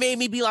thing that made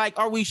me be like,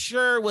 are we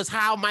sure, was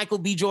how Michael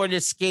B. Jordan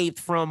escaped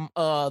from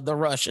the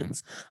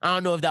Russians. I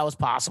don't know if that was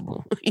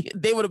possible.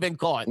 They would have been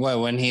caught. What,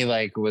 when he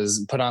like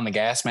was put on the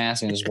gas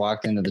mask and just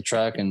walked into the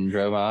truck and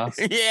drove off?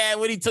 Yeah,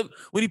 when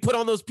he put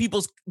on those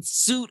people's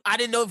suit, I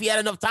didn't know if he had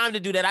enough time to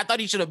do that. I thought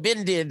he should have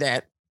been did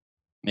that.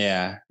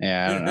 Yeah.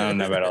 I don't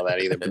know about all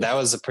that either, but that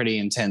was a pretty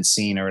intense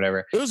scene or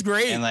whatever. It was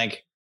great. And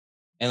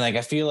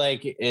I feel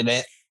like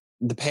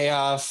the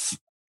payoff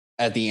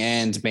at the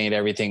end made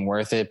everything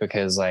worth it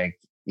because like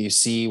you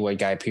see what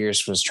Guy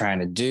Pearce was trying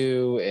to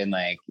do and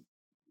like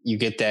you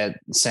get that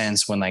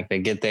sense when like they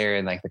get there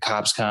and like the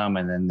cops come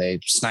and then they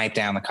snipe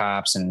down the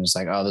cops and it's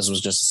like, oh, this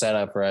was just a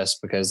setup for us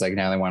because like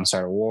now they want to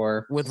start a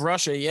war with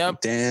Russia.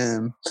 Yep.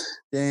 Damn.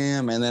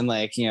 And then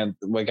like,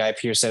 what Guy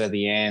Pearce said at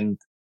the end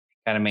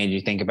kind of made you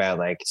think about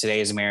like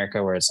today's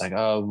America where it's like,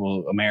 oh,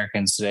 well,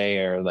 Americans today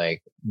are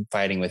like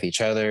fighting with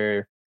each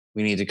other.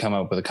 We need to come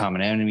up with a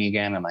common enemy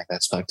again. I'm like,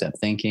 that's fucked up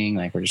thinking.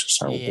 Like we're just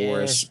gonna start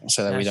wars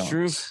so that we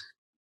don't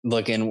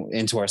look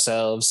into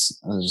ourselves.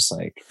 I was just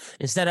like,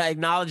 instead of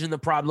acknowledging the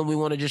problem, we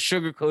want to just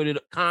sugarcoat it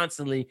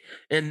constantly.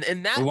 And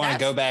that we want to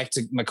go back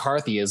to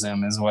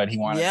McCarthyism is what he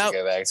wanted to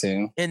go back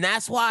to. And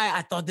that's why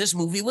I thought this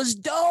movie was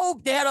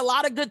dope. They had a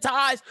lot of good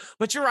ties,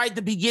 but you're right.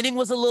 The beginning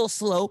was a little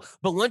slow,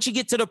 but once you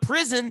get to the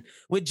prison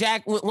with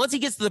Jack, once he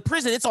gets to the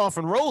prison, it's off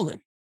and rolling.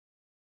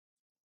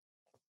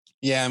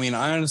 Yeah, I mean,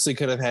 I honestly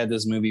could have had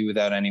this movie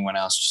without anyone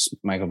else, just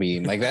Michael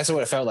B. Like, that's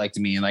what it felt like to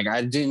me. Like,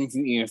 I didn't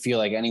even feel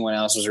like anyone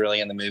else was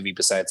really in the movie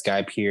besides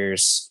Guy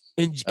Pearce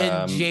and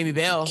Jamie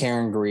Bell,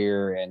 Karen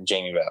Greer, and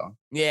Jamie Bell.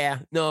 Yeah,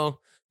 no,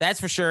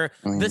 that's for sure.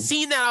 The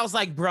scene that I was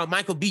like, bro,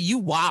 Michael B.,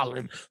 you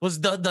wildin', was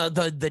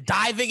the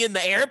diving in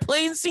the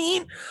airplane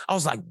scene. I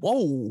was like,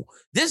 whoa,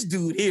 this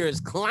dude here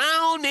is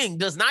clowning,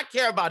 does not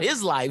care about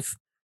his life.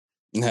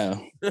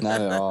 No,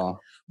 not at all.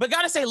 But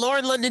gotta say,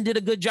 Lauren London did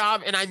a good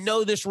job, and I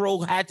know this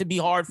role had to be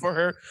hard for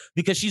her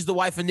because she's the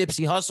wife of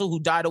Nipsey Hussle, who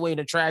died away in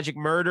a tragic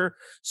murder.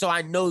 So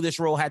I know this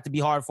role had to be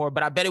hard for her,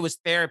 but I bet it was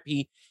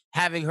therapy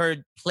having her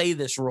play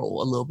this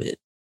role a little bit.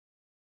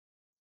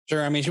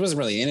 Sure, I mean, she wasn't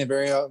really in it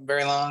very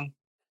long.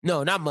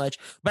 No, not much.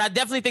 But I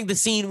definitely think the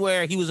scene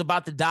where he was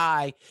about to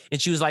die and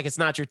she was like, "It's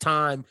not your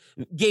time,"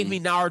 gave me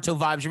Naruto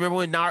vibes. You remember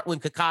when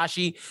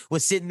Kakashi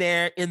was sitting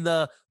there in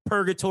the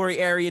purgatory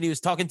area and he was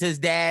talking to his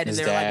dad and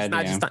they're like, "It's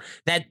not just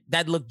time."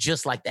 That looked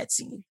just like that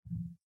scene.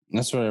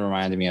 That's what it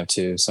reminded me of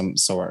too, some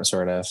sort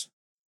of.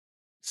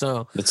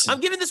 So I'm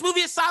giving this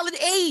movie a solid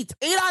 8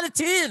 out of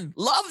 10.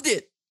 Loved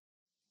it.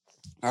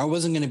 I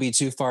wasn't going to be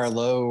too far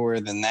lower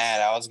than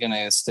that. I was going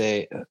to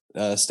stay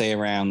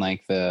around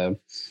like I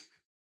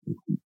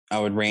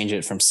would range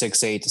it from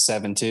 6.8 to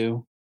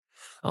 7.2.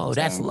 Oh,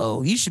 that's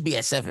low. You should be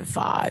at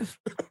 7.5.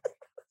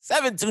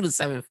 7.2 to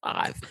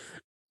 7.5.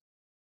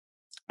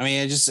 I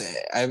mean,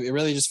 it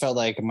really just felt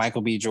like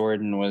Michael B.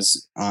 Jordan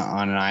was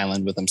on an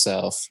island with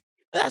himself.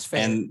 That's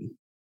fair. And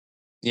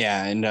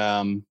yeah,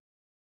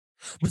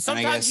 but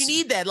sometimes you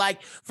need that.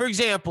 Like, for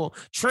example,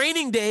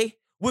 Training Day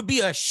would be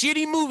a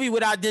shitty movie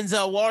without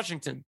Denzel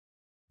Washington.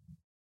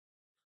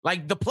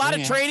 Like the plot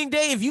of Training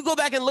Day, if you go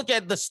back and look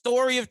at the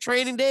story of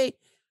Training Day,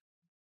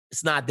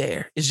 it's not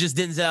there. It's just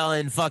Denzel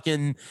and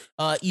fucking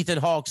Ethan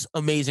Hawke's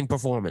amazing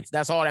performance.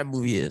 That's all that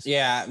movie is.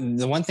 Yeah.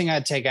 The one thing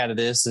I'd take out of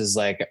this is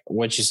like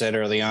what you said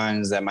early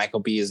on is that Michael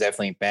B is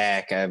definitely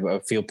back. I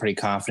feel pretty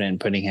confident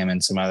putting him in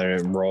some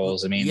other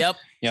roles. I mean, up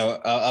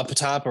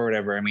top or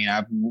whatever. I mean,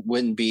 I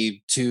wouldn't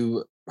be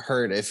too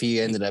hurt if he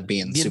ended up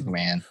being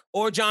Superman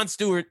or Jon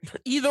Stewart.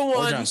 Either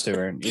one. Or Jon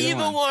Stewart.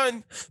 Either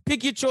one.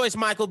 Pick your choice,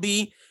 Michael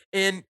B.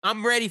 And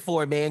I'm ready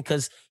for it, man,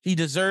 because he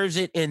deserves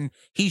it. And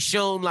he's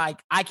shown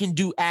like I can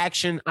do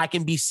action. I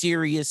can be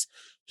serious.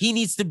 He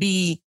needs to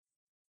be.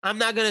 I'm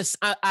not gonna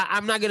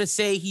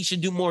say he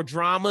should do more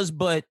dramas,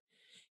 but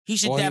he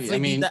should definitely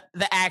be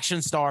the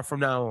action star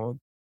from now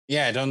on.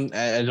 Yeah, I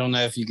don't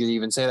know if you could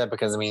even say that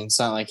because I mean it's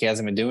not like he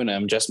hasn't been doing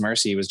them. Just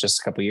Mercy was just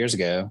a couple years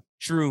ago.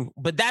 True,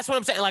 but that's what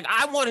I'm saying. Like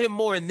I want him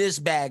more in this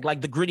bag,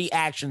 like the gritty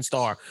action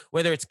star,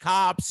 whether it's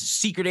cops,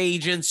 secret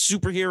agents,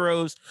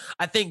 superheroes.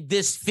 I think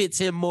this fits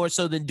him more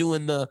so than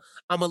doing the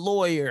I'm a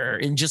lawyer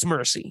in Just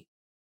Mercy.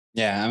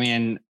 Yeah, I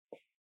mean,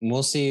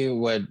 we'll see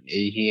what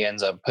he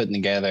ends up putting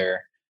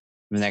together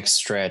the next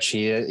stretch.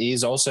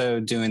 He's also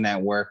doing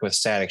that work with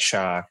Static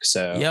Shock.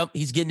 So yep,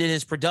 he's getting in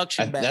his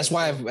production bag. That's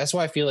why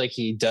I feel like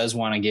he does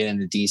want to get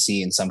into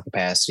DC in some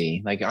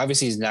capacity. Like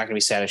obviously he's not going to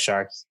be Static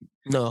Shock.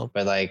 No,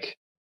 but like,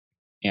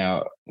 you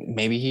know,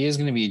 maybe he is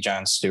going to be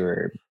Jon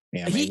Stewart.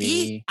 Yeah,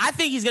 maybe. I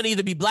think he's going to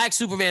either be Black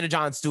Superman or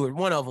Jon Stewart.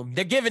 One of them.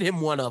 They're giving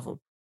him one of them.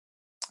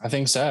 I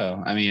think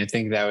so. I mean, I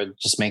think that would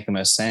just make the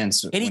most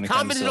sense. And he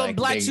commented on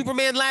Black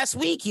Superman last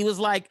week. He was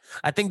like,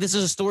 I think this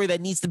is a story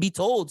that needs to be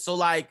told. So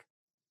like,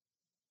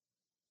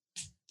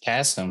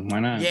 cast him.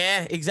 Why not?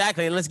 Yeah,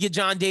 exactly. And let's get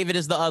John David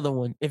as the other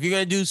one. If you're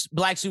going to do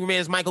Black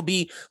Superman as Michael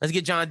B., let's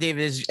get John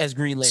David as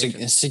Green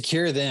Lantern.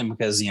 Secure them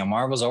because,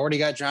 Marvel's already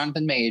got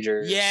Jonathan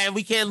Majors. Yeah, and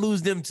we can't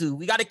lose them too.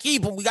 We got to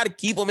keep them. We got to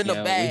keep them in the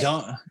bag. We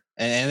don't.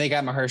 And they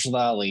got Mahershala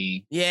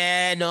Ali.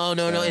 Yeah, no.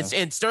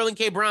 And Sterling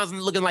K. Brown's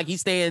looking like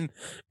he's staying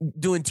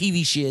doing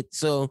TV shit.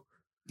 So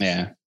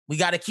yeah, we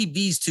got to keep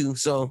these two.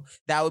 So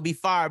that would be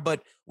fire.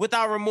 But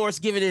Without Remorse,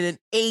 giving it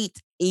an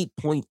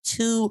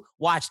 8.2.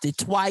 Watched it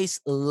twice,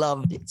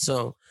 loved it.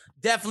 So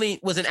definitely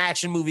was an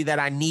action movie that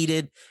I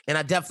needed. And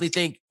I definitely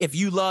think if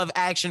you love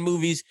action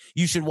movies,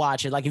 you should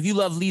watch it. Like if you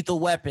love Lethal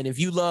Weapon, if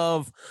you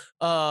love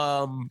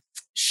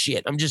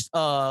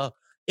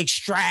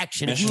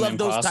Extraction, if you love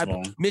those type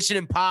of Mission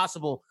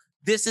Impossible,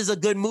 this is a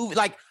good movie.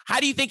 Like, how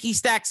do you think he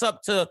stacks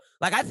up to,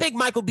 like, I think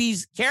Michael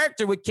B's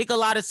character would kick a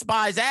lot of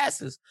spies'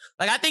 asses.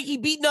 Like, I think he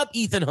beaten up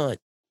Ethan Hunt.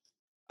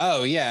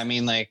 Oh, yeah. I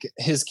mean, like,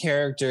 his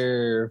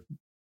character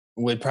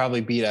would probably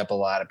beat up a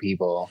lot of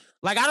people.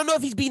 Like, I don't know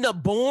if he's beating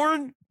up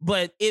Bourne,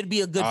 but it'd be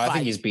a good fight. I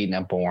think he's beating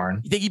up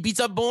Bourne. You think he beats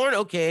up Bourne?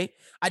 Okay.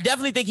 I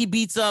definitely think he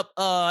beats up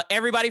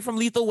everybody from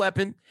Lethal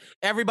Weapon,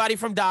 everybody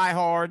from Die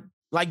Hard.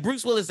 Like,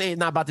 Bruce Willis ain't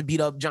not about to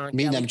beat up John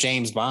Beating Kelly. up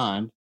James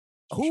Bond.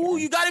 Who? Sure.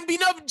 You got him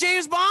beating up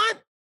James Bond?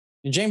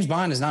 James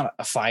Bond is not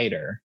a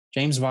fighter.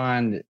 James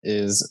Bond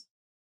is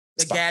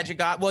the gadget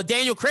guy. Well,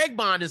 Daniel Craig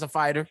Bond is a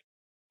fighter.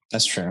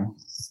 That's true.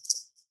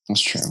 That's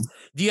true.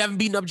 Do you have him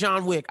beating up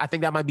John Wick? I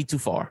think that might be too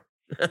far.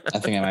 I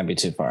think it might be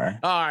too far.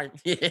 All right.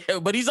 Yeah,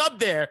 but he's up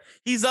there.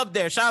 He's up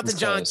there. Shout out to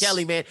John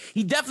Kelly, man.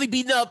 He definitely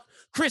beating up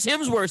Chris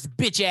Hemsworth's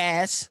bitch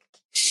ass.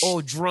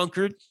 Oh,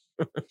 drunkard.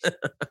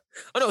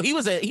 Oh no, he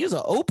was an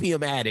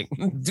opium addict.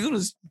 Dude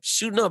was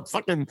shooting up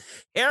fucking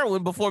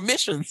heroin before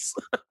missions.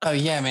 Oh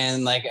yeah,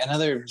 man. Like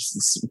another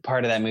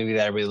part of that movie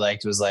that I really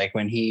liked was like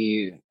when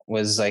he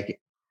was like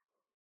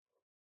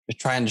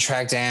trying to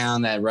track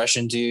down that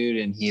Russian dude,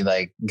 and he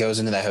like goes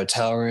into that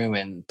hotel room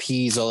and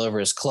pees all over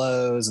his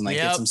clothes and like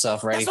gets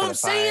himself ready. That's what I'm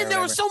saying. There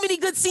were so many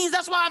good scenes.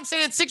 That's why I'm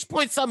saying 6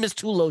 point something is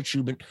too low,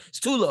 Shubin. It's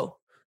too low.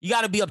 You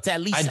got to be up to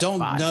at least. I don't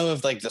 5. know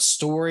if like the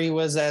story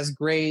was as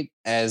great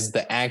as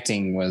the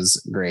acting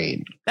was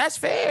great. That's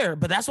fair,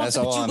 but that's what.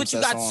 But you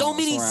got so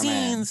many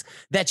scenes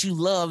that you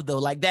love though.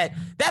 Like that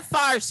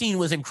fire scene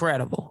was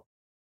incredible.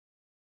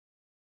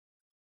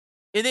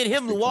 And then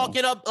him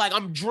walking up like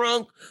I'm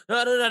drunk,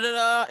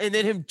 and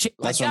then him.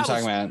 That's what I'm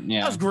talking about.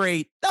 Yeah, that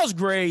was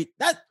great.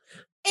 That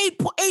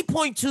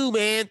 8.2,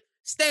 man.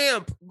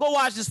 Stamp. Go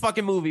watch this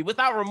fucking movie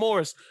Without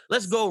Remorse.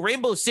 Let's go.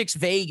 Rainbow Six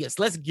Vegas.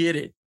 Let's get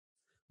it.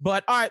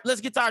 But all right,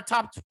 let's get to our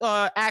top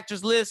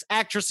actresses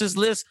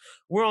list.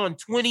 We're on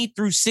 20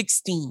 through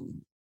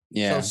 16.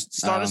 Yeah. So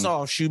start us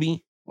off,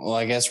 Shuby. Well,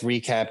 I guess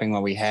recapping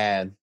what we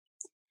had.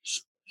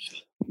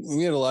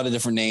 we had a lot of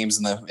different names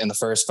in the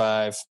first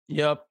five.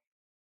 Yep.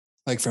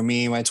 Like for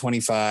me, my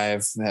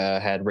 25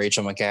 had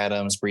Rachel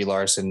McAdams, Brie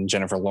Larson,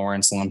 Jennifer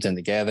Lawrence lumped in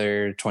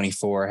together.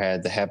 24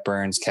 had the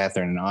Hepburns,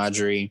 Catherine and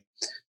Audrey.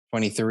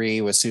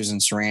 23 was Susan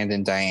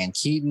Sarandon, Diane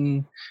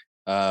Keaton.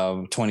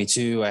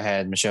 22, I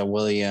had Michelle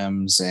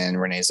Williams and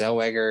Renee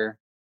Zellweger.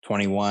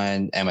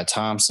 21, Emma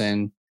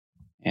Thompson.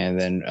 And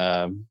then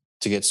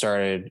to get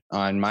started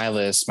on my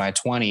list, my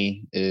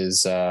 20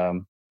 is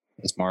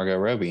Margot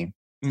Robbie.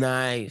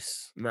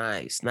 Nice.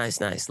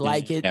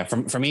 Like it. Yeah,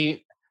 for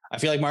me, I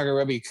feel like Margot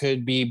Robbie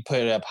could be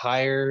put up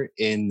higher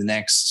in the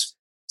next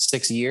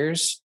 6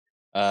 years.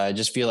 I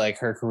just feel like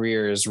her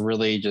career is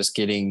really just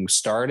getting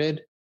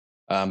started.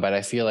 But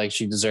I feel like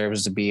she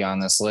deserves to be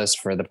on this list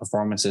for the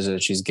performances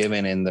that she's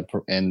given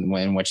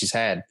in what she's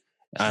had.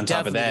 On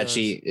top of that,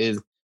 she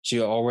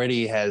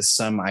already has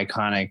some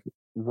iconic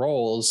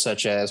roles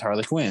such as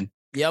Harley Quinn.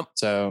 Yep.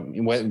 So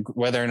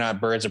whether or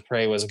not Birds of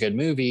Prey was a good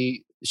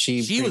movie, she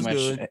was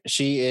good.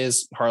 She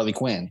is Harley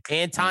Quinn.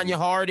 And Tanya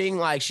Harding,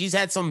 like she's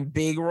had some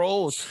big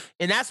roles.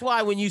 And that's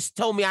why when you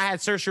told me I had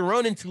Saoirse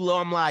Ronan too low,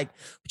 I'm like,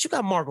 but you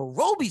got Margot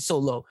Robbie so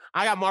low.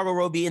 I got Margot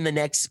Robbie in the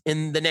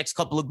next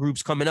couple of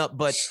groups coming up.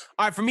 But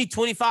all right, for me,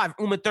 25,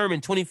 Uma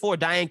Thurman, 24,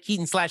 Diane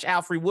Keaton /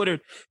 Alfre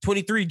Woodard,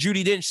 23,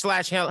 Judi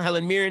Dench /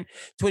 Helen Mirren,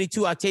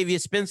 22, Octavia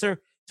Spencer,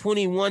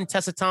 21,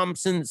 Tessa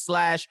Thompson /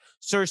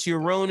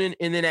 Saoirse Ronan.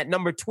 And then at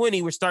number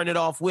 20, we're starting it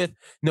off with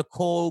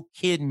Nicole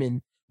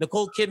Kidman.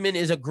 Nicole Kidman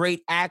is a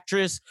great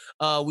actress.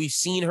 We've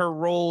seen her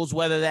roles,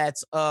 whether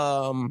that's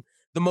the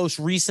most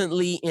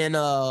recently in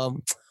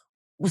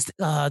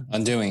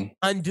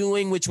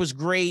Undoing, which was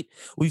great.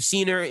 We've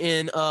seen her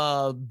in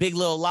Big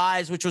Little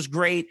Lies, which was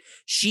great.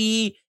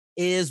 She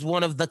is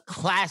one of the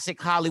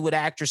classic Hollywood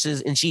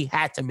actresses, and she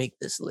had to make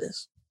this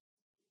list.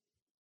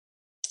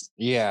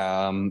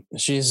 Yeah,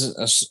 she's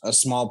a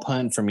small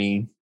punt for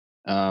me,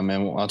 and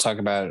I'll talk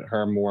about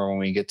her more when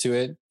we get to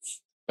it.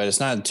 But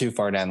it's not too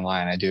far down the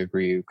line. I do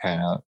agree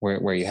kind of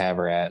where you have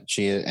her at.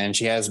 She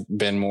has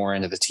been more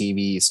into the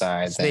TV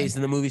side than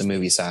in the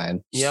movie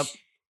side. Yep.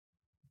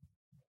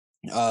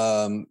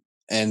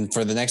 And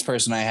for the next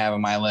person I have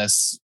on my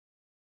list,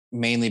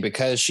 mainly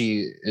because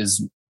she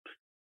is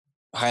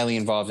highly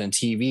involved in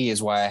TV,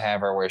 is why I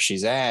have her where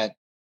she's at,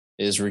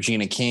 is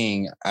Regina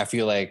King. I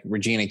feel like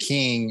Regina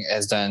King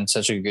has done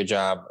such a good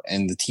job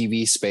in the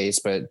TV space,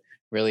 but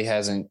really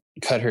hasn't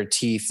cut her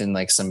teeth in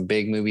like some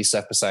big movie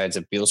stuff besides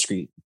a Beale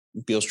Street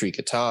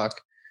Could Talk.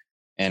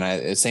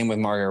 And same with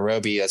Margot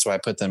Robbie. That's why I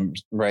put them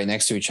right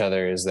next to each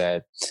other, is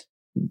that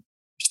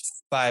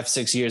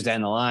 5-6 years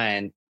down the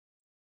line,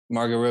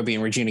 Margot Robbie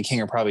and Regina King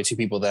are probably two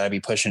people that I'd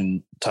be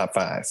pushing top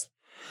 5.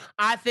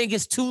 I think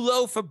it's too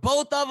low for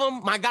both of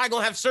them. My guy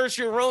gonna have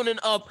Saoirse Ronan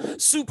up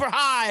super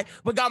high,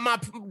 but got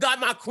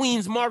my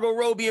queens Margot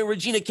Robbie and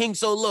Regina King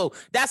so low.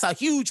 That's a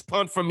huge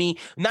punt for me.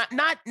 Not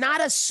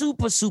a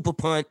super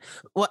punt.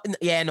 Well,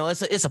 yeah, no,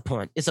 it's a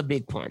punt. It's a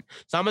big punt.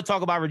 So I'm gonna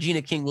talk about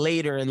Regina King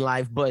later in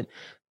life, but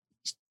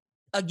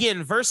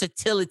again,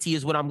 versatility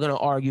is what I'm going to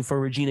argue for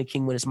Regina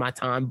King when it's my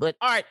time. But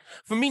all right,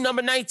 for me,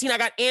 number 19, I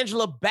got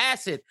Angela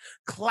Bassett,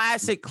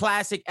 classic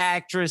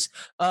actress.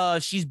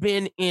 She's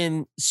been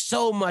in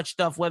so much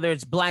stuff, whether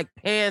it's Black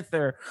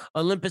Panther,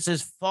 Olympus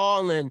Has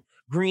Fallen,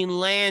 Green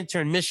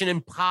Lantern, Mission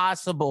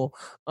Impossible,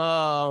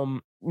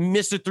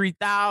 Mr.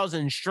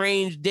 3000,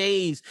 Strange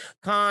Days,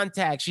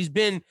 Contact. She's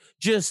been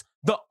just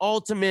the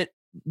ultimate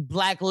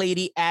Black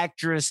lady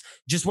actress,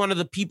 just one of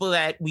the people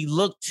that we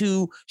look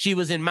to. She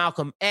was in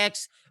Malcolm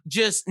X,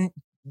 just in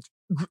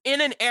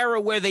an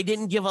era where they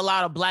didn't give a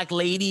lot of Black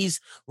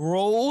ladies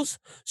roles.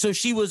 So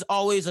she was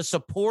always a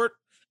support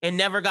and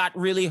never got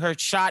really her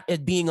shot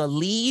at being a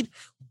lead.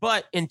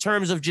 But in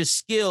terms of just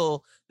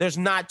skill, there's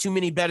not too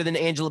many better than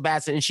Angela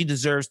Bassett, and she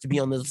deserves to be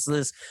on this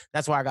list.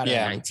 That's why I got her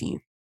at 19.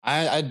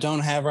 I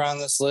don't have her on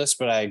this list,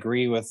 but I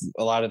agree with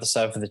a lot of the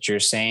stuff that you're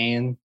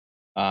saying.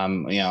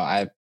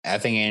 I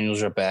think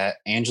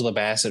Angela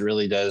Bassett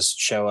really does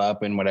show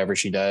up in whatever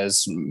she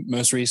does.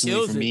 Most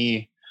recently for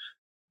me,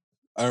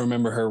 I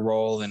remember her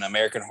role in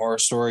American Horror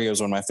Story. It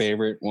was one of my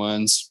favorite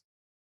ones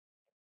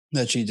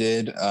that she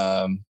did.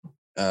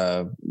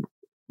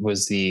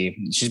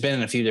 She's been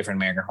in a few different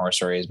American Horror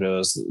Stories, but it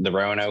was the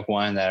Roanoke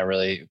one that I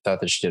really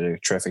thought that she did a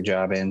terrific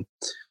job in.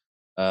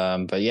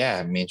 But yeah,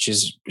 I mean,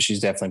 she's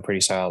definitely pretty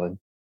solid.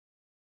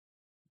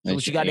 So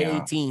what you got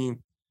at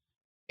 18?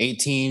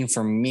 18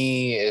 for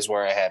me is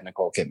where I have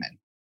Nicole Kidman.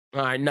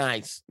 All right,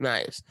 nice.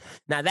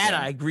 Now that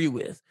I agree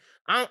with.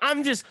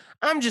 I'm just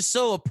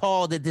so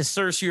appalled at this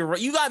Saoirse.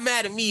 You got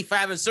mad at me for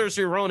having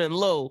Saoirse Ronan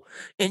low,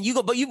 and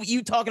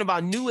you talking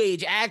about new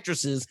age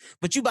actresses,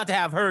 but you about to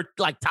have her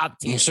like top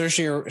 10.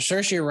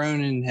 Saoirse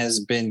Ronan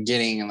has been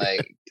getting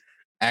like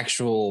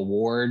actual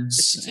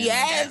awards. She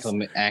has.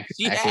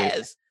 She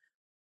has.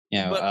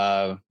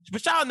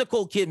 But shout out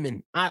Nicole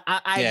Kidman.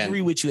 I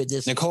agree with you at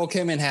this. Nicole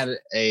Kidman had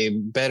a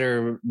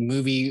better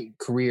movie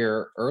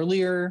career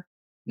earlier,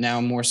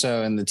 now more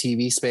so in the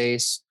TV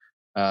space.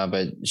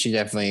 But she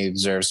definitely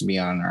deserves to be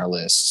on our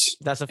list.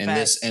 That's a in fact.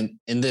 This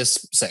in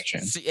this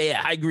section.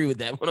 Yeah, I agree with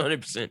that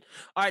 100%.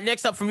 All right,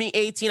 next up for me,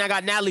 18, I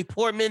got Natalie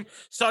Portman.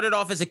 Started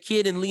off as a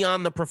kid in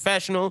Leon the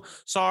Professional.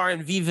 Saw her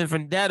in V for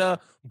Vendetta,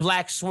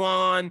 Black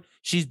Swan.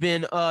 She's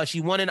been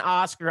she won an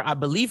Oscar, I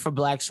believe, for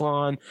Black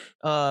Swan.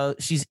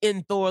 She's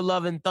in Thor: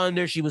 Love and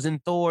Thunder. She was in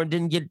Thor.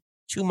 Didn't get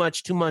too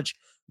much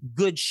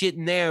good shit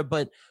in there,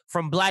 but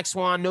from Black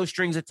Swan, No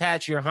Strings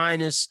Attached, Your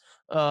Highness.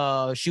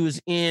 She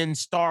was in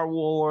Star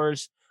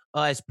Wars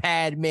as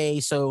Padme.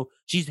 So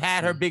she's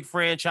had her big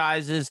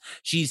franchises.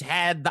 She's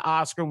had the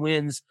Oscar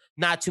wins.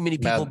 Not too many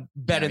people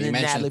better than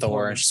Natalie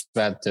Portman. She's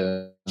about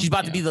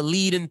to be the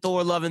lead in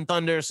Thor: Love and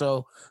Thunder.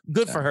 So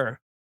good for her.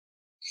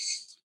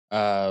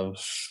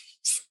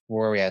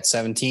 Where are we at?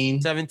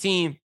 17?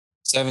 17.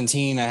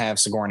 17, I have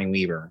Sigourney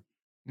Weaver.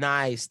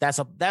 Nice. That's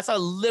a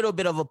little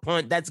bit of a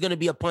punt. That's going to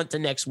be a punt to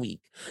next week.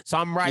 So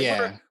I'm right.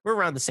 Yeah. We're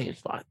around the same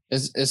spot.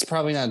 It's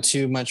probably not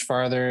too much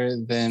farther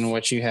than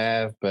what you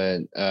have,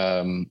 but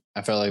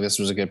I felt like this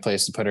was a good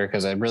place to put her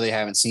because I really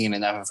haven't seen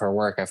enough of her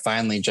work. I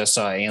finally just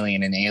saw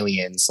Alien and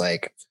Aliens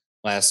like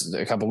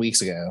a couple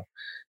weeks ago.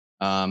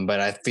 But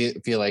I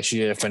feel like she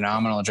did a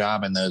phenomenal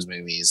job in those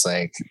movies.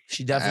 Like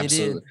she definitely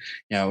did. You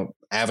know,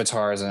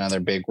 Avatar is another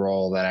big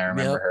role that I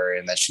remember her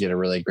in that she did a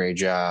really great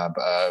job.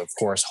 Of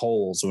course,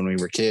 Holes when we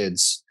were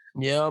kids.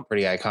 Yeah,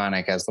 pretty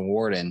iconic as the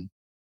warden.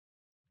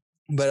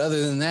 But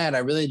other than that, I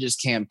really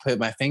just can't put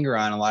my finger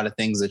on a lot of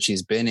things that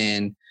she's been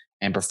in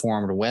and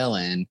performed well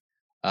in.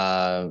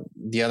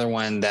 The other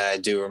one that I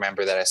do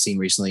remember that I've seen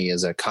recently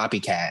is a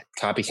Copycat.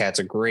 Copycat's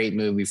a great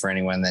movie for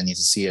anyone that needs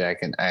to see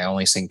it. I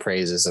only sing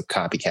praises of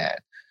Copycat.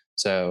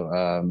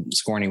 So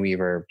Sigourney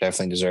Weaver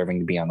definitely deserving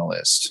to be on the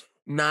list.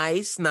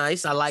 Nice.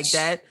 I like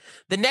that.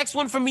 The next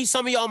one for me,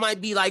 some of y'all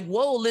might be like,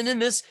 whoa,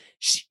 Lennon,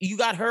 you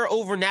got her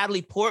over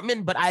Natalie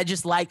Portman, but I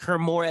just like her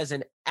more as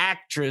an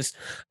actress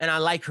and I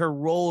like her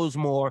roles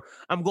more.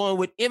 I'm going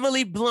with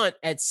Emily Blunt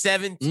at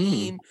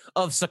 17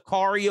 of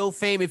Sicario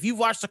fame. If you've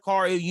watched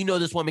Sicario, you know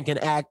this woman can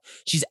act.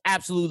 She's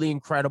absolutely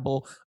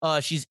incredible.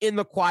 She's in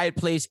The Quiet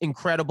Place,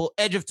 incredible.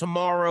 Edge of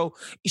Tomorrow.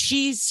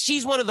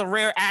 She's one of the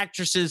rare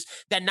actresses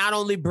that not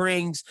only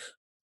brings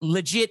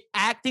legit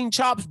acting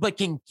chops, but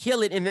can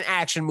kill it in an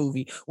action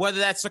movie. Whether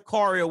that's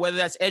Sicario, whether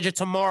that's Edge of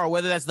Tomorrow,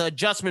 whether that's The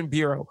Adjustment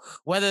Bureau,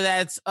 whether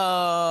that's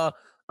The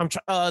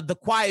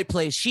Quiet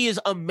Place. She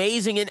is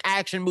amazing in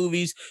action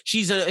movies.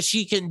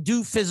 She can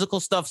do physical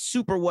stuff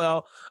super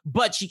well,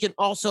 but she can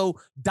also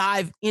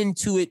dive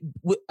into it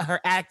with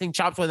her acting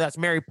chops. Whether that's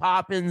Mary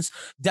Poppins,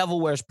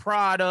 Devil Wears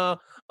Prada,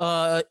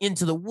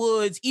 Into the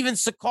Woods, even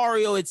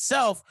Sicario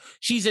itself.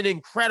 She's an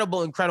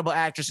incredible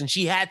actress, and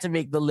she had to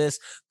make the list.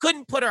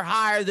 Couldn't put her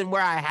higher than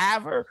where I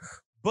have her,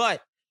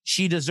 but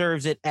she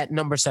deserves it at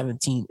number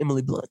 17,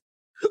 Emily Blunt.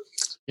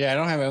 Yeah, I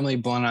don't have Emily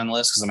Blunt on the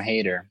list because I'm a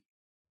hater.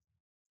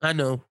 I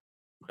know.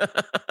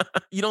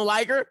 You don't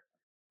like her?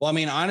 Well, I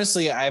mean,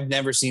 honestly, I've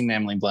never seen an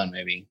Emily Blunt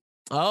movie.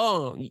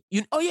 Oh,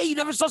 you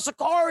never saw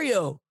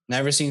Sicario.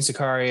 Never seen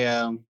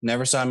Sicario.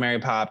 Never saw Mary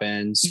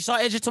Poppins. You saw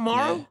Edge of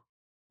Tomorrow? Yeah.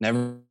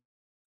 Never.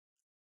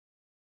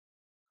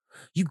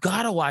 You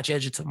gotta watch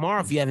Edge of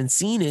Tomorrow if you haven't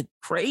seen it.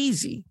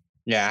 Crazy.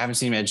 Yeah, I haven't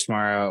seen Edge of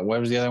Tomorrow. What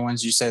was the other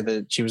ones you said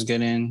that she was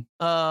good in?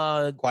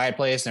 Quiet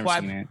Place. Never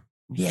seen it.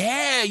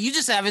 Yeah, you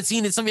just haven't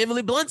seen it. Some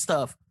Emily Blunt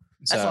stuff.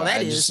 That's all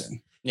that is.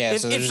 Yeah.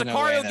 If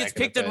Sicario gets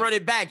picked and run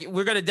it back,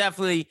 we're gonna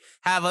definitely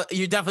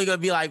you're definitely gonna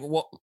be like,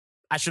 well,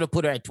 I should have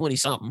put her at 20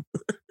 something.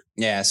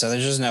 Yeah, so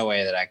there's just no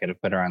way that I could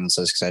have put her on this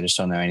list because I just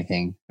don't know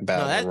anything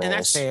about the roles. And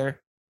that's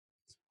fair.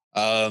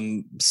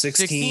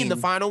 16, the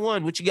final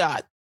one. What you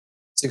got?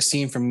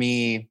 16 for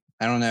me.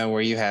 I don't know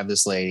where you have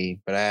this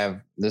lady, but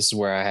this is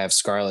where I have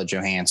Scarlett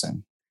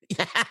Johansson.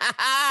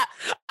 I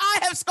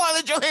have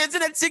Scarlett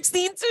Johansson at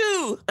 16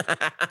 too.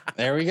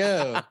 There we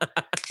go.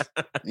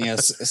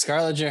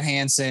 Scarlett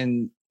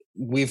Johansson.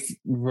 We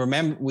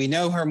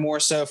know her more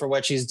so for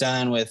what she's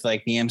done with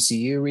like the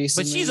MCU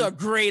recently. But she's a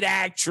great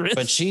actress.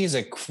 But she's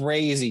a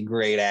crazy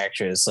great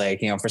actress.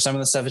 Like, for some of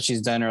the stuff that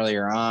she's done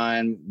earlier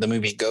on, the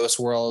movie Ghost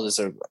World is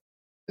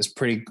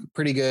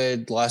pretty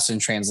good. Lost in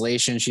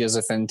Translation, she does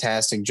a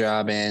fantastic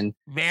job in.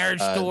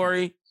 Marriage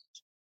Story.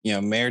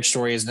 Marriage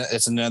Story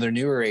it's another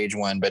newer age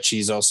one, but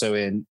she's also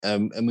in a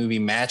movie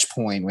Match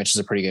Point, which is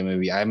a pretty good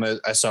movie.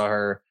 I saw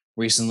her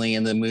recently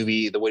in the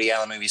Woody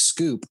Allen movie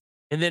Scoop.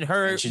 And then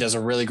she does a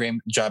really great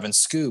job in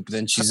Scoop.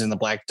 Then she's in the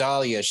Black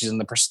Dahlia. She's in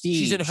the Prestige.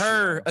 She's in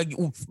her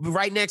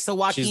right next to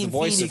Joaquin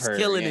Phoenix,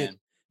 killing it.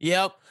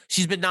 Yep.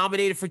 She's been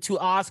nominated for 2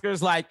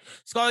 Oscars. Like,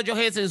 Scarlett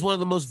Johansson is one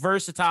of the most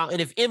versatile. And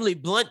if Emily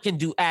Blunt can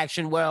do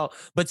action well,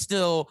 but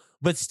still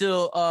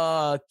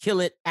kill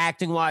it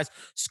acting wise,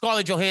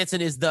 Scarlett Johansson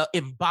is the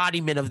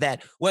embodiment of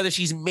that. Whether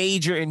she's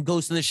major in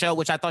Ghost in the Shell,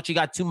 which I thought she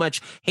got too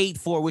much hate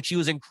for, which she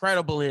was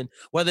incredible in,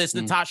 whether it's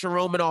Natasha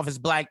Romanoff as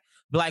Black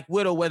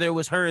Widow, whether it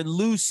was her and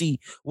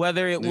Lucy,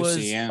 whether it was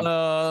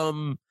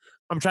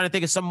I'm trying to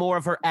think of some more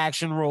of her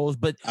action roles,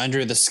 but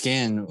Under the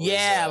Skin. Was,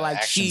 like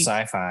action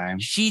sci-fi.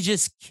 She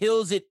just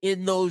kills it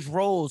in those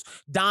roles.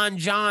 Don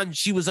John,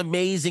 she was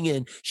amazing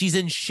in. She's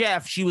in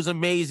Chef. She was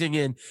amazing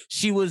in.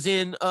 She was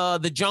in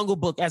The Jungle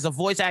Book as a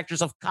voice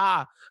actress of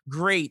Kaa.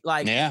 Great.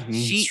 Like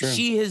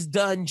she has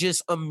done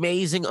just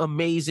amazing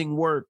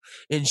work,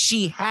 and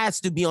she has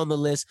to be on the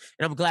list.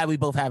 And I'm glad we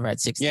both have her at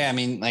 16. Yeah, I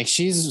mean, like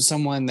she's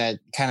someone that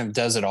kind of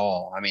does it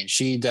all. I mean,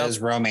 she does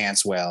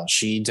romance well.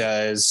 She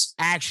does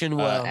action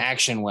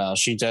well.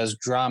 She does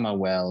drama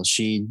well.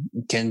 She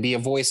can be a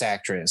voice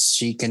actress.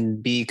 She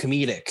can be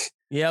comedic.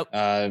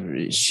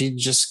 Yep. She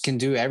just can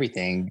do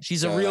everything.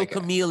 She's a real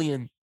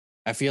chameleon.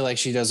 I feel like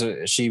she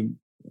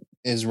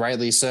is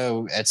rightly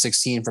so at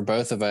 16 for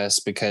both of us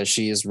because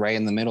she is right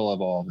in the middle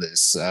of all of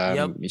this.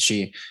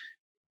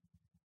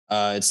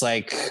 It's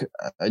like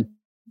a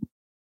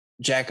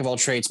jack of all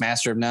trades,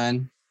 master of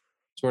none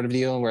sort of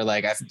deal where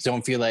like, I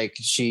don't feel like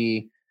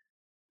she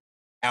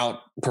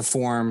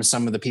outperforms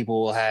some of the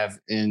people we'll have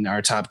in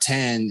our top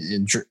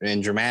 10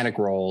 in dramatic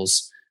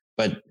roles,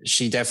 but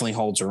she definitely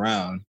holds her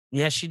own.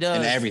 Yes, she does.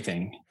 In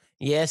everything.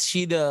 Yes,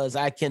 she does.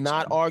 I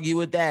cannot argue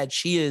with that.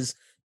 She is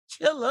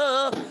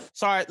chiller.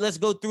 Sorry, let's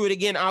go through it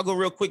again. I'll go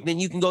real quick. Then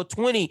you can go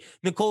 20,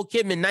 Nicole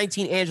Kidman,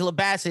 19, Angela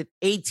Bassett,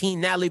 18,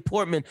 Natalie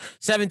Portman,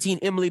 17,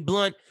 Emily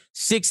Blunt,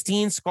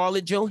 16,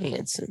 Scarlett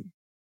Johansson.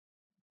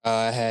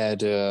 I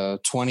had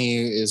 20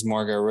 is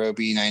Margot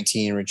Robbie,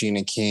 19,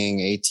 Regina King,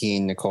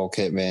 18, Nicole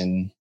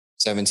Kidman,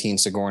 17,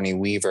 Sigourney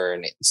Weaver,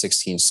 and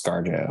 16,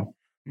 ScarJo.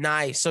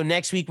 Nice. So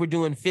next week we're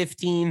doing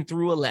 15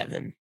 through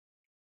 11.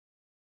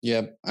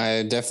 Yep.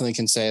 I definitely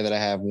can say that I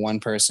have one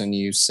person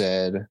you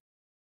said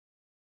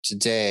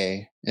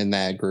today in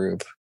that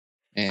group,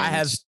 and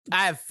I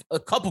have a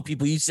couple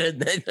people you said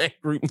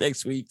that group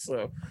next week.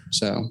 So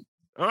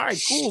all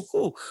right,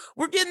 cool.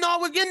 We're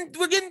getting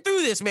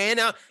through this, man.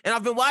 Now, and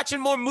I've been watching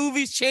more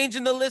movies,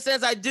 changing the list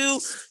as I do.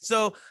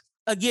 So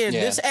again,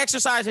 this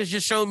exercise has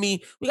just shown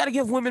me we got to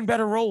give women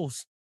better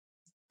roles.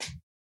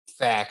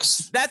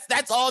 Facts.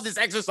 That's all this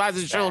exercise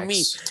has shown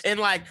me. And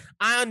like,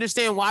 I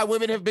understand why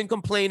women have been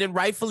complaining,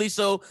 rightfully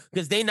so,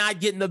 because they're not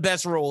getting the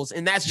best roles,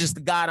 and that's just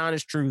the God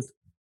honest truth.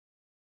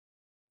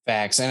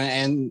 Facts.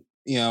 And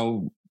you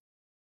know,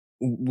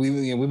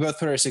 we both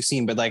put her at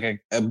 16, but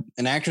like an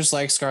actress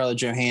like Scarlett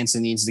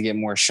Johansson needs to get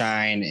more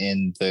shine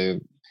in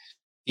the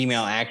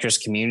female actress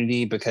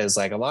community, because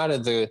like a lot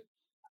of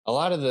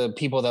the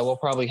people that we'll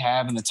probably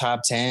have in the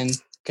top 10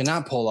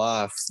 cannot pull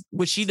off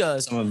what she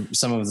does.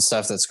 Some of the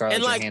stuff that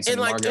Scarlett Johansson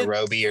and Margot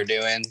Robbie are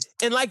doing.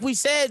 And like we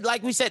said,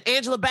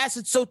 Angela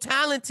Bassett's so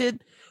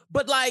talented,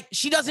 but like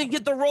she doesn't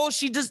get the role.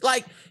 She just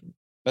like,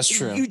 that's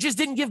true. You just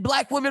didn't give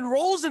black women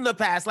roles in the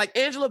past. Like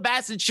Angela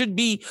Bassett should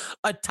be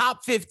a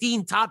top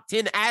 15, top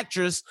 10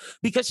 actress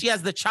because she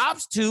has the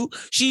chops too.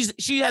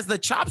 She has the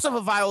chops of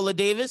a Viola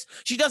Davis.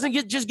 She doesn't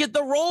get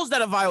the roles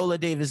that a Viola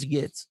Davis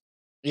gets.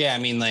 Yeah, I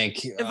mean,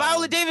 like, and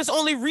Viola Davis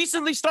only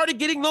recently started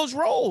getting those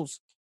roles.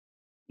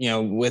 You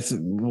know, with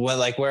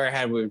where I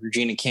had with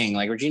Regina King.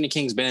 Like Regina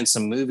King's been in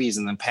some movies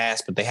in the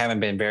past, but they haven't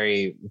been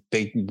very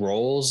big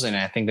roles, and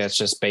I think that's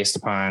just based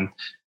upon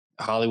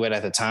Hollywood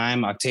at the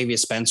time. Octavia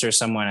Spencer,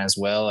 someone as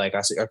well. Like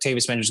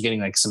Octavia Spencer's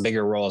getting like some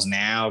bigger roles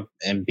now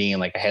and being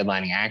like a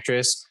headlining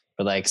actress.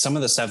 But like some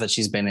of the stuff that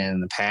she's been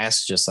in the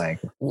past, just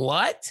like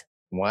what?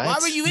 Why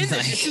were you in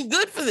this? You're too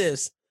good for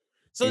this.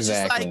 So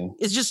exactly.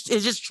 It's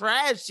just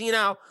trash seeing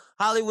how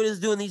Hollywood is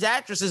doing these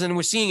actresses, and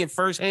we're seeing it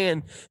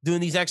firsthand doing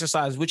these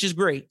exercises, which is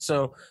great.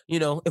 So, you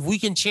know, if we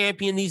can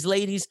champion these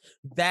ladies,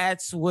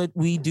 that's what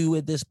we do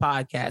with this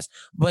podcast.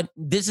 But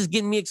this is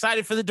getting me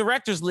excited for the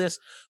director's list,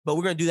 but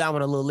we're going to do that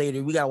one a little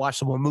later. We got to watch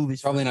some more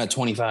movies. Probably not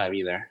 25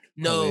 either.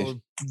 No,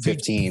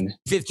 probably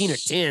 15 or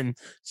 10.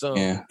 So,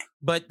 yeah.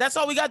 But that's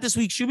all we got this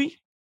week, Shuby.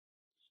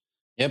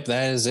 Yep,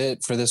 that is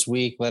it for this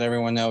week. Let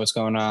everyone know what's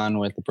going on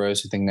with the Bros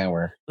Who Think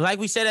Network. Like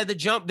we said at the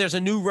jump, there's a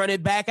new Run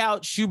It Back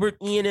out. Schubert,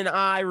 Ian, and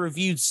I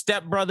reviewed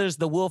Step Brothers,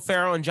 the Will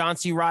Ferrell and John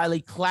C.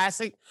 Reilly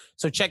classic.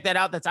 So check that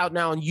out. That's out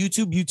now on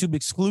YouTube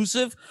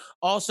exclusive.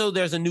 Also,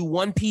 there's a new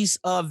One Piece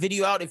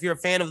video out if you're a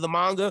fan of the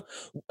manga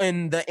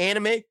and the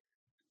anime.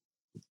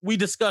 We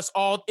discuss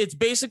it's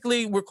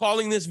basically, we're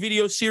calling this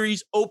video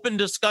series Open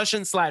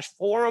Discussion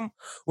 /Forum,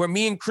 where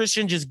me and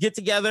Christian just get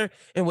together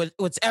and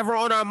what's ever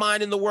on our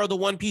mind in the world of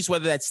One Piece,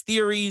 whether that's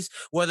theories,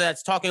 whether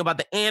that's talking about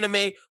the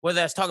anime, whether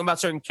that's talking about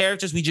certain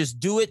characters, we just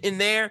do it in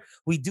there.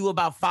 We do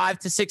about 5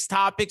 to 6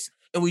 topics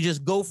and we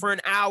just go for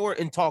an hour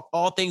and talk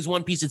all things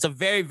One Piece. It's a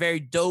very, very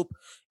dope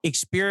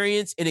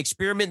experience and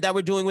experiment that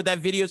we're doing with that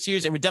video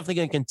series, and we're definitely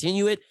going to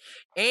continue it.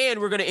 And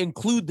we're going to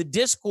include the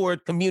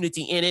Discord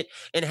community in it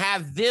and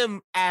have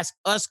them ask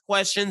us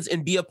questions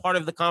and be a part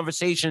of the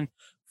conversation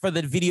for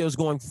the videos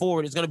going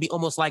forward. It's going to be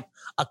almost like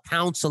a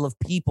council of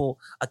people,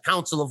 a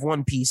council of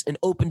One Piece, an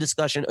open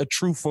discussion, a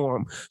true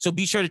forum. So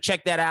be sure to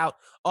check that out.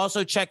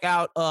 Also check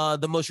out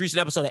the most recent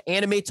episode of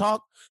Anime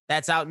Talk.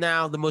 That's out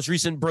now. The most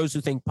recent Bros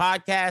Who Think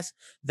podcast,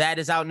 that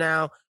is out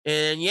now.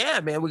 And yeah,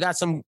 man, we got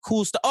some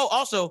cool stuff. Oh,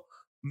 also,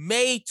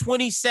 May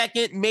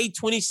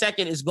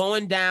 22nd is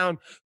going down.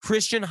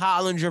 Christian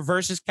Hollinger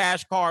versus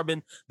Cash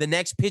Carbon. The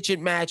next pitch it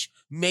match,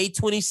 May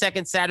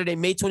 22nd, Saturday,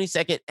 May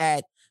 22nd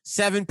at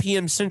 7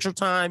 p.m. Central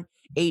Time,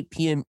 8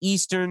 p.m.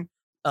 Eastern,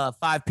 5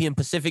 p.m.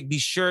 Pacific. Be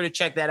sure to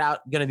check that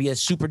out. Going to be a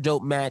super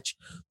dope match.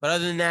 But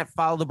other than that,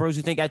 follow the Bros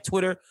Who Think at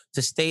Twitter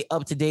to stay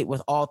up to date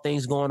with all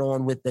things going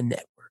on with the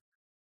network.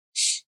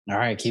 All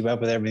right, keep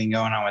up with everything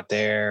going on with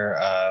there.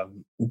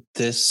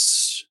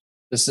 This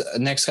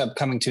next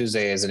upcoming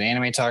Tuesday, is it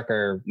Anime Talk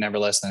or Never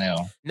Less Than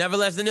Ill? Never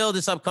Less Than Ill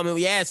this upcoming.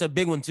 Yeah, it's a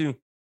big one too.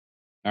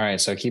 All right,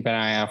 so keep an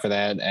eye out for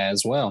that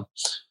as well.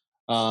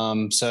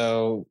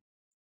 So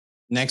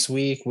next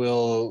week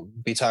we'll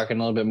be talking a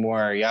little bit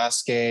more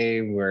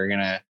Yasuke. We're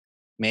gonna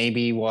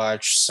maybe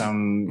watch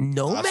some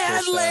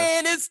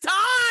Nomadland. It's time.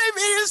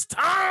 It is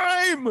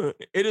time.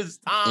 It is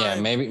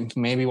time. Yeah,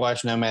 maybe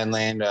watch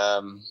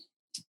Nomadland.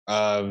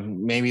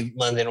 Maybe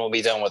London will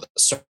be done with the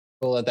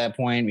circle at that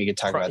point. We could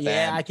talk about that.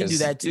 Yeah, I can do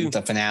that too.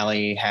 The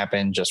finale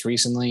happened just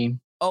recently.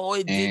 Oh,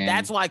 it did.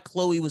 That's why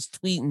Chloe was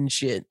tweeting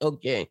shit.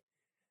 Okay.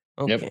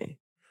 All right,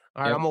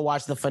 I'm gonna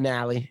watch the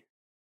finale.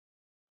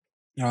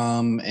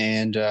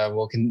 And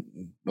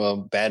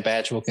Bad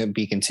Batch will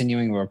be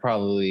continuing. We'll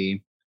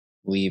probably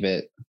leave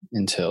it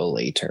until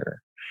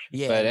later.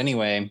 Yeah. But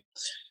anyway,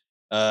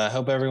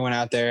 hope everyone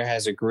out there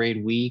has a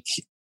great week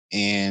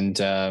and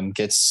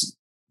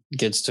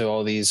gets to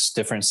all these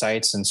different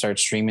sites and start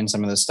streaming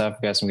some of this stuff.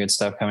 We've got some good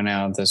stuff coming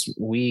out this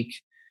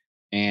week.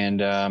 And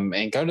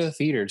go to the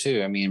theater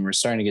too. I mean, we're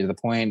starting to get to the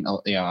point.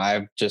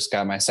 I've just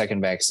got my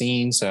second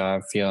vaccine, so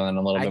I'm feeling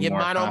a little bit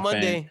more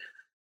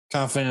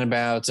confident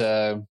about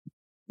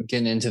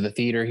getting into the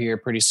theater here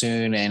pretty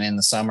soon and in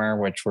the summer,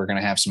 which we're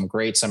going to have some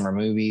great summer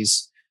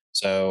movies.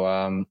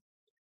 So,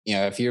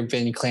 if you've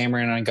been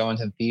clamoring on going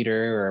to the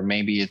theater, or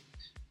maybe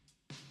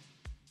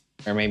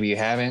you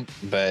haven't,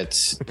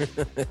 but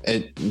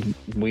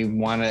we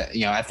want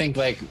to, I think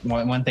like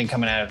one thing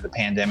coming out of the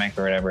pandemic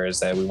or whatever is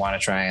that we want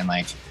to try and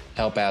like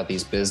help out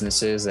these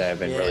businesses that have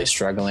been really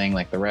struggling,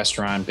 like the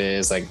restaurant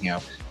biz, like,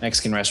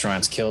 Mexican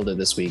restaurants killed it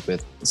this week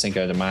with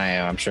Cinco de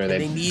Mayo. I'm sure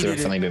they've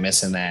definitely been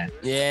missing that.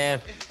 Yeah.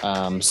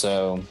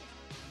 So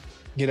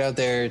get out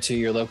there to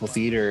your local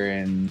theater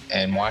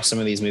and watch some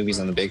of these movies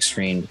on the big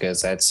screen,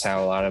 because that's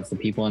how a lot of the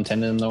people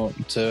intended them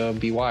to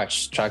be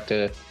watched. Talk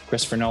to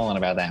Christopher Nolan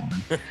about that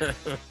one.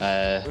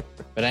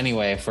 But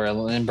anyway, for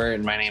Lynn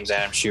Burton, my name's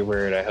Adam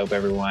Schubert. I hope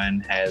everyone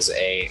has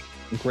a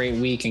great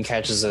week and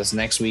catches us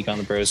next week on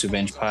the Bros Who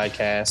Binge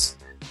podcast.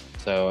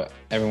 So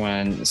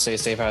everyone stay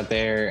safe out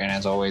there, and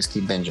as always,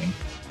 keep binging.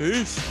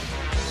 Peace.